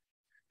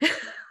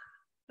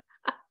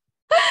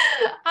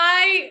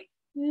 I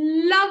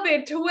love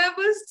it.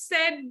 Whoever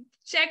said,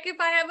 check if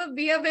I have a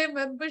BFA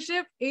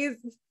membership is,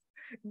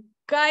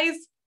 guys,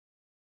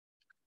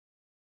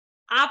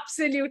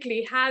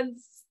 absolutely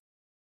hands.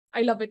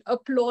 I love it.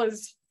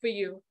 Applause for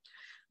you.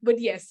 But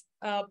yes,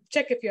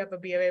 check if you have a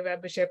BFA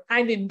membership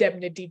and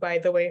indemnity, by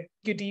the way.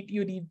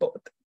 You need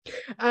both.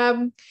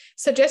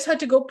 Suggest her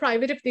to go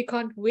private if they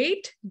can't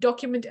wait.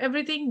 Document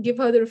everything. Give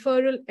her the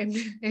referral and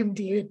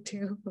MD it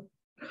too.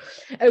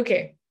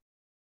 Okay.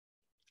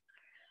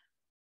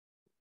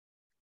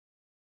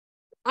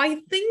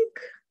 I think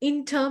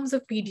in terms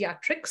of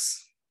pediatrics,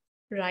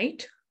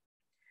 right?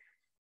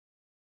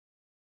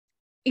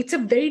 It's a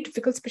very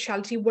difficult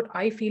specialty. What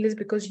I feel is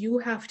because you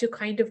have to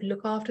kind of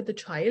look after the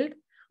child,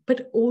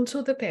 but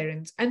also the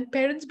parents. And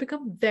parents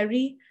become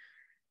they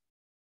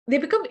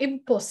become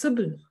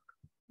impossible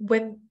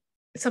when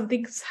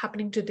something's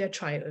happening to their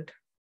child,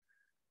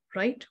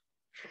 right?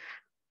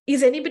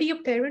 Is anybody a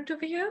parent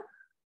over here?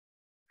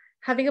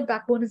 Having a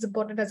backbone is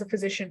important as a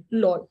physician.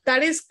 Lol.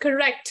 That is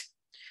correct.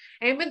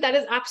 Ahmed, that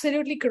is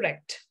absolutely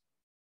correct.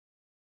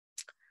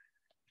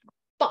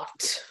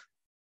 But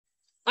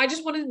I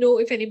just want to know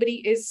if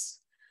anybody is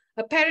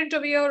a parent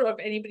over here, or if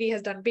anybody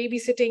has done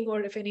babysitting,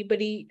 or if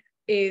anybody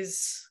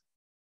is,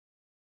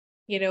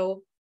 has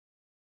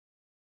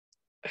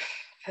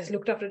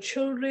looked after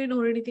children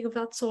or anything of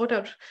that sort,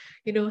 or,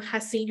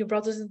 has seen your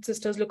brothers and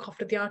sisters look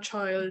after their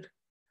child.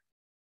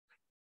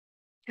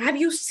 Have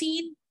you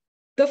seen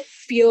the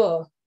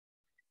fear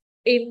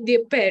in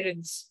their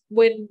parents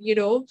when,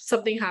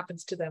 something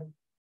happens to them?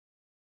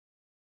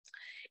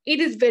 It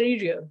is very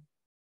real.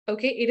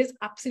 Okay, it is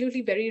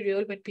absolutely very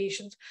real when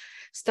patients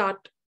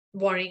start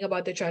worrying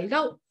about their child.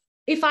 Now,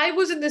 if I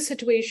was in this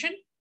situation,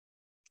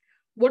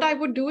 what I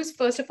would do is,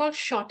 first of all,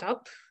 shut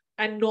up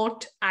and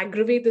not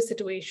aggravate the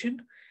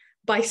situation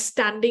by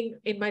standing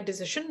in my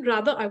decision.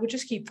 Rather, I would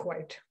just keep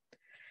quiet.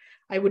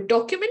 I would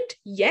document,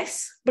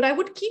 yes, but I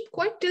would keep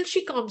quiet till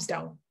she calms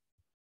down.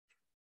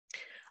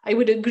 I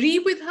would agree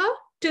with her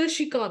till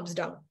she calms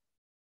down.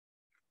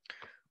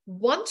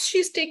 Once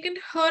she's taken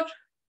her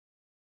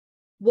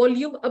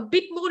volume a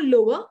bit more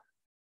lower,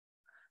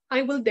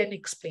 I will then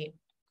explain.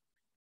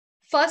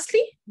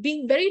 Firstly,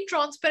 being very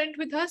transparent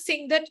with her,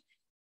 saying that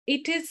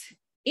it is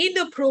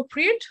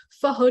inappropriate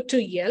for her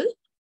to yell,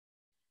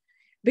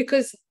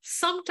 because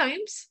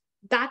sometimes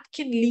that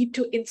can lead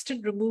to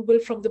instant removal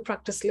from the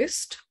practice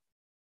list.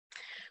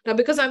 Now,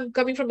 because I'm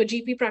coming from a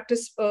GP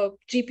practice,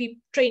 GP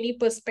trainee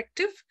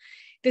perspective,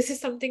 this is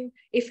something,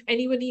 if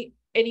any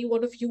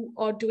one of you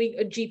are doing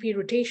a GP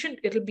rotation,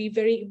 it'll be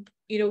very,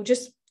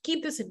 just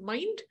keep this in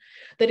mind,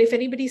 that if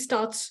anybody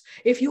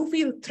if you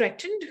feel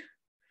threatened,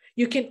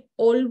 you can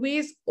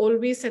always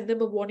send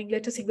them a warning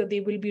letter saying that they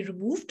will be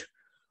removed.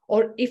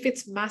 Or if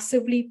it's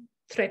massively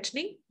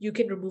threatening, you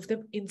can remove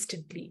them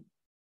instantly.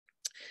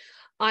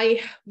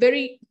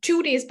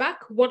 2 days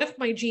back, one of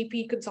my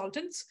GP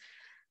consultants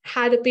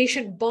had a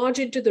patient barge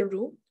into the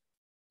room,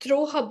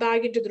 throw her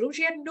bag into the room.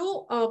 She had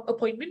no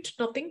appointment,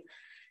 nothing.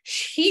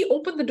 She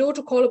opened the door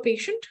to call a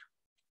patient.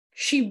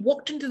 She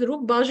walked into the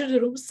room, barged into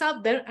the room,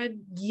 sat there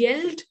and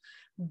yelled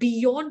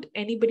beyond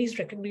anybody's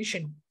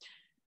recognition.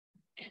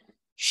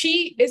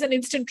 She is an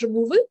instant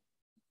removal,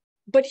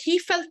 but he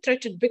felt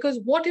threatened because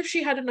what if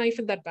she had a knife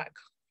in that bag,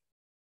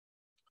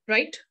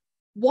 right?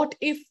 What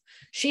if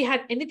she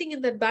had anything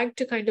in that bag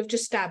to kind of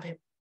just stab him?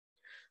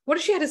 What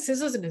if she had his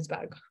scissors in his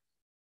bag?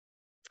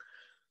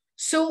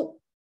 So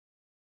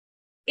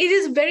it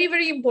is very,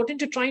 very important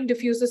to try and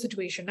diffuse the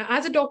situation. Now,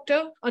 as a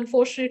doctor,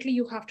 unfortunately,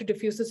 you have to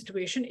diffuse the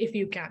situation if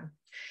you can.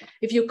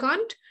 If you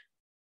can't,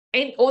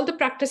 and all the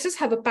practices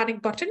have a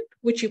panic button,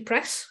 which you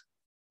press,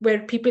 where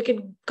people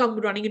can come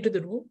running into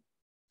the room.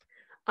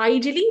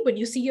 Ideally, when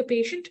you see a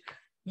patient,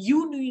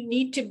 you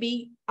need to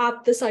be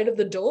at the side of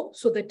the door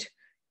so that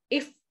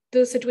if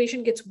the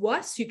situation gets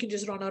worse, you can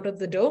just run out of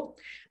the door.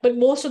 But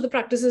most of the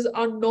practices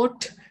are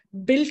not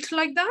built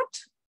like that.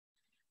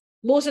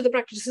 Most of the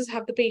practices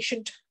have the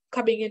patient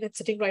coming in and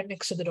sitting right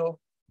next to the door.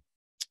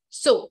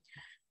 So,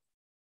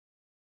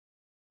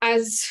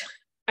 as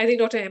I think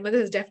Dr. Ahmed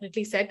has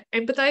definitely said,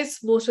 empathize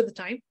most of the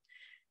time.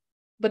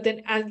 But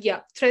then, and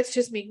yeah, threats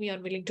just make me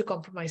unwilling to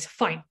compromise.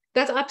 Fine.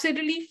 That's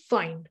absolutely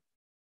fine.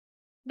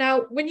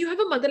 Now, when you have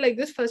a mother like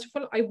this, first of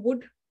all, I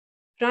would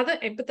rather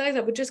empathize.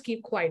 I would just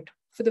keep quiet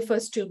for the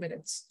first 2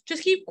 minutes.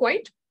 Just keep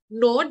quiet,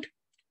 nod,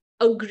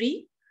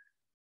 agree,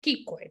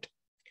 keep quiet.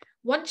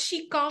 Once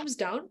she calms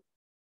down,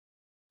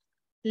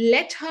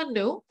 let her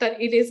know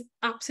that it is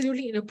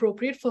absolutely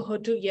inappropriate for her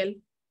to yell.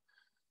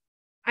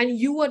 And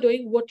you are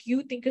doing what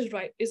you think is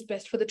right, is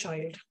best for the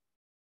child.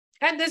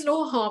 And there's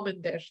no harm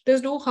in there.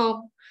 There's no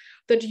harm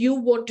that you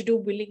want to do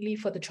willingly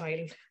for the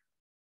child.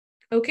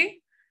 Okay?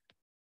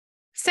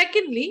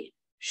 Secondly,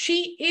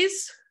 she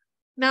is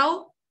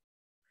now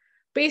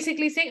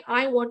basically saying,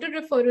 I want a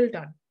referral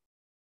done.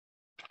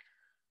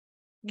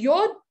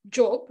 Your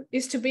job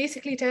is to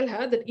basically tell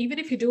her that even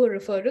if you do a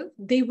referral,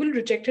 they will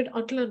reject it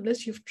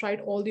unless you've tried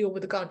all the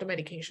over-the-counter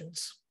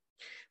medications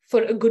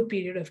for a good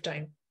period of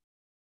time.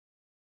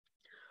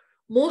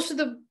 Most of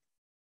the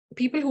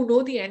people who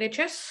know the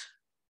NHS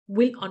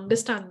will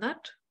understand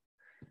that.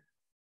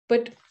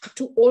 But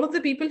to all of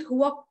the people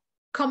who are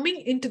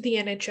coming into the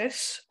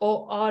NHS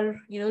or are,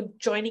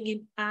 joining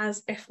in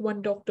as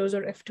F1 doctors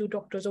or F2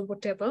 doctors or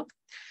whatever,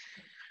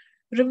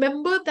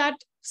 remember that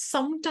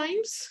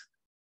sometimes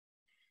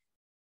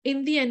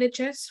in the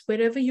NHS,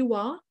 wherever you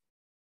are,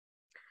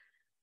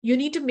 you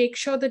need to make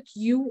sure that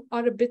you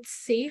are a bit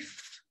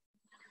safe.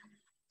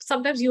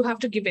 Sometimes you have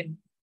to give in.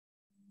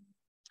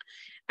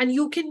 And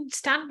you can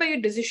stand by your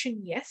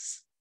decision,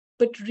 yes,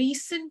 but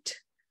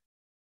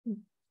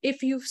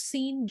if you've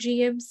seen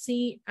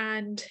GMC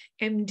and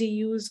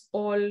MDU's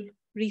all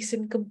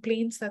recent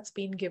complaints that's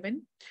been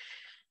given,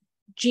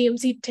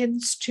 GMC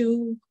tends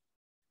to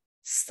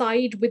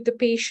side with the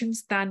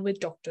patients than with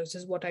doctors,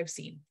 is what I've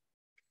seen.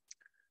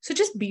 So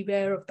just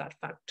beware of that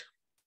fact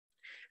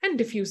and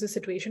diffuse the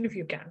situation if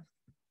you can.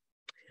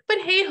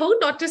 But hey ho,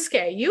 not to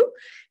scare you.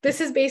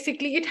 This is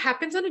basically, it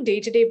happens on a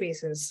day-to-day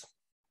basis.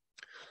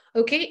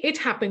 Okay, it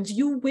happens.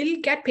 You will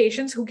get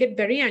patients who get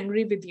very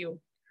angry with you.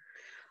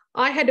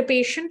 I had a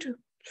patient,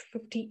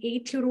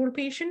 58-year-old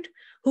patient,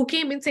 who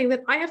came in saying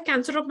that I have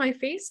cancer of my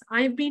face.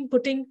 I've been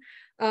putting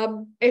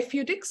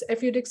Effudix.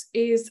 Effudix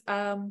is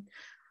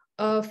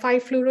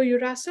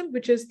 5-fluorouracil,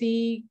 which is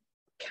the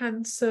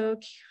cancer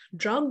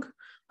drug.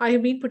 I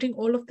have been putting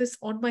all of this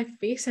on my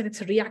face and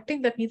it's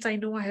reacting. That means I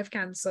know I have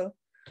cancer.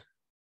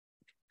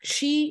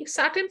 She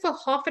sat in for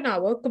half an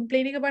hour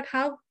complaining about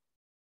how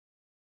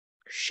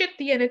shit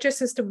the NHS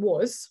system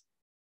was.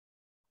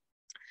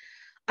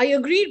 I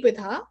agreed with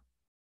her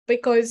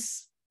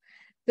because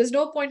there's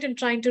no point in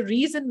trying to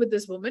reason with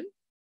this woman.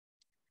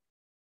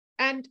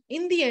 And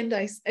in the end,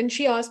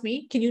 she asked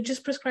me, can you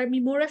just prescribe me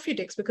more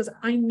Effudix because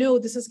I know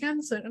this is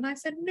cancer? And I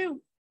said,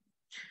 no.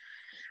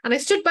 And I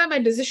stood by my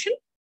decision.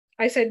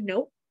 I said,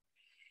 no.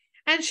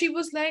 And she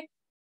was like,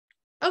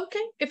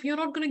 okay, if you're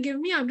not going to give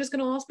me, I'm just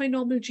going to ask my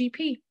normal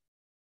GP.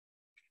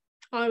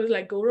 I was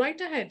like, go right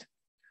ahead.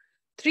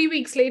 3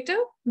 weeks later,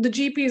 the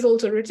GP is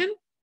also written,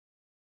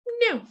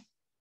 no.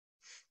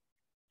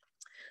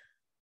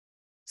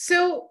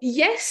 So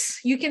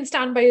yes, you can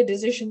stand by your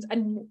decisions,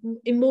 and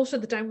in most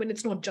of the time when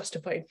it's not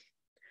justified.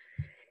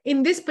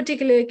 In this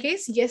particular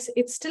case, yes,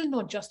 it's still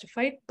not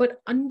justified,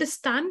 but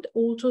understand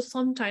also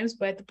sometimes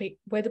where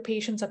the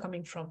patients are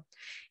coming from.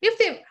 If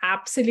they're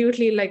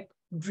absolutely like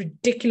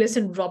ridiculous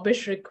and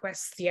rubbish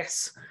requests,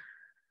 yes,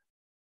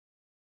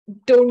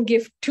 don't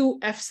give 2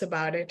 Fs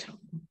about it.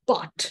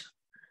 But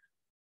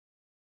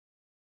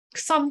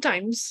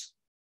sometimes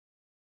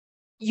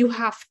you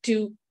have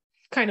to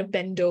kind of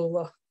bend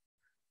over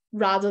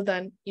rather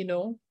than,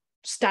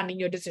 standing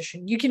your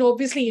decision. You can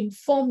obviously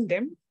inform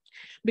them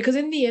because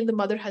in the end, the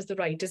mother has the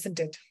right, isn't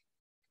it?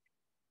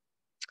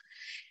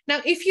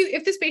 Now,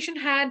 if this patient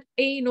had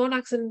a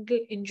non-accidental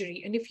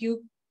injury and if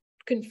you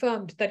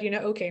confirmed that,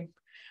 okay,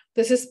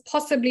 this is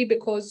possibly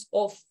because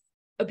of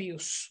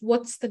abuse,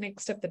 what's the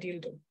next step that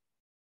you'll do?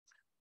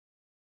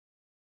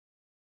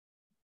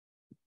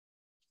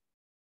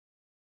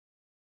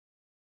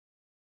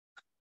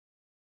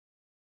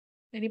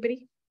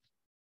 Anybody?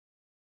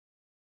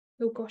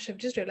 Oh gosh, I've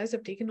just realized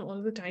I've taken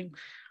all the time.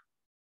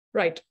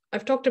 Right,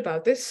 I've talked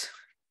about this.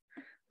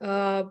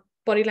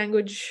 Body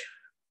language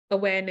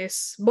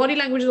awareness. Body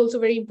language is also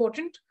very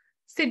important.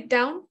 Sit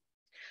down.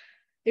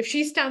 If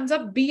she stands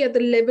up, be at the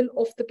level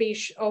of the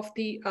patient, of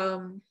the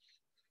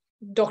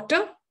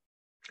doctor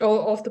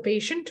or of the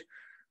patient.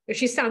 If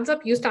she stands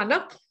up, you stand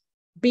up,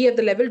 be at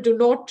the level, do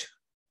not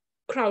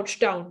crouch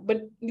down,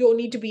 but you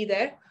need to be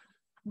there.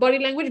 Body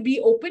language, be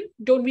open,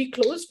 don't be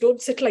closed,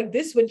 don't sit like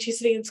this when she's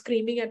sitting and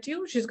screaming at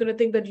you. She's going to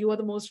think that you are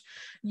the most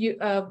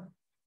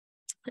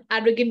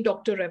arrogant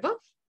doctor ever.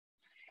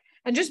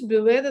 And just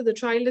beware that the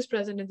child is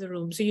present in the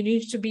room. So you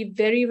need to be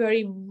very,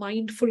 very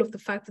mindful of the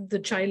fact that the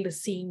child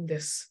is seeing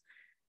this.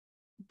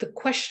 The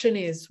question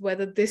is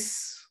whether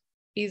this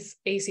is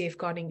a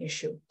safeguarding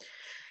issue.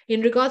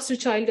 In regards to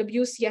child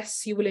abuse,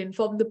 yes, you will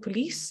inform the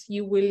police.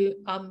 You will,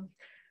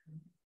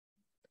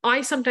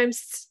 I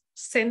sometimes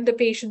send the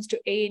patients to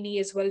A&E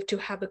as well to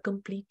have a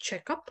complete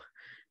checkup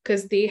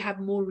because they have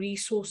more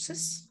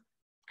resources.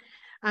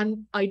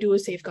 And I do a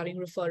safeguarding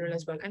referral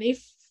as well. And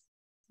if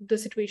the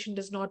situation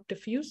does not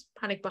diffuse,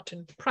 panic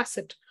button, press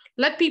it.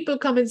 Let people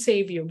come and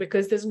save you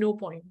because there's no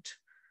point.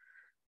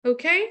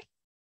 Okay?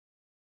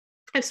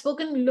 I've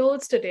spoken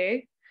loads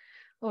today.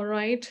 All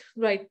right.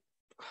 Right.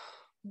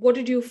 What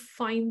did you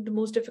find the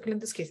most difficult in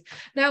this case?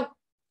 Now,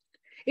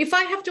 if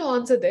I have to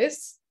answer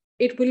this,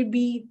 it will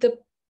be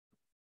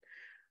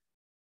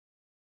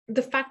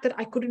the fact that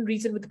I couldn't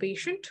reason with the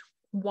patient,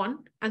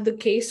 one, and the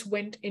case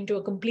went into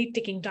a complete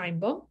ticking time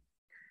bomb.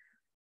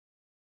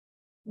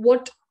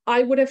 What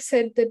I would have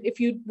said that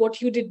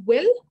what you did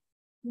well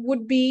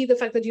would be the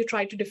fact that you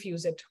tried to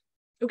diffuse it.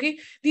 Okay.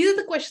 These are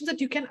the questions that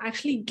you can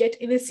actually get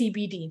in a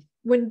CBD.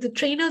 When the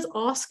trainer's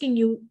asking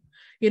you,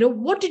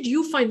 what did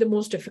you find the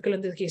most difficult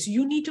in this case?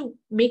 You need to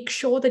make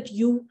sure that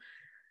you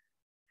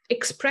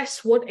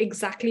express what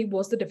exactly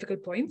was the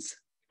difficult points.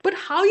 But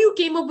how you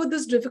came up with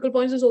these difficult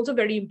points is also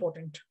very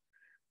important.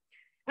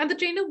 And the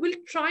trainer will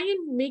try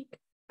and make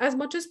as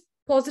much as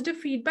positive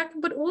feedback,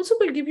 but also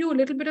will give you a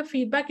little bit of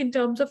feedback in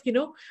terms of,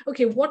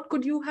 okay, what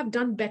could you have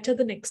done better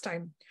the next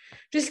time?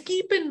 Just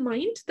keep in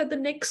mind that the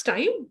next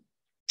time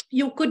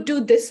you could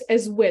do this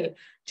as well,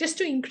 just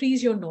to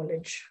increase your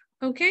knowledge.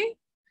 Okay?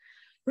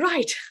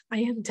 Right, I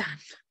am done.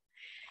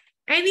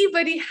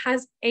 Anybody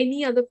has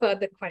any other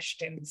further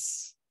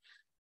questions?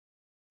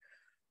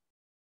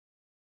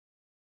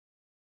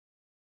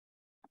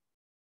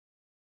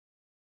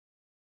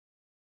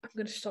 I'm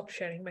going to stop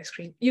sharing my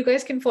screen. You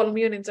guys can follow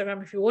me on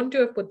Instagram if you want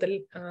to. I've put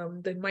the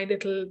my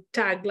little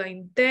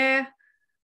tagline there.